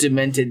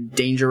demented,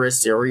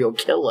 dangerous serial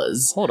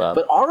killers. Hold up.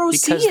 But ROC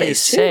because is they too.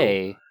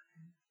 say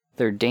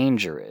they're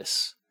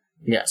dangerous.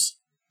 Yes.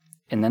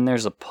 And then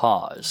there's a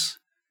pause.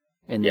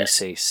 And Yes.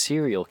 they say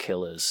serial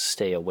killers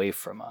stay away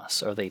from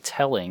us. Are they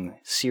telling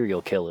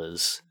serial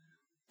killers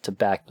to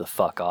back the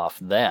fuck off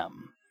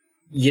them?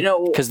 You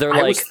know, Because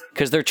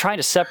they're trying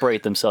to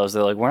separate themselves.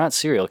 They're like, we're not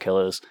serial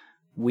killers.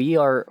 We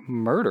are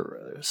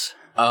murderers.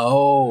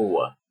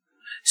 Oh.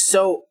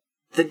 So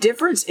the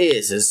difference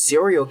is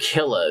serial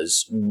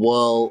killers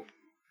will,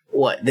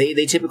 what,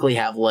 they typically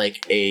have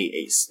like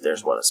there's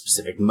a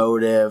specific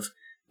motive.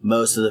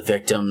 Most of the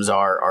victims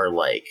are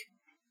like,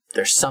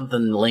 there's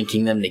something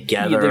linking them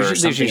together. Yeah, or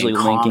there's something usually in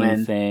common.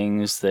 linking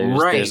things.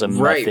 There's a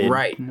method,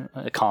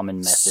 a common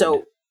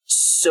method.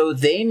 So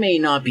they may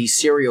not be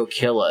serial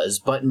killers,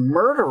 but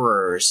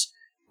murderers,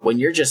 when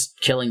you're just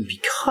killing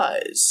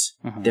because,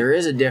 there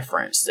is a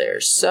difference there.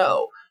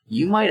 So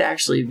you might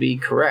actually be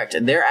correct.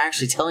 And they're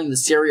actually telling the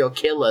serial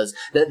killers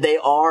that they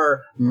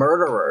are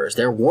murderers.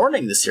 They're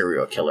warning the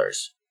serial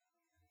killers.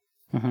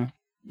 Mm-hmm.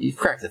 You've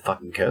cracked the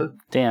fucking code.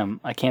 Damn,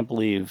 I can't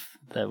believe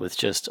that with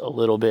just a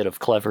little bit of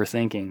clever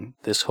thinking,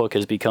 this hook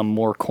has become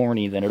more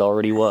corny than it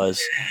already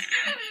was.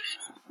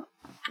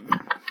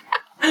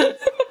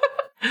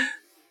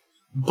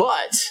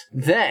 But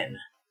then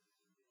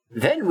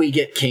we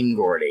get King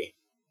Gordy.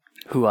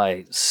 Who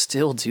I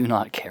still do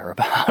not care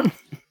about.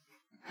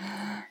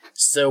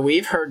 So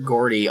we've heard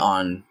Gordy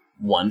on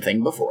one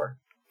thing before,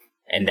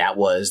 and that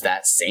was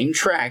that same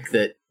track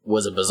that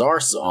was a Bizarre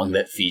song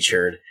that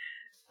featured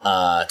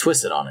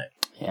Twisted on it.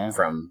 Yeah.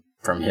 From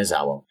his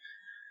album.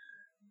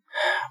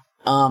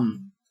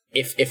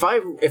 If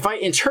I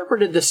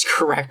interpreted this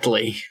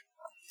correctly,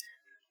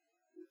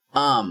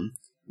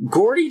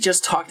 Gordy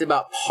just talked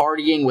about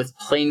partying with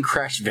plane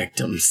crash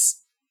victims.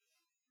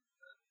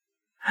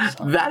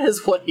 That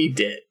is what he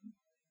did.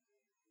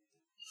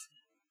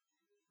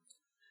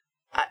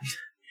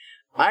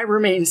 I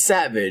remain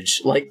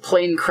savage, like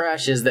plane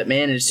crashes that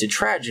manage to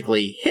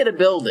tragically hit a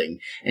building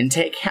and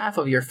take half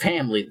of your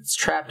family that's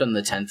trapped on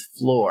the 10th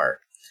floor.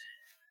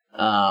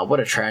 What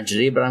a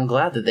tragedy, but I'm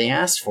glad that they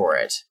asked for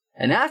it.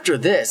 And after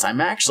this,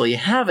 I'm actually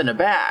having a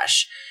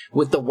bash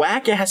with the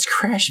whack-ass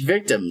crash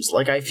victims,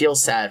 like I feel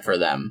sad for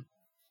them.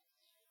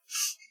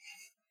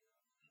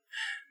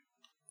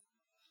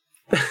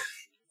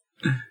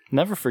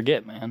 Never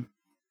forget, man.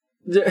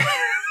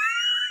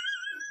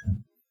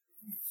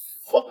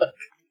 Fuck.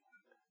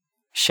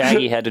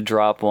 Shaggy had to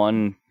drop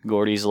one.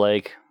 Gordy's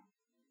like,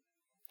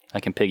 I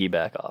can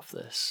piggyback off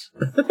this.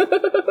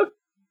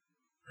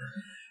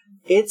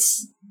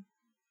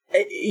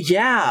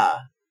 Yeah.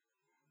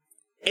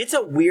 It's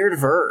a weird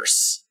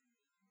verse.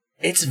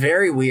 It's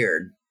very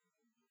weird.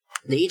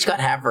 They each got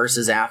half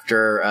verses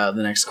after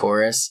the next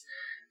chorus.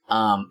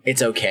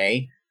 It's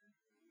okay.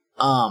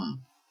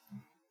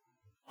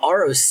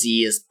 ROC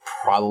is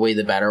probably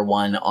the better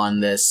one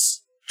on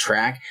this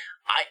track.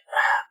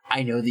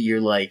 I know that you're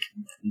like,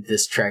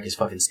 this track is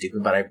fucking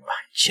stupid, but I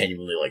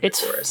genuinely like the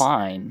chorus. It's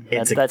fine.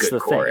 It's That's a good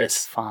the chorus. thing.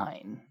 It's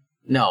fine.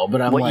 No,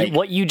 but I'm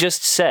what you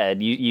just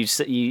said. You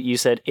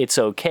said it's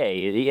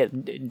okay.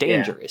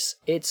 Dangerous.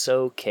 Yeah. It's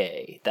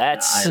okay.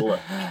 That's.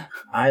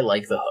 I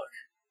like the hook.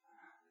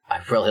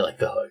 I really like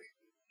the hook.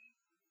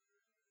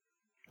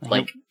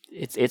 Like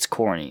it's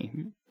corny.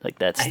 Like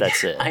that's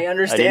it. I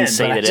understand.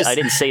 I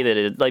didn't say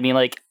that. I mean,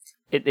 like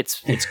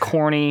it's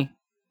corny,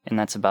 and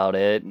that's about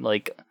it.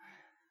 Like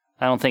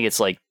I don't think it's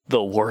like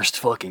the worst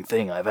fucking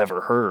thing I've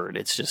ever heard.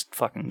 It's just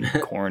fucking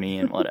corny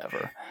and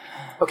whatever.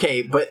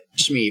 Okay, but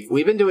Shmeev,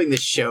 we've been doing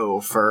this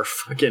show for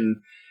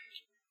fucking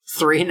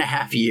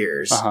 3.5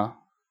 years.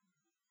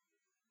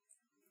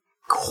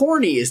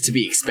 Corny is to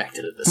be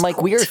expected at this point.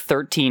 We are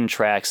 13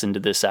 tracks into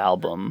this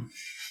album.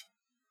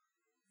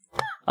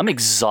 I'm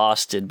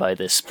exhausted by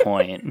this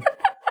point.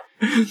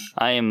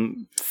 I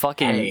am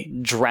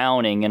fucking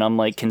drowning, and I'm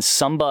like, can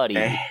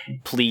somebody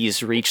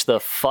please reach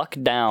the fuck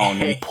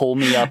down and pull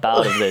me up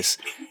out of this?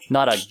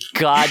 Not a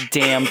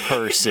goddamn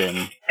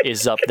person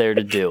is up there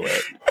to do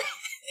it.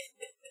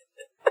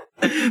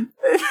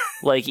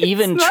 Like,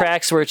 even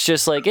tracks where it's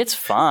just like, it's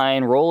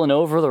fine. Rolling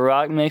Over the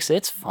Rock Mix,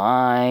 it's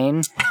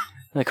fine.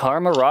 The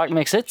Karma Rock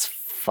Mix, it's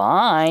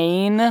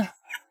fine.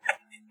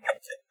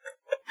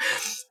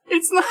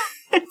 It's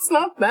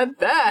not that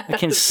bad.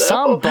 Can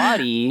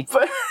somebody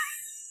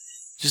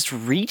just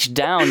reach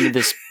down to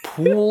this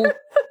pool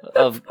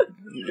of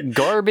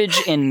garbage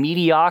and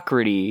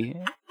mediocrity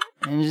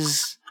and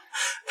just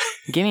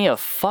give me a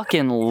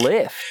fucking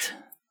lift?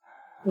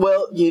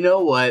 Well, you know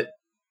what?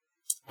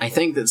 I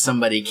think that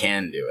somebody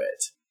can do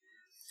it.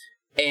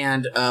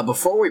 And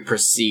before we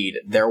proceed,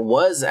 there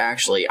was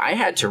actually... I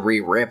had to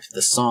re-rip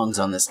the songs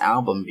on this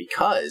album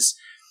because...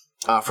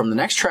 from the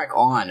next track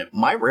on,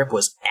 my rip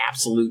was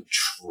absolute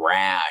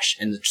trash,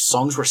 and the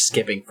songs were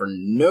skipping for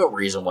no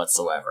reason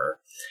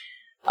whatsoever.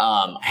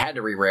 I had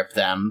to re-rip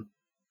them,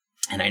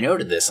 and I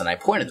noted this, and I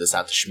pointed this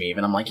out to Shmeev,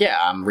 and I'm like, yeah,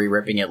 I'm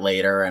re-ripping it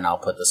later, and I'll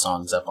put the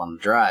songs up on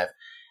the drive.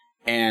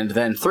 And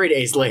then 3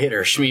 days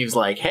later, Shmeev's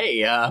like,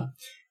 hey,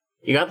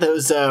 you got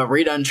those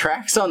redone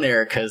tracks on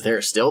there, because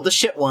they're still the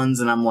shit ones,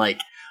 and I'm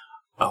like,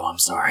 oh, I'm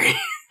sorry.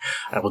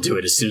 I will do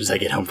it as soon as I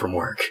get home from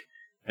work.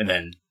 And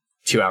then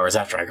 2 hours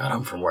after I got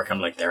home from work,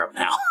 I'm like, they're up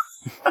now.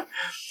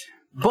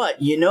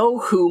 But you know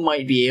who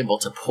might be able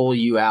to pull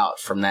you out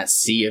from that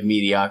sea of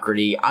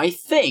mediocrity? I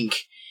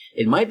think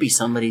it might be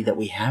somebody that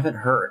we haven't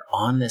heard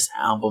on this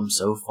album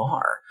so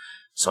far.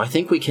 So I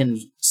think we can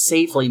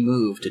safely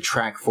move to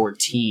track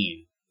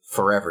 14,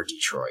 Forever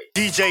Detroit.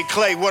 DJ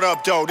Clay, what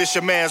up, though? This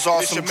your man's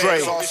Awesome Dre.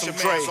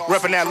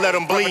 Reppin' that Let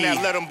 'Em Bleed.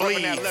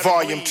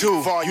 Volume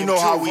 2. You know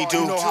how we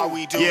do.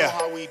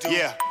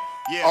 Yeah.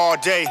 All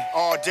day.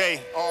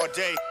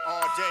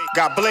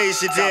 Got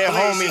Blaze, your dead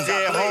homie.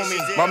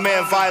 My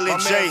man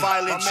Violent J.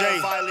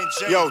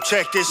 Yo,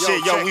 check this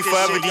shit. Yo, we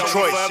forever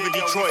Detroit.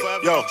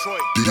 Yo.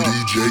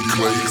 DJ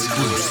Clay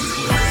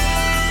exclusive.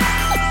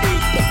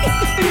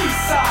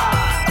 Eastside.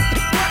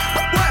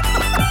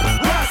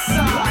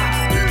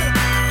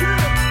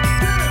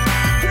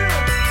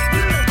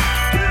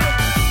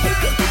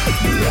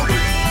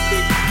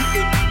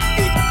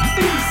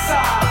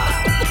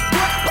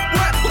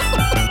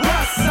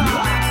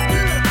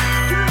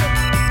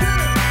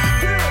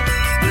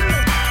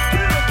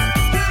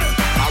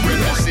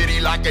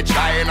 Like a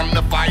giant, I'm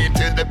the fire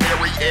to the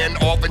very end.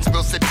 Offense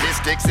builds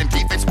statistics and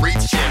defense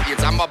breeds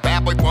champions. I'm a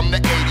bad boy from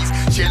the 80s,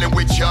 chilling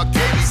with Chuck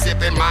Daly,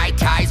 sipping Mai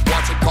Tais,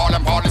 watching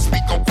Carlin Hall and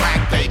speak on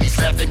crack babies,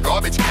 left in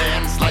garbage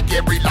cans like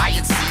every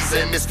Lions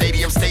season. The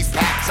stadium stays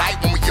packed tight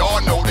when we all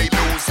know they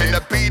lose. And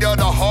the beat of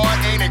the heart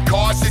ain't in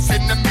cars, it's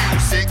in the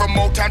music. From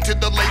Motown to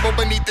the label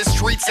beneath the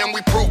streets, and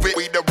we prove it.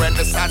 We the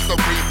Renaissance, the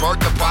rebirth,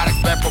 the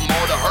products back from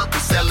all the hurt. We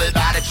sell it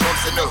out of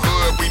trucks in the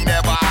hood. We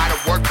never out of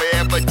work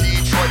forever.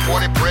 Detroit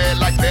bought it bread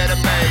like better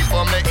made.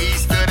 From the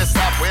east to the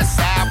southwest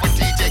side with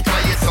DJ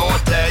Clay, it's all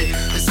day.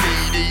 The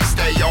CDs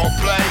stay on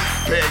play.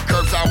 Big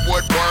curbs on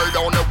Woodward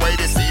on the way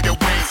to see the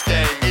Wings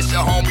game. It's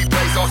your homie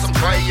Blaze, Awesome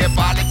Dre and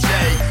Violent J.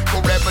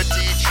 Forever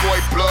Detroit,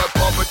 blood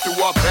pumping through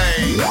our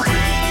veins.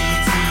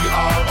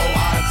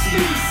 D-E-T-R-O-I-T.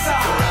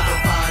 Forever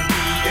find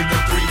me in the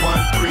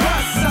 313.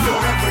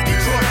 Forever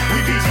Detroit, we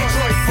be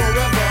Detroit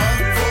forever.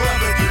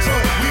 Forever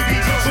Detroit, we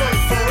be Detroit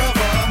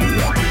forever.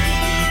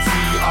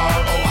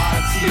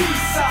 D-E-T-R-O-I-T.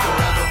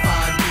 Forever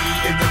find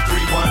me in the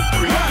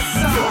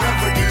 313.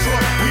 Forever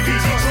Detroit, we be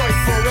Detroit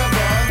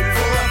forever.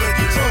 Forever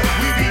Detroit,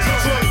 we be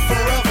Detroit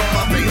forever.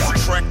 My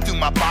veins trek through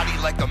my body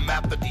like a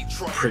map of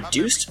Detroit.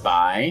 Produced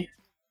by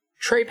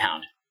Trey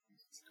Pound.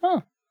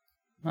 Oh.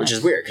 Nice. Which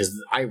is weird, because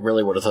I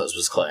really would have thought this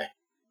was Clay.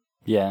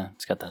 Yeah,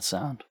 it's got that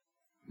sound.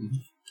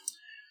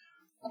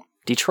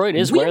 Detroit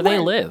is where they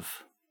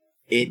live.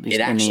 It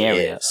actually in the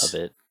area is. of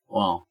it.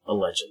 Well,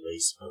 allegedly,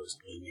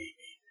 supposedly, maybe.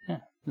 Yeah,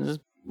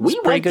 we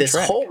went this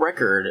whole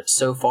record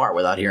so far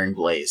without hearing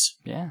Blaze.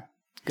 Yeah,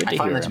 good I to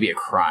find hear that to be a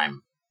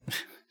crime.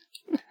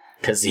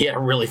 Because he had a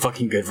really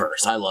fucking good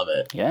verse. I love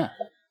it. Yeah.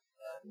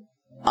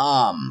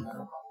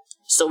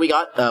 So So we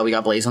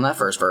got Blaze on that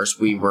first verse.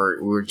 We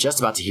were just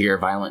about to hear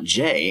Violent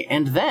J,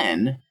 and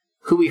then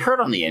who we heard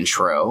on the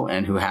intro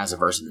and who has a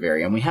verse at the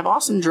very end, we have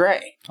Awesome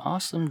Dre.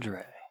 Awesome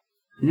Dre.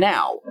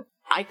 Now,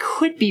 I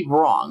could be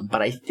wrong,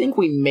 but I think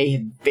we may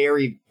have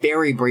very,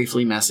 very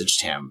briefly mentioned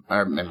him,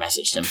 right?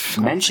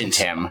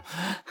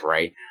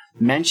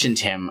 Mentioned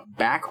him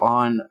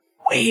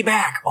way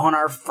back on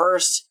our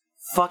first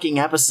fucking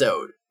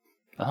episode.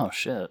 Oh,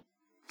 shit.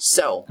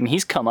 So, I mean,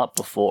 he's come up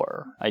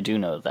before. I do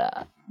know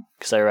that.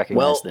 Because I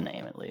recognize the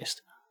name, at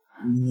least.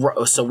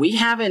 So we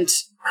haven't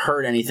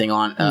heard anything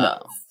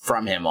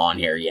from him on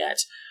here yet.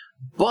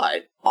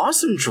 But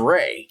Awesome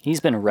Dre... He's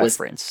been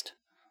referenced.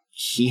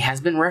 He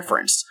has been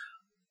referenced.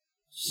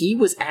 He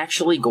was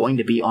actually going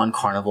to be on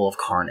Carnival of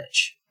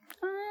Carnage.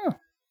 Oh.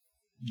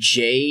 But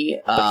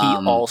he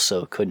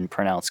also couldn't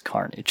pronounce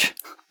Carnage.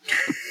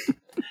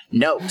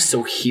 No,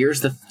 so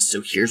here's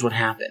what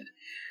happened.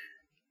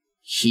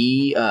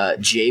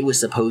 Jay was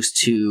supposed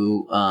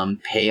to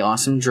pay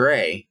Awesome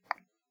Dre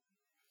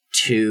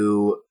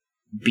to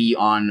be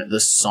on the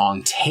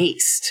song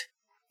Taste.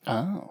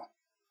 Oh.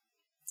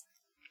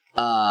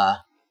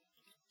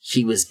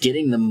 He was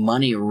getting the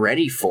money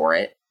ready for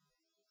it.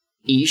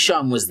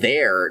 Esham was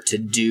there to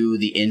do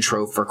the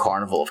intro for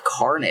Carnival of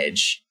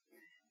Carnage.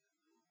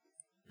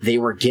 They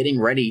were getting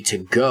ready to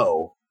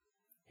go,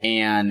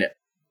 and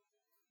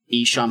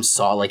Esham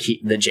saw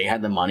that Jay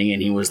had the money,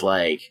 and he was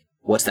like,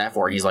 "What's that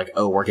for?" And he's like,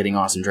 "Oh, we're getting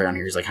Awesome Dre on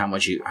here." He's like, "How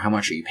much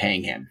are you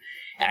paying him?"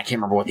 And I can't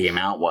remember what the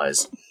amount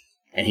was.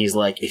 And he's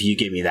like, "If you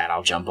give me that,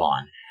 I'll jump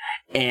on."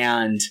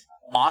 And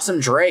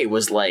Awesome Dre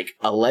was like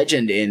a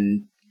legend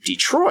in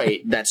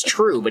Detroit. That's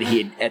true, but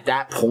he had, at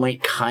that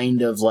point,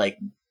 kind of like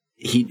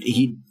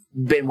he'd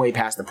been way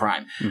past the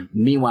prime.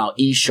 Meanwhile,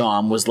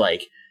 Esham was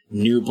like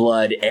new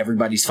blood.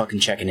 Everybody's fucking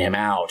checking him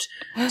out.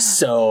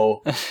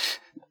 So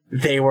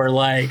they were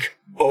like,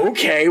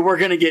 "Okay, we're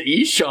gonna get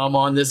Esham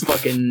on this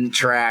fucking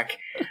track,"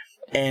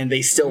 and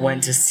they still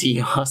went to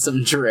see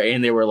Awesome Dre,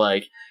 and they were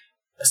like,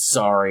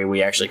 "Sorry,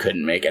 we actually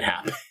couldn't make it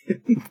happen."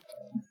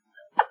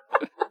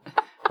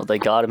 Well, they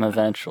got him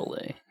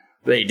eventually.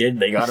 They did.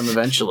 They got him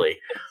eventually.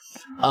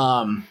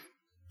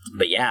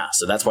 But yeah,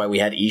 so that's why we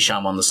had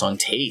Esham on the song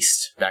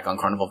Taste back on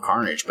Carnival of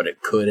Carnage, but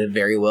it could have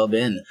very well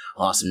been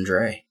Awesome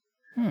Dre.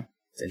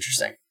 It's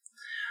interesting.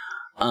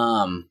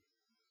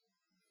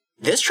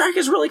 This track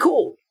is really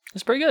cool.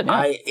 It's pretty good.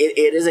 Yeah.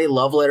 It is a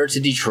love letter to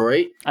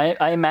Detroit.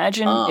 I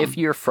imagine if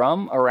you're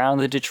from around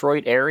the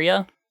Detroit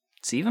area,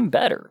 it's even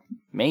better.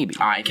 Maybe.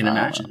 I can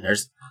imagine.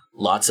 There's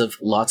lots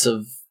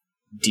of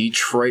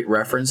Detroit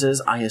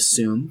references, I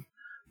assume.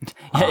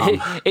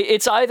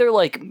 It's either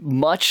like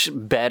much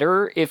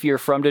better if you're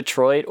from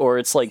Detroit, or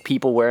it's like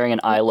people wearing an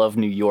I Love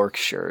New York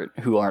shirt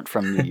who aren't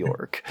from New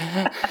York.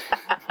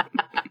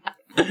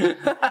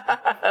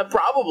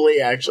 Probably,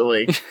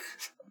 actually.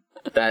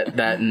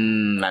 That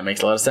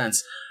makes a lot of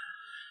sense.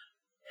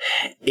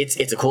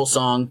 It's a cool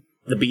song.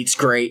 The beat's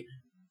great.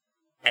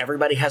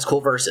 Everybody has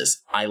cool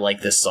verses. I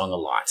like this song a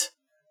lot.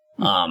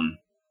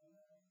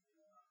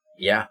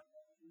 Yeah.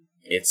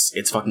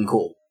 It's fucking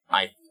cool.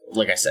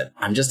 Like I said,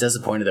 I'm just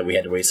disappointed that we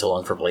had to wait so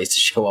long for Blaze to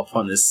show up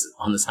on this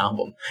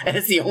album. And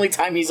it's the only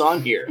time he's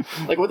on here.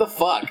 Like, what the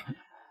fuck?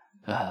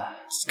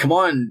 Come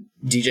on,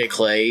 DJ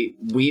Clay.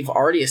 We've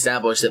already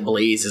established that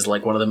Blaze is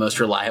like one of the most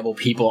reliable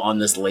people on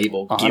this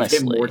label. Honestly.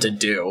 Give him more to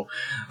do.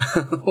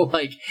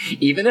 Like,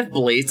 even if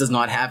Blaze does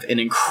not have an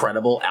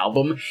incredible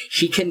album,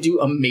 he can do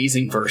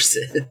amazing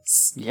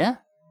verses. Yeah.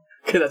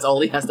 Because that's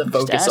all he has to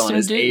focus on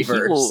is a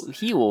verse.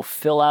 He will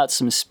fill out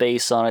some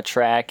space on a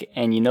track,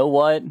 and you know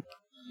what?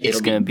 It's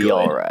going to be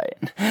all right.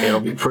 It'll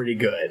be pretty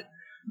good.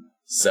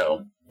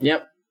 So,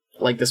 yep.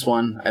 Like this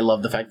one. I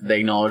love the fact that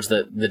they acknowledge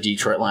that the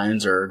Detroit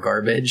Lions are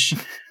garbage.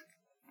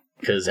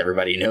 Because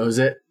everybody knows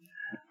it.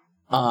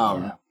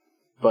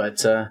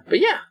 But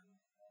yeah.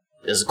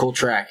 This is a cool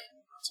track.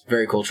 It's a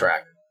very cool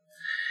track.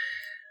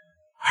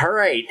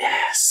 Alright.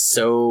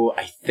 So,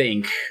 I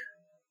think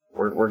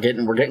we're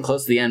getting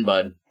close to the end,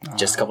 bud.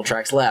 Just a couple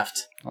tracks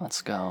left.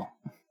 Let's go.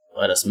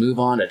 Let us move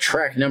on to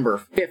track number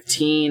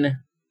 15.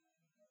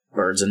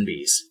 Birds and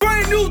Bees.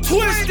 Brand new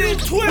twisted.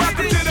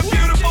 Welcome to the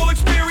beautiful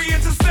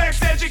experience of sex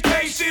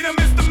education. I'm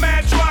Mr.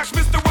 Madrox,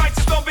 Mr.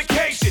 Righteous on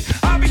vacation.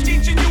 I'll be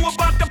teaching you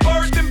about the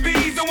birds and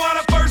bees. And why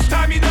the first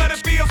time you know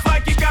it feels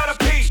like you gotta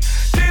pee.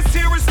 This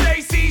here is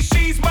Stacy,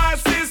 she's my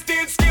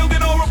assistant. Skilled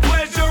in oral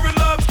pleasure and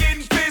loves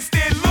getting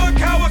fisted. Look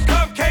how a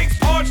cupcake's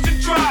parched and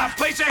dry.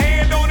 Place your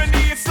hand on her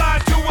knee and slide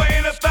to her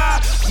inner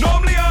thigh.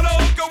 Normally on a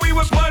hooker we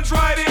would plunge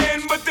right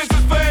in. But this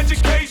is for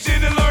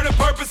education and learning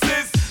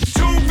purposes.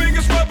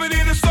 Rubbing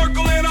in a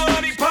circle in a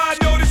honey pot.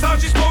 Notice how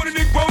she's moaning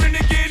and groaning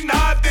and getting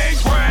hot. Then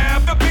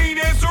grab the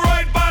penis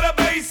right by the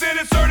base and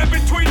insert it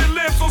between the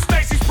lips on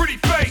Stacy's pretty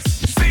face.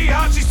 See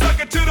how she suck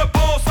it to the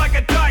balls like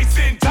a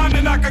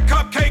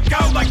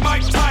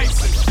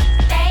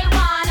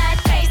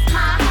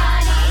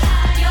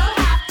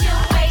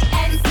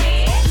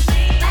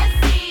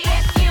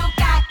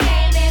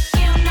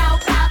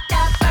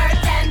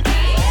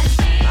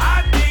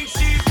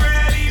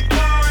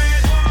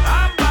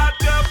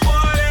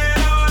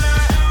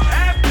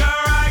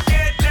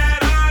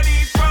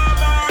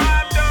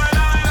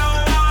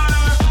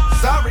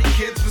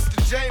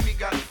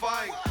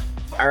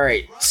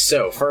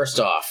So, first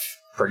off,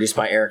 produced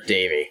by Eric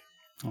Davey.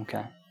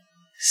 Okay.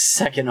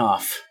 Second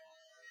off,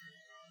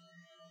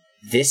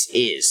 this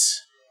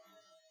is,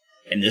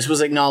 and this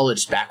was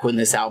acknowledged back when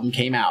this album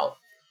came out,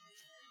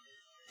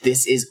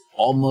 this is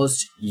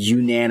almost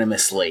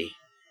unanimously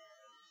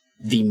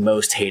the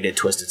most hated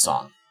Twisted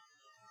song.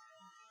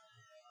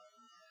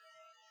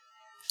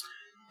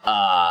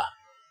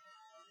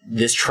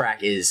 This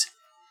track is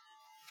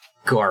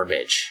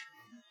garbage.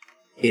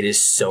 It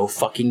is so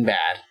fucking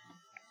bad.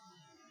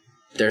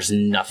 There's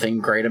nothing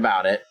great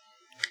about it.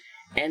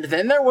 And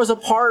then there was a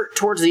part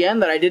towards the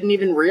end that I didn't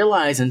even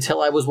realize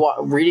until I was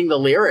reading the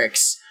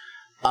lyrics.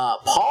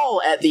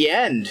 Paul at the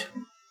end,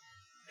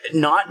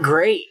 not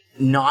great,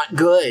 not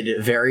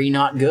good, very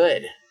not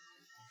good.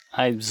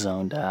 I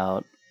zoned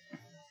out.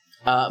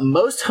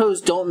 Most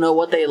hoes don't know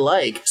what they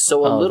like,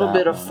 so a little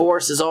bit of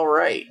force is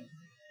alright.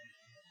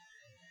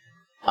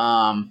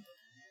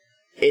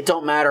 It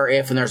don't matter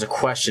if and there's a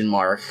question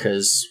mark,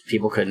 because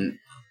people couldn't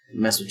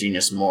mess with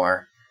Genius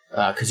more.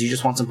 Because you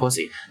just want some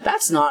pussy.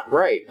 That's not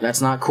right. That's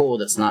not cool.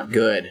 That's not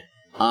good.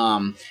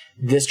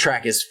 This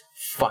track is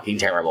fucking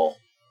terrible.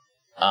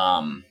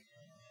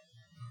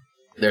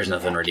 There's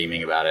nothing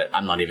redeeming about it.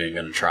 I'm not even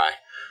going to try.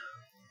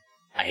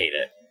 I hate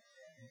it.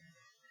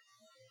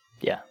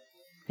 Yeah.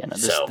 Yeah.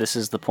 No, this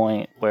is the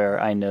point where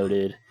I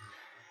noted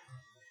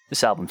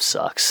this album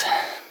sucks.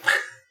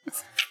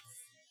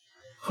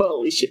 Well, at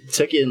least it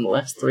took you in the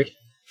last 3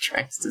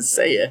 tracks to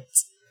say it.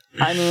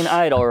 I mean,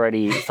 I'd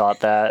already thought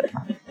that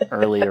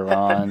earlier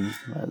on.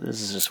 This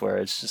is just where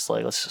it's just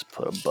like, let's just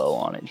put a bow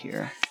on it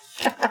here.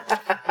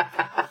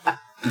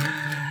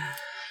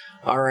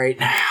 All right.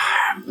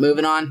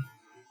 Moving on.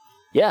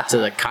 Yeah. To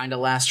the kind of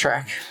last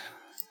track.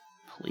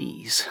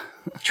 Please.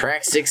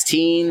 Track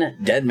 16,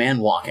 Dead Man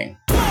Walking.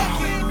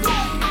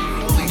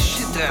 Holy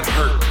shit, that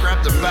hurt.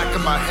 Grabbed the back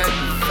of my head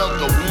and felt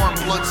the warm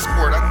blood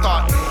sport. I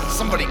thought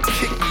somebody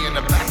kicked me in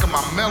the back of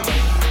my melon.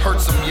 Heard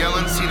some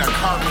yelling, seen a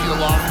car peel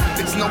off.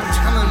 It's no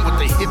telling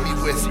what they hit me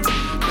with.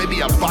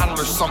 Maybe a bottle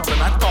or something.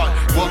 I thought,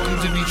 welcome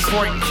to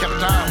Detroit, and kept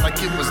on like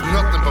it was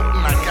nothing. But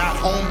when I got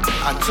home,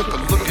 I took a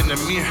look in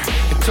the mirror.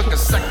 It took a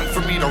second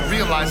for me to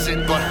realize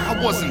it, but I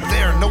wasn't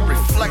there, no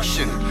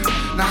reflection.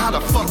 Now how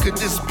the fuck could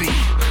this be?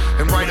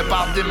 And right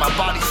about then, my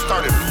body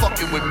started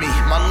fucking with me.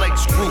 My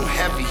legs grew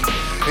heavy,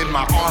 and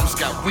my arms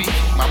got weak.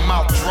 My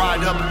mouth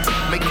dried up,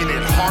 making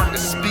it hard to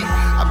speak.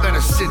 I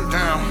better sit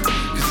down,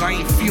 cause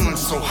I ain't feeling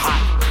so hot.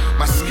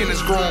 My skin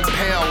is growing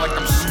pale like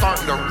I'm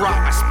starting to rot.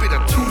 I spit a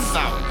tooth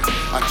out.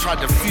 I tried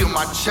to feel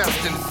my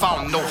chest and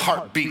found no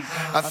heartbeat.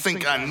 I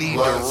think I need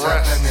to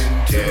rest.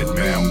 Dead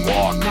man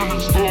walking.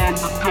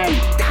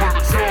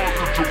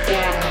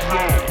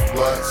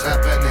 What's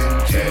happening?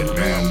 Dead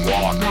man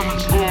walking.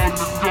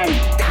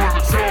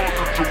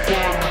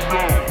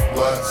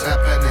 What's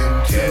happening?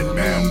 Dead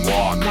man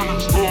walking.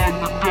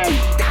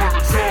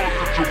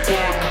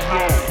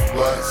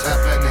 What's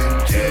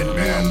happening? Dead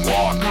man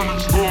walking.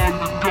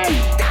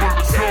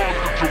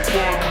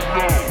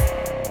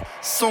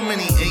 So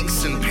many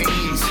aches and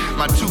pains.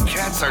 My 2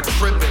 cats are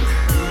tripping.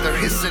 They're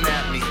hissing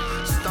at me.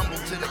 Stumble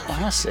to the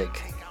Classic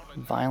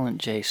Violent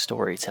J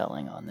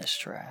storytelling on this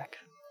track.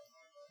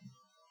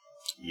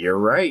 You're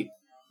right.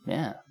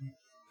 Yeah.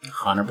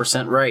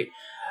 100% right.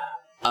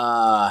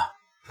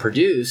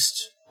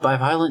 Produced by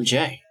Violent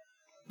J.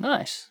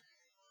 Nice.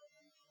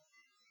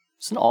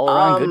 It's an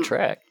all-around good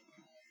track.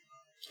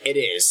 It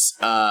is.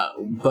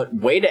 But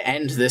way to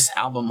end this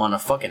album on a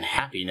fucking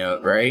happy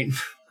note, right?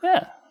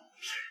 Yeah.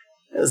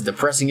 That was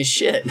depressing as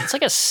shit. It's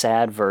like a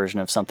sad version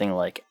of something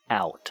like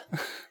Out.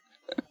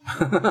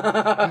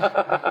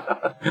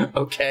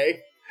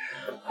 Okay.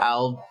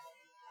 I'll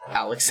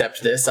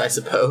accept this, I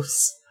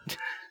suppose.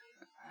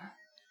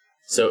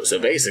 So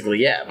basically,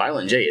 yeah,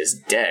 Violent J is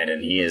dead,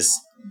 and he is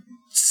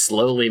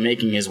slowly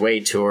making his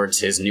way towards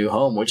his new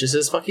home, which is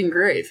his fucking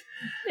grave.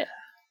 Yeah.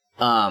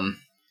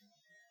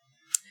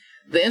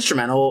 The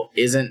instrumental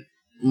isn't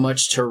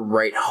much to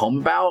write home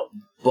about,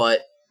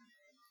 but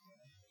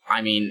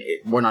I mean,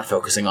 we're not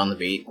focusing on the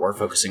beat. We're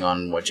focusing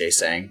on what Jay's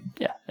saying.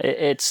 Yeah,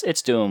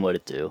 it's doing what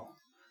it do.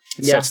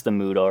 It Yeah. sets the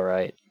mood all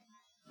right.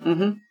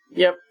 Mm-hmm.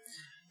 Yep.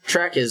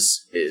 Track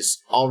is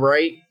all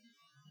right.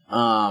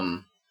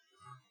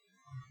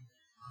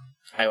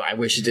 I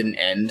wish it didn't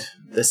end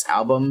this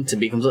album, to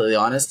be completely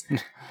honest.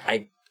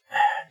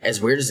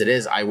 As weird as it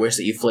is, I wish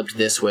that you flipped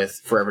this with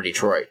Forever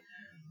Detroit.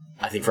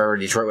 I think Forever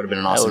Detroit would have been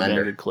an awesome That would have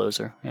ender. been a good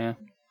closer, yeah.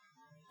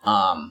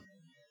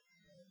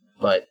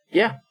 But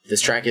yeah,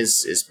 this track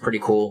is pretty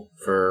cool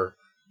for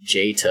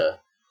Jay to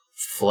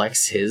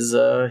flex his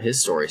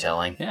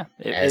storytelling. Yeah,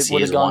 as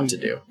he is wont to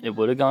do. It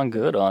would have gone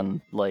good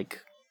on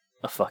like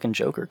a fucking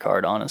Joker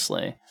card,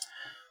 honestly.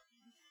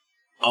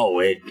 Oh,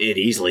 it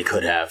easily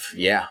could have.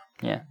 Yeah.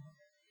 Yeah.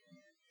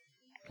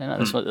 Yeah,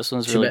 no, this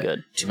one's really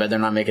good. Too bad they're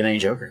not making any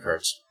Joker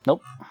cards.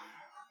 Nope.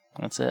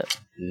 That's it.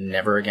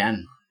 Never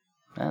again.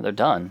 Yeah, they're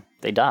done.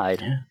 They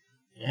died.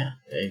 Yeah.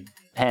 They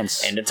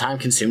Hence. end of time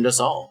consumed us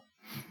all.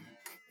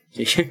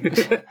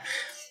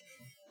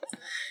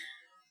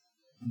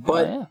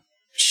 But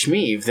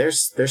Shmeev,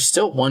 there's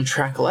still one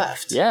track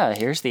left. Yeah,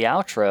 here's the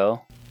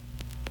outro.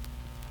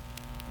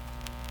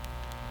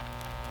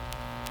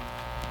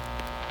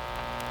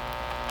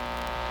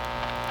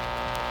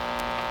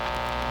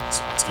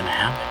 So what's gonna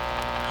happen?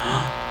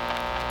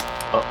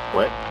 Oh,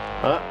 what?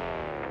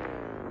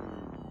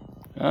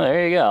 Oh,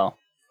 there you go.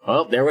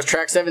 Well, there was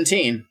track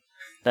 17.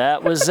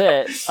 That was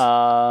it.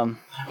 That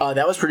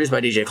was produced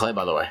by DJ Clay,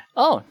 by the way.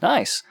 Oh,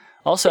 nice.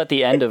 Also, at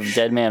the end of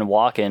Dead Man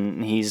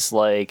Walkin', he's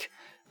like,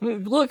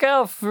 look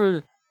out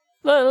for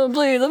Let 'Em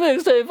Bleed, the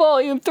mixtape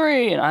volume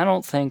 3. And I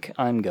don't think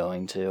I'm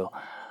going to.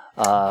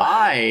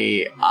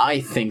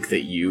 I think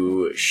that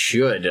you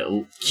should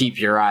keep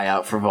your eye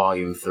out for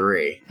volume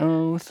 3.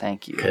 Oh,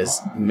 thank you.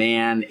 Because,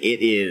 man,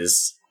 it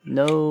is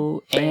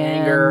no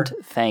banger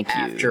and thank you.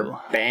 After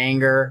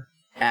banger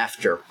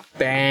after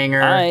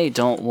banger. I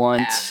don't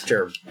want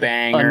after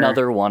banger.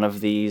 Another one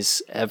of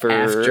these ever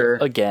after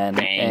again.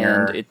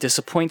 Banger. And it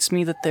disappoints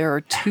me that there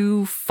are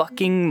 2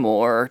 fucking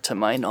more to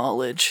my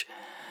knowledge.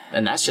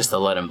 And that's just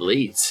the Let 'Em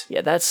Bleeds.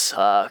 Yeah, that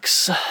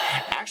sucks.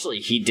 Actually,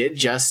 he did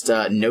just,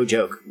 no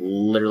joke,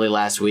 literally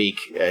last week,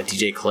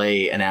 DJ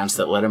Clay announced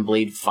that Let 'Em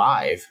Bleed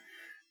 5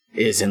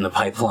 is in the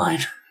pipeline.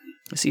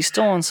 Is he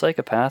still on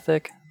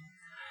Psychopathic?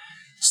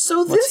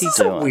 So this is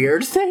a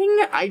weird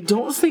thing. I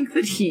don't think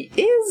that he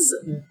is,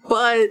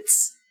 but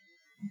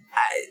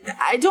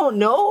I don't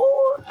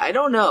know. I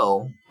don't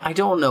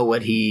know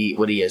what he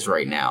is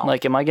right now.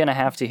 Like, am I gonna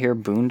have to hear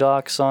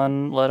Boondocks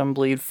on Let 'Em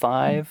Bleed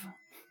 5?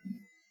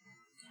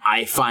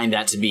 I find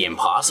that to be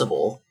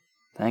impossible.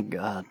 Thank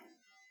God.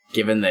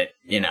 Given that,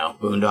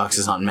 Boondocks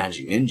is on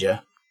Magic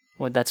Ninja.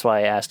 Well, that's why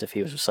I asked if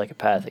he was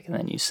Psychopathic, and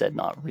then you said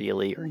not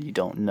really, or you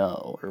don't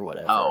know, or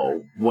whatever.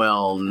 Oh,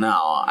 well,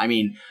 no. I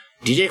mean,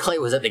 DJ Clay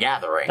was at the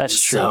Gathering.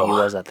 That's true, so he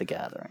was at the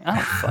Gathering. I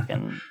don't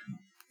fucking...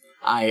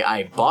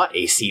 I bought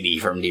a CD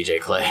from DJ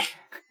Clay.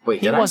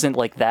 Wait, he wasn't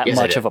like that Yes,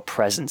 much of a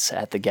presence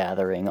at the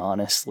Gathering,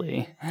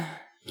 honestly.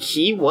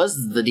 He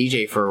was the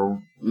DJ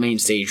for Main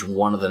Stage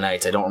one of the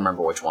nights. I don't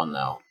remember which one,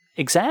 though.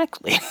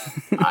 Exactly.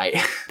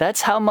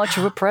 That's how much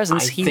of a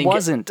presence he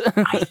wasn't.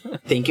 I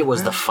think it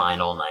was the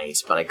final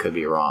night, but I could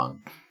be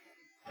wrong.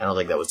 I don't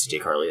think that was DJ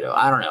Carlito.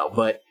 I don't know,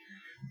 but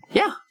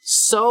yeah.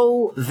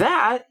 So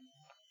that,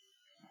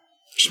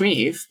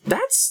 Shmeev,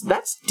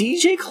 that's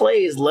DJ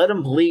Clay's Let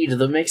 'Em Bleed,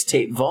 the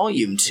mixtape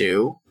volume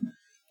 2.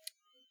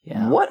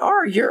 Yeah. What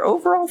are your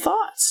overall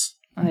thoughts?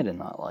 I did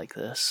not like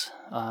this.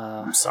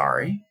 I'm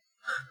sorry.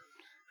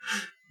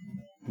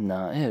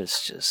 No, it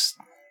was just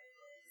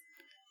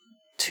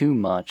too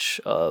much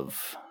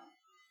of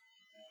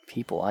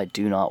people I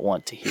do not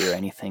want to hear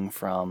anything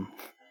from,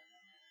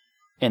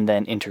 and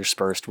then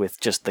interspersed with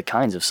just the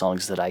kinds of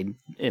songs that I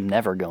am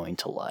never going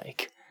to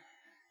like.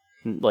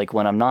 Like,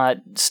 when I'm not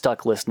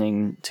stuck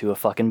listening to a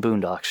fucking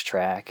Boondocks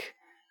track,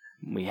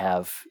 we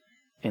have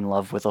In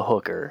Love with a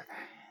Hooker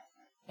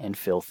and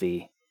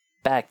Filthy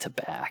back to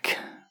back.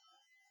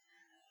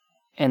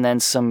 And then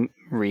some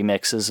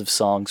remixes of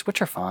songs,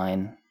 which are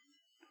fine.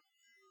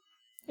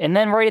 And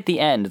then right at the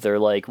end, they're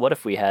like, what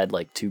if we had,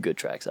 2 good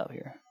tracks out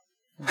here?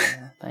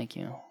 Thank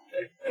you.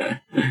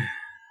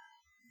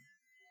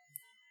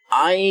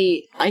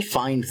 I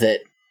find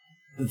that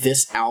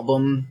this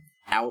album,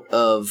 out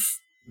of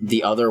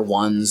the other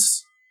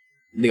ones,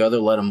 the other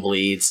Let 'Em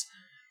Bleeds,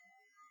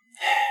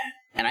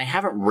 and I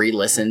haven't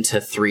re-listened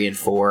to 3 and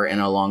 4 in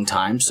a long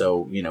time,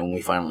 so, when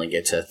we finally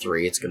get to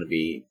 3, it's going to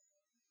be,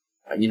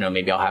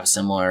 maybe I'll have a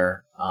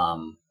similar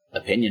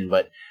opinion,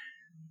 but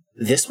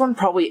this one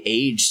probably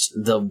aged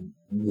the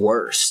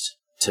worst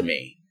to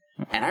me.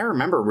 And I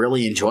remember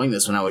really enjoying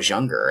this when I was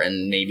younger,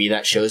 and maybe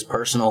that shows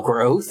personal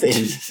growth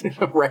in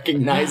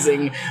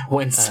recognizing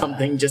when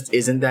something just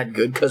isn't that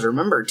good. Because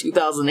remember,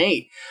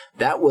 2008,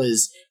 that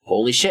was,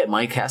 holy shit,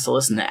 Mike has to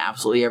listen to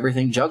absolutely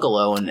everything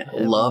Juggalo and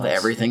love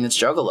everything that's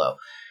Juggalo.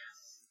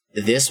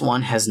 This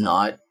one has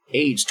not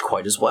aged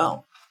quite as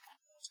well.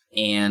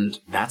 And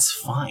that's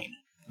fine.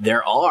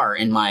 There are,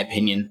 in my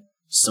opinion,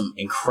 some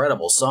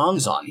incredible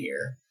songs on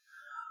here.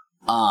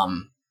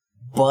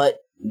 But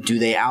do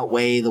they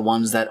outweigh the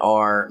ones that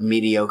are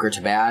mediocre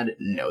to bad?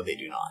 No, they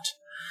do not.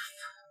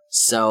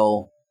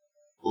 So,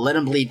 Let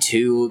 'Em Bleed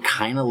 2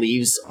 kind of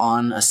leaves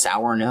on a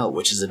sour note,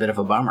 which is a bit of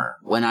a bummer.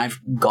 When I've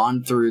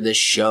gone through this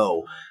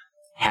show,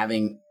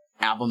 having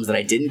albums that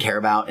I didn't care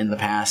about in the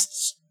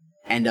past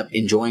end up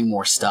enjoying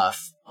more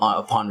stuff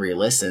upon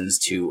re-listens,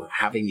 to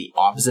having the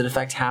opposite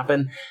effect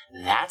happen,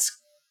 that's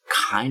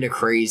kind of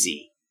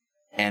crazy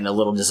and a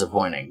little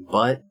disappointing.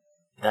 But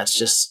that's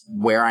just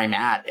where I'm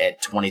at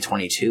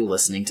 2022,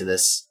 listening to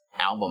this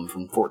album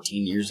from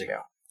 14 years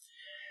ago.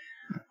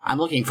 I'm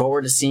looking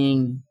forward to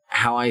seeing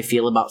how I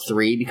feel about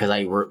 3, because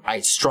I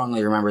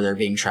strongly remember there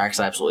being tracks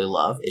I absolutely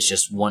love. It's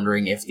just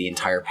wondering if the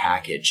entire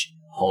package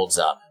holds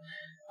up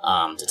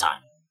to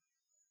time.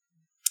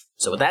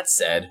 So with that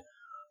said,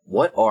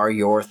 what are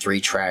your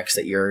 3 tracks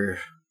that you're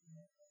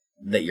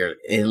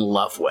in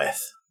love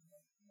with?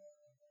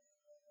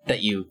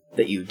 That you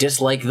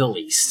dislike the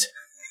least?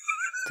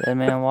 Dead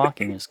Man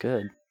Walking is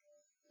good.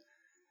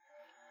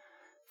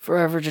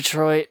 Forever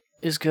Detroit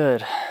is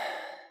good.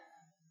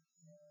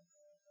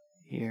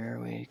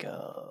 Here we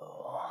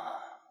go.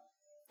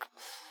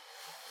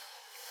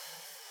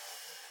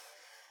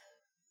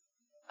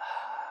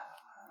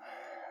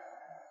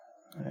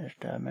 There's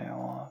Dead Man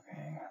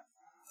Walking.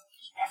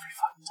 Every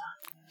fucking time.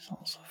 There's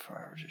also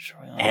Forever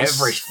Detroit.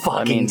 Every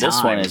fucking time.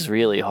 This one is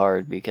really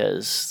hard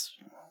because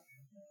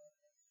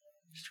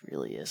there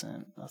really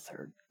isn't a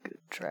third good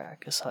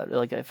track. Aside,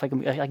 like if I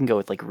can go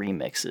with like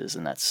remixes,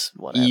 and that's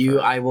whatever. You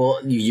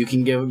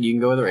can go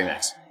with the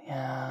remix.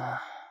 Yeah.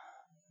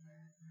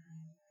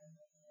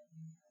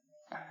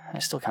 I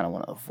still kind of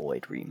want to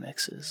avoid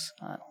remixes.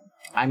 I don't know.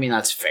 I mean,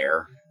 that's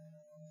fair.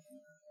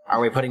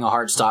 Are we putting a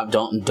hard stop?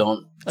 Don't.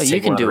 Oh,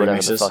 you can do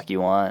whatever the fuck you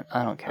want.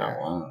 I don't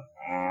care. Oh,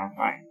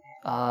 fine.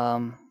 I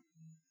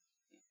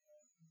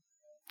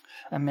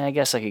mean, I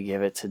guess I could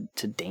give it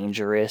to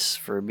Dangerous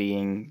for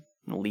being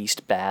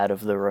least bad of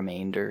the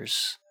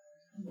remainders.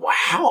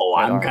 Wow,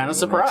 I'm kind of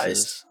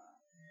surprised.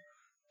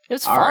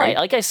 It's All fine. right.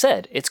 Like I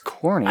said, it's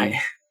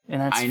corny.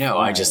 And that's I know.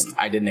 fine.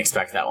 I didn't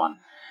expect that one.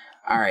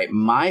 All right,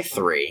 my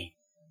 3.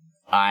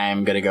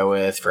 I'm gonna go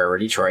with Forever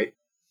Detroit.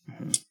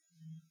 Mm-hmm.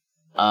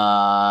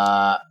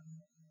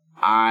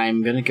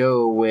 I'm gonna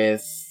go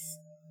with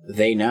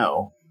They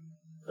Know.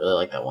 Really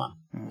like that one.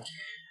 Mm.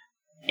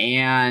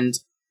 And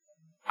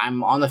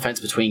I'm on the fence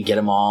between Get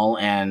 'Em All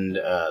and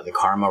the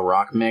Karma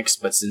Rock mix,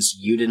 but since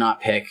you did not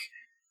pick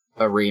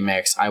a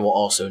remix, I will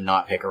also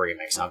not pick a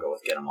remix. I'll go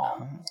with Get 'Em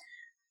All.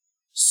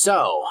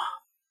 So,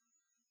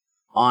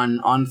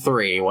 on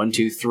 3, 1,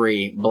 2,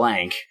 3,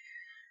 blank.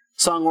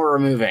 Song we're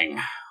removing.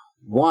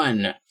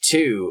 1,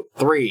 2,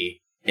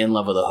 3, In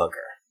Love with a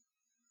Hooker.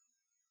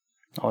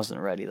 I wasn't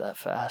ready that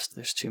fast.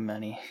 There's too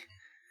many.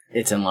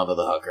 It's In Love with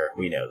a Hooker.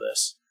 We know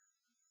this.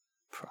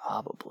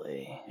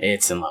 Probably.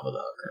 It's In Love with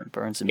a Hooker.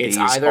 Birds and Bees.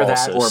 It's either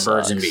that or sucks.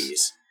 Birds and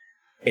Bees.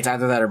 It's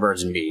either that or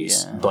Birds and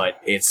Bees, Yeah. but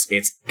it's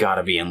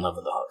gotta be In Love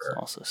with a Hooker.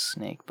 Also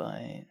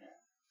Snakebite.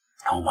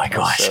 Oh my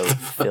gosh. Also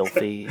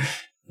Filthy.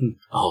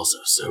 Also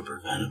So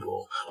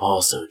Preventable.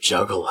 Also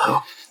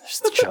Juggalo.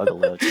 There's the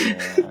Juggalo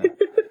too.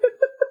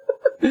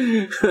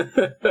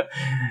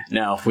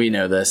 No, we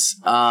know this.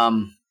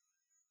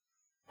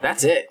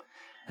 That's it.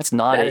 That's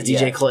not That it is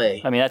DJ yet.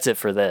 Clay. I mean, that's it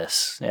for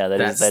this. Yeah,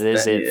 that is That it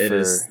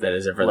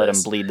for Let this.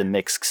 Him Bleed the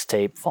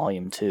Mixtape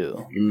Volume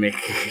 2.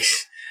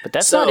 Mix. But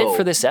that's So- not it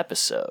for this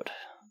episode.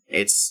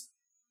 It's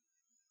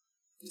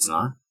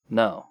not?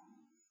 No.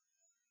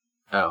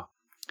 Oh.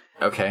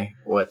 Okay.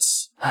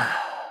 What's...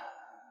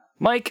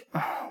 Mike,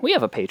 we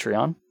have a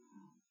Patreon.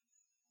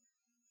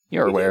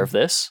 You're aware of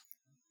this.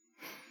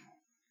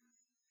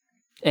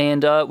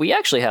 And we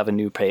actually have a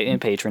new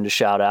patron to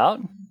shout out.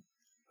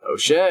 Oh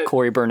shit.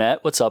 Corey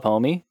Burnett, what's up,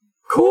 homie?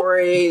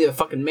 Corey, the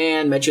fucking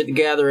man, met you at the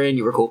gathering.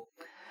 You were cool.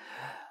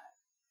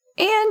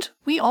 And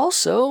we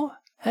also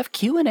have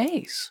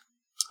Q&As.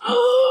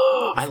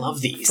 I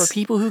love these. For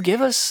people who give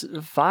us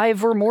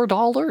 $5 or more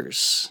to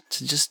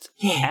just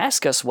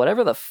ask us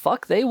whatever the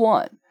fuck they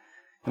want.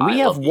 And we I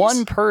have love one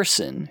these.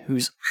 person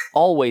who's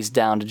always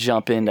down to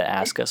jump in to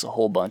ask us a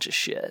whole bunch of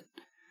shit.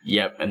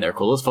 Yep, and they're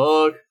cool as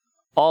fuck.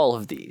 All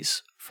of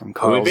these from Who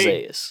Carl would be?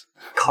 Zayas.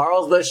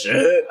 Carl's the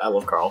shit. I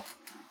love Carl.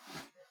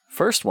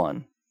 First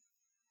one.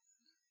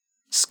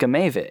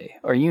 Skameve,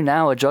 are you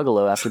now a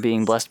juggalo after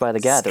being blessed by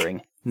the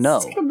gathering? No.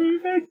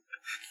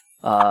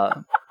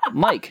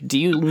 Mike, do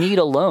you need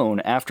a loan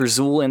after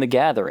Zool and the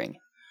gathering?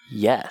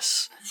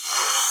 Yes.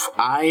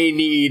 I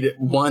need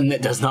one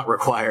that does not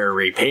require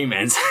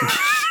repayment.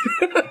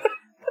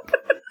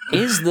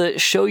 Is the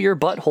show your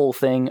butthole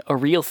thing a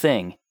real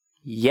thing?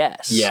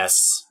 Yes.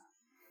 Yes.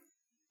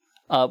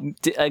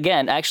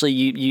 Again, actually,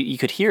 you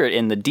could hear it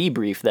in the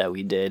debrief that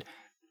we did.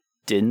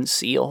 Didn't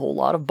see a whole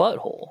lot of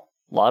butthole.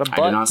 A lot of butt.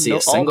 I did not see a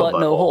single all but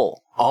no butthole.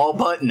 hole. All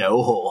but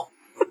no hole.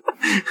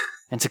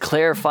 And to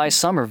clarify,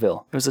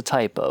 Somerville, it was a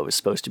typo. It was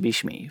supposed to be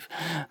Schmeev.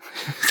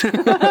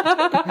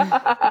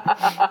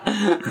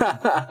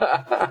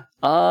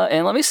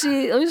 And let me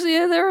see.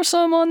 There are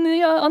some on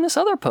the on this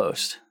other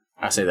post.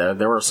 I say that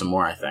there were some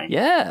more. I think.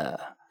 Yeah.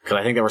 Because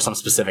I think there were some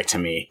specific to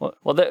me.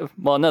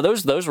 Well, no.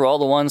 Those were all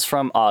the ones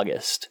from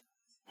August.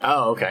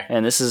 Oh, okay.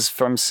 And this is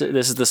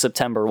the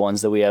September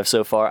ones that we have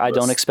so far. I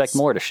don't expect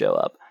more to show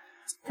up.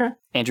 Okay.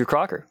 Andrew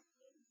Crocker,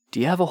 do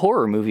you have a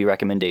horror movie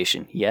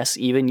recommendation? Yes,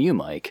 even you,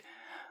 Mike.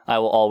 I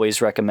will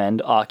always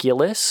recommend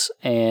Oculus,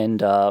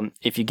 and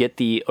if you get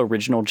the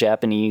original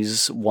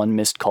Japanese One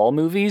Missed Call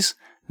movies,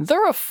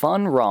 they're a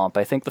fun romp.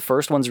 I think the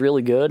first one's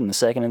really good, and the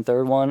second and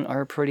third one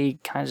are pretty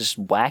kind of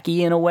just wacky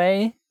in a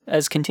way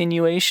as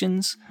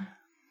continuations.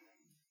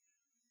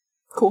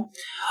 Cool.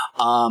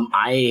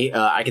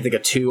 I can think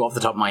of two off the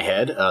top of my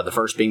head. The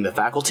first being The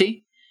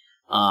Faculty.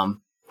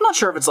 I'm not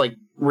sure if it's like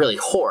really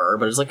horror,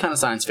 but it's like kind of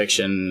science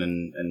fiction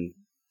and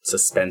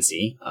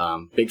suspensey.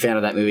 Big fan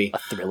of that movie. A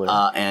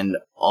thriller. And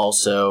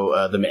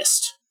also The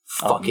Mist.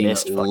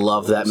 Mist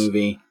love that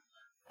movie.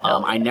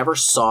 I never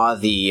saw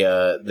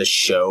the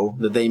show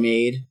that they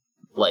made.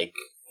 Like,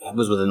 it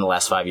was within the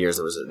last 5 years.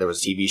 There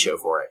was a TV show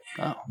for it.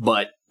 Oh.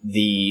 But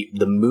the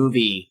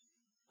movie,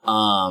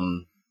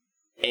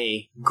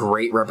 a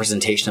great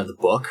representation of the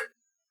book,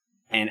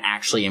 and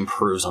actually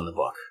improves on the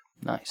book.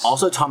 Nice.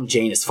 Also, Tom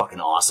Jane is fucking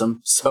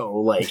awesome, so,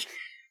 like,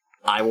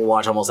 I will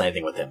watch almost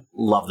anything with him.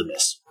 Love The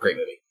Mist. Great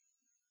movie.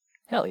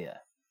 Hell yeah.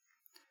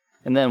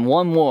 And then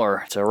one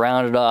more to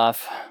round it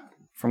off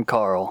from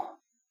Carl.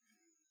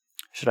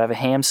 Should I have a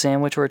ham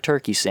sandwich or a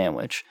turkey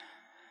sandwich?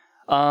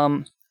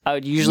 I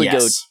would usually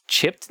go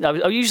chipped. I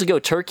would usually go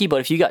turkey,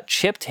 but if you got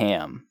chipped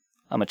ham,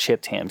 I'm a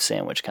chipped ham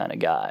sandwich kind of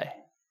guy.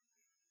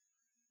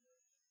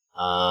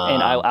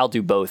 And I'll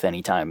do both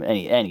anytime,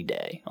 any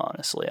day,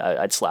 honestly.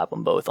 I'd slap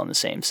them both on the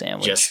same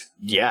sandwich.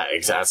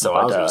 Exactly. So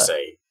I was going to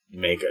say,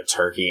 make a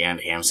turkey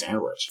and ham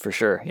sandwich. For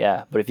sure,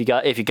 yeah. But if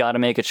you got to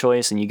make a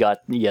choice and you got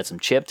some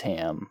chipped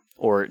ham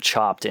or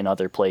chopped in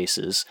other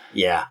places,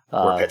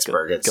 or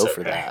Pittsburgh, go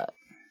for that.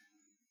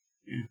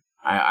 Yeah.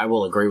 I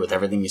will agree with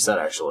everything you said.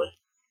 Actually,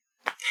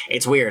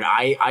 it's weird.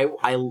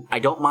 I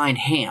don't mind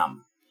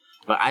ham,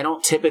 but I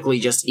don't typically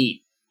just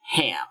eat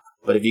ham.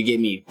 But if you give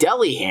me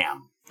deli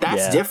ham,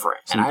 that's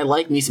different, and I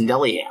like me some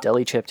deli ham.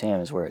 Deli chipped ham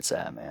is where it's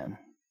at, man.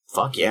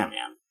 Fuck yeah,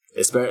 man.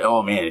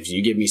 Oh man, if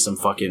you give me some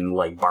fucking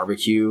like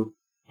barbecue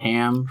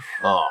ham,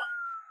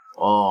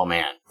 oh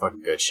man,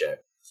 fucking good shit.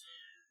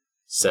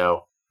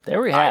 So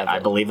there we have it. I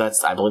believe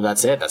that's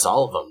it. That's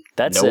all of them.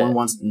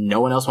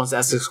 No one else wants to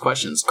ask us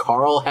questions.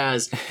 Carl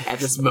has at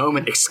this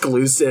moment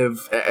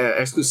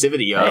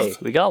exclusivity of. Hey,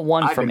 we got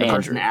one from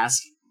Andrew.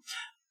 Ask.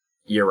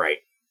 You're right.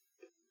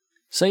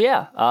 So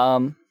yeah,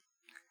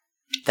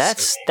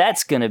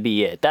 that's gonna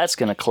be it. That's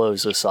gonna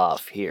close us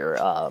off here.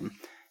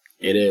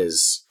 It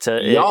is.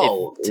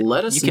 Y'all,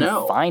 let us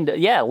know.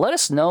 Let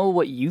us know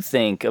what you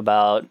think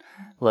about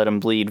Let 'Em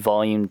Bleed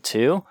Volume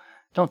 2.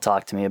 Don't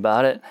talk to me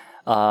about it.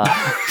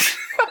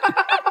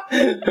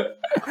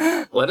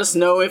 Let us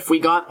know if we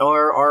got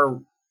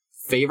our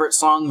favorite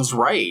songs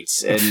right,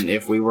 and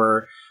if we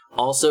were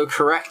also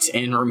correct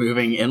in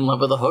removing In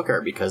Love with a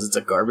Hooker, because it's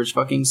a garbage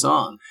fucking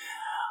song.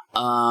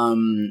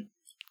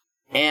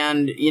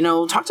 And,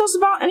 talk to us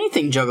about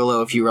anything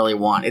Juggalo if you really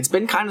want. It's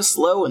been kind of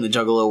slow in the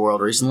Juggalo world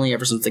recently,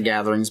 ever since The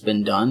Gathering's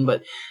been done,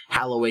 but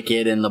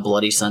Hallowicked and the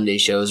Bloody Sunday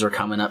shows are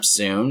coming up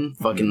soon.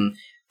 Fucking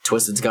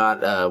Twisted's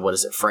got,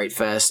 Fright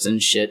Fest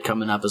and shit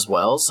coming up as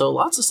well. So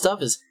lots of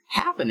stuff is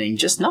happening,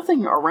 just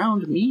nothing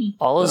around me.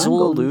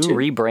 Olazulu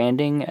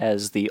rebranding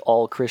as the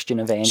All Christian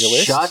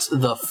Evangelist. Shut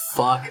the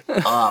fuck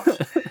up.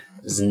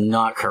 Is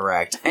not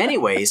correct.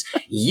 Anyways,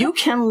 you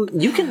can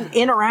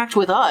interact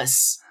with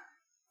us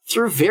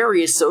through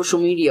various social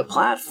media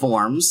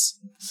platforms,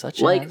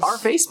 such like as our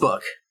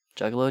Facebook,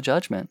 Juggalo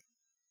Judgment,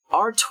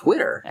 our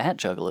Twitter,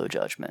 @Juggalo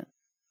Judgment,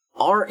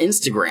 our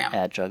Instagram,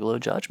 @Juggalo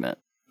Judgment.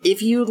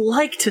 If you'd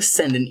like to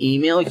send an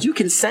email, you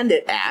can send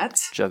it at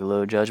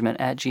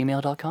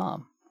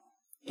juggalojudgment@gmail.com.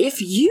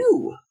 If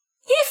you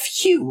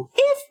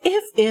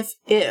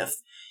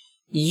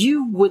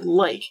would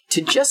like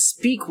to just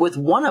speak with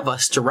one of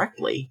us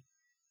directly,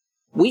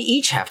 we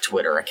each have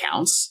Twitter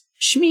accounts.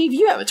 Shmeev,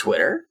 you have a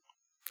Twitter.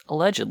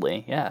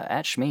 Allegedly, yeah,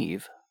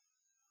 @Shmeev.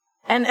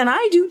 And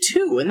I do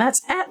too, and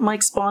that's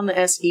 @MikeSpawn the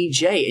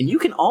SEJ. And you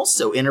can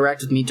also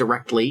interact with me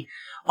directly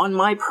on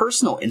my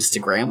personal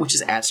Instagram, which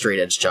is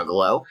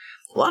 @StraightEdgeJuggalo.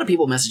 A lot of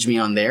people message me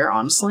on there,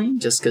 honestly,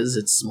 just because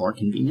it's more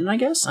convenient, I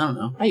guess. I don't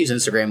know. I use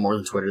Instagram more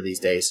than Twitter these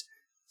days.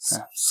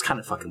 It's kind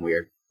of fucking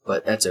weird,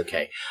 but that's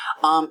okay.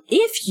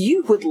 If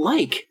you would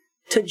like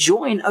to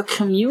join a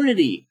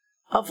community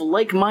of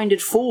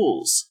like-minded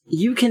fools,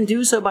 you can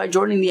do so by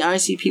joining the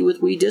ICP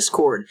with We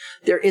Discord.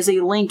 There is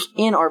a link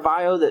in our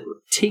bio that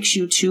takes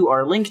you to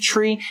our link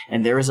tree,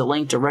 and there is a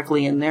link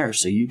directly in there,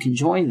 so you can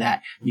join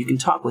that. You can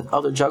talk with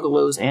other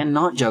juggalos and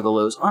not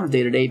juggalos on a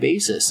day-to-day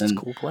basis. And it's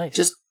a cool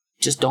place.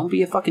 Just don't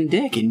be a fucking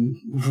dick, and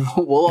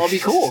we'll all be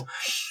cool.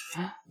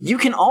 You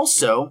can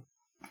also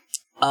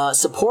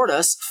support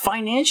us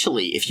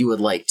financially if you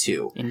would like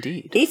to.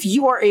 Indeed. If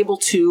you are able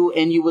to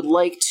and you would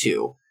like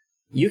to,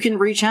 you can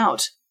reach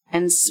out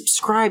and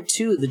subscribe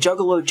to the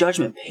Juggalo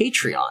Judgment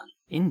Patreon.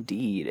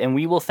 Indeed. And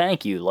we will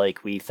thank you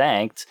like we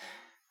thanked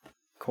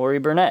Corey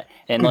Burnett.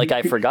 And like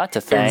I forgot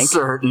to thank...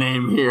 Insert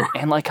name here.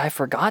 And like I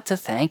forgot to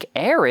thank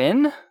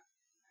Aaron.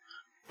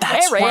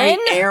 That's Aaron! Right,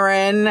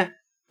 Aaron.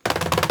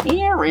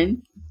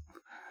 Aaron.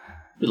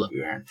 We love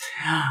you, Aaron.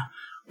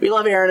 We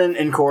love Aaron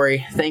and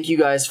Corey. Thank you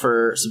guys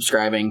for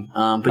subscribing.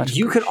 But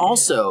you could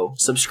also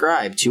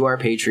subscribe to our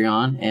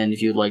Patreon, and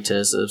if you'd like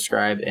to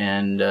subscribe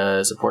and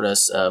support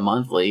us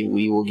monthly,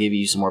 we will give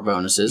you some more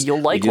bonuses. You'll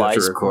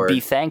likewise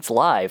be thanked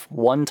live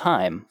one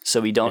time,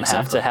 so we don't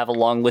have to have a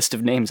long list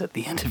of names at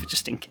the end of it,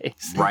 just in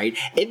case. Right.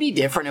 It'd be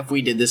different if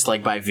we did this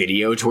like by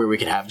video, to where we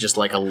could have just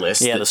like a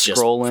list that the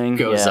scrolling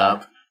goes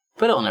up.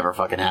 But it'll never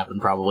fucking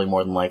happen, probably,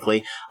 more than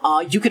likely.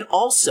 You could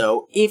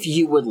also, if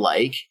you would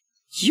like,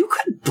 you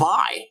could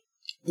buy,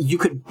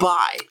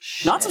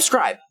 not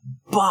subscribe,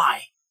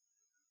 buy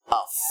a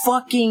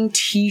fucking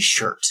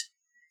t-shirt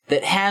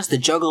that has the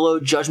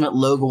Juggalo Judgment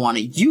logo on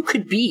it. You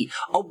could be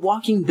a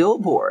walking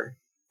billboard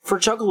for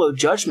Juggalo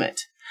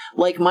Judgment,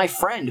 like my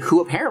friend, who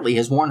apparently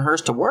has worn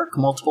hers to work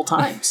multiple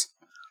times.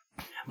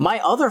 My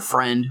other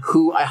friend,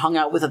 who I hung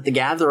out with at the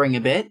Gathering a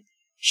bit,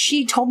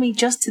 she told me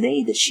just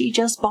today that she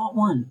just bought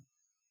one.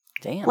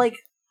 Damn. Like,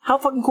 how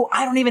fucking cool.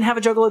 I don't even have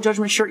a Juggalo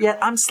Judgment shirt yet.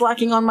 I'm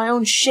slacking on my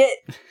own shit.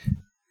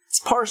 It's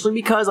partially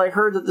because I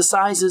heard that the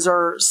sizes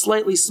are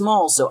slightly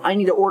small, so I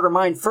need to order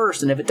mine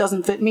first, and if it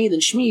doesn't fit me, then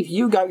Shmeev,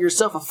 you got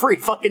yourself a free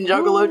fucking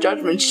Juggalo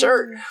Judgment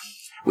shirt.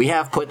 We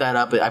have put that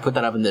up. I put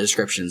that up in the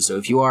description, so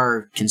if you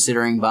are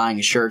considering buying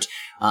a shirt,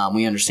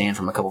 we understand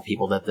from a couple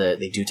people that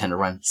they do tend to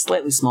run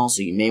slightly small,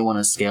 so you may want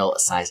to scale a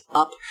size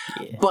up.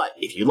 Yeah. But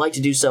if you'd like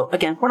to do so,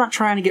 again, we're not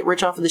trying to get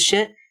rich off of this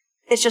shit.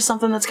 It's just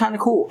something that's kind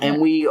of cool, and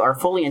we are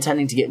fully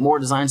intending to get more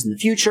designs in the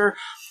future.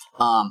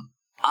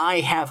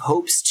 I have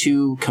hopes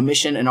to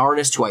commission an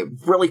artist who I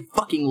really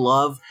fucking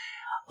love,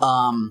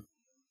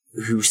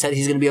 who said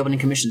he's going to be opening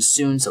commissions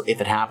soon, so if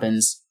it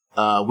happens,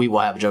 we will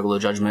have a Juggalo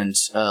Judgment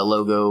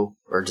logo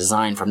or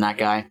design from that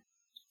guy.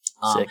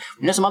 Sick.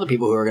 We know some other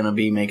people who are going to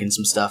be making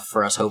some stuff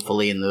for us,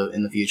 hopefully, in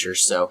the future.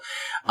 So,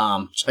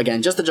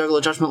 again, just the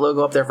Juggalo Judgment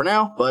logo up there for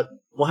now, but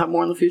we'll have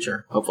more in the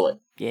future, hopefully.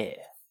 Yeah.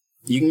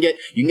 You can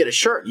get a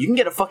shirt. You can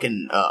get a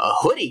fucking a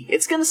hoodie.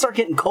 It's going to start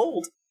getting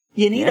cold.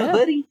 You need a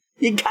hoodie.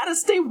 You gotta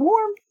stay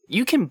warm.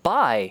 You can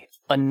buy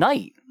a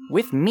night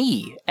with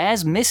me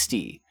as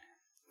Misty.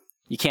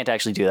 You can't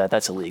actually do that.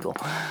 That's illegal.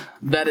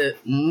 That is,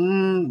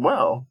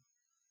 well.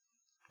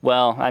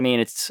 Well, I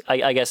mean,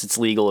 I guess it's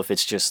legal if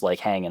it's just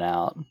like hanging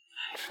out.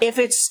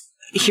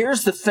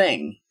 Here's the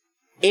thing.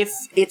 If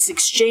it's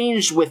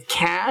exchanged with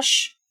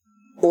cash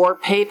or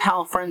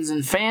PayPal friends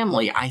and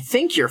family, I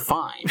think you're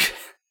fine.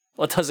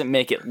 Well, it doesn't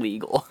make it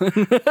legal.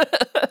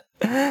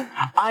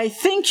 I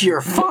think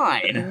you're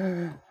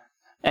fine.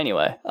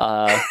 Anyway,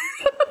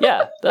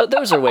 yeah,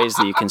 those are ways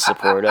that you can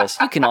support us.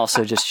 You can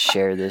also just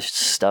share this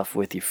stuff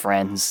with your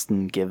friends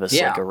and give us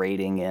like a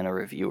rating and a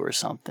review or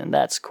something.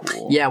 That's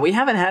cool. Yeah, we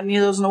haven't had any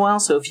of those in a while,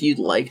 so if you'd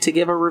like to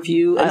give a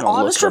review, an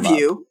honest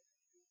review,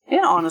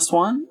 an honest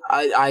one.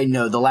 I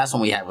know the last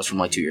one we had was from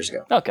like 2 years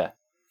ago. Okay.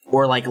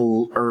 Or like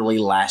early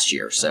last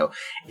year, so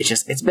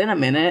it's been a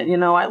minute,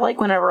 I like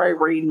whenever I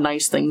read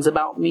nice things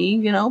about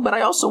me, but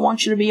I also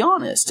want you to be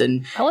honest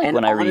and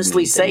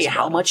honestly say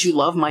how much you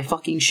love my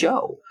fucking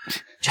show.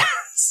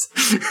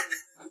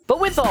 But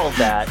with all of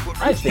that,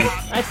 I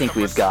think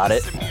we've got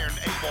it.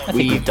 I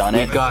think we've done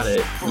it. We've got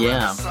it,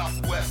 yeah.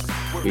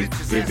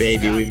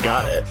 We've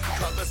got it.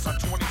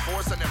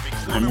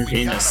 I'm your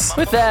penis.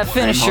 With that,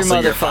 finish your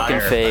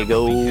motherfucking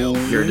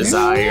Fago. Your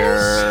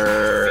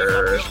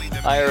desire.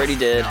 I already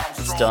did.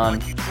 It's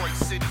done.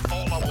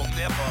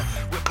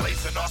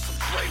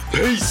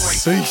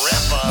 Peace.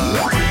 Peace.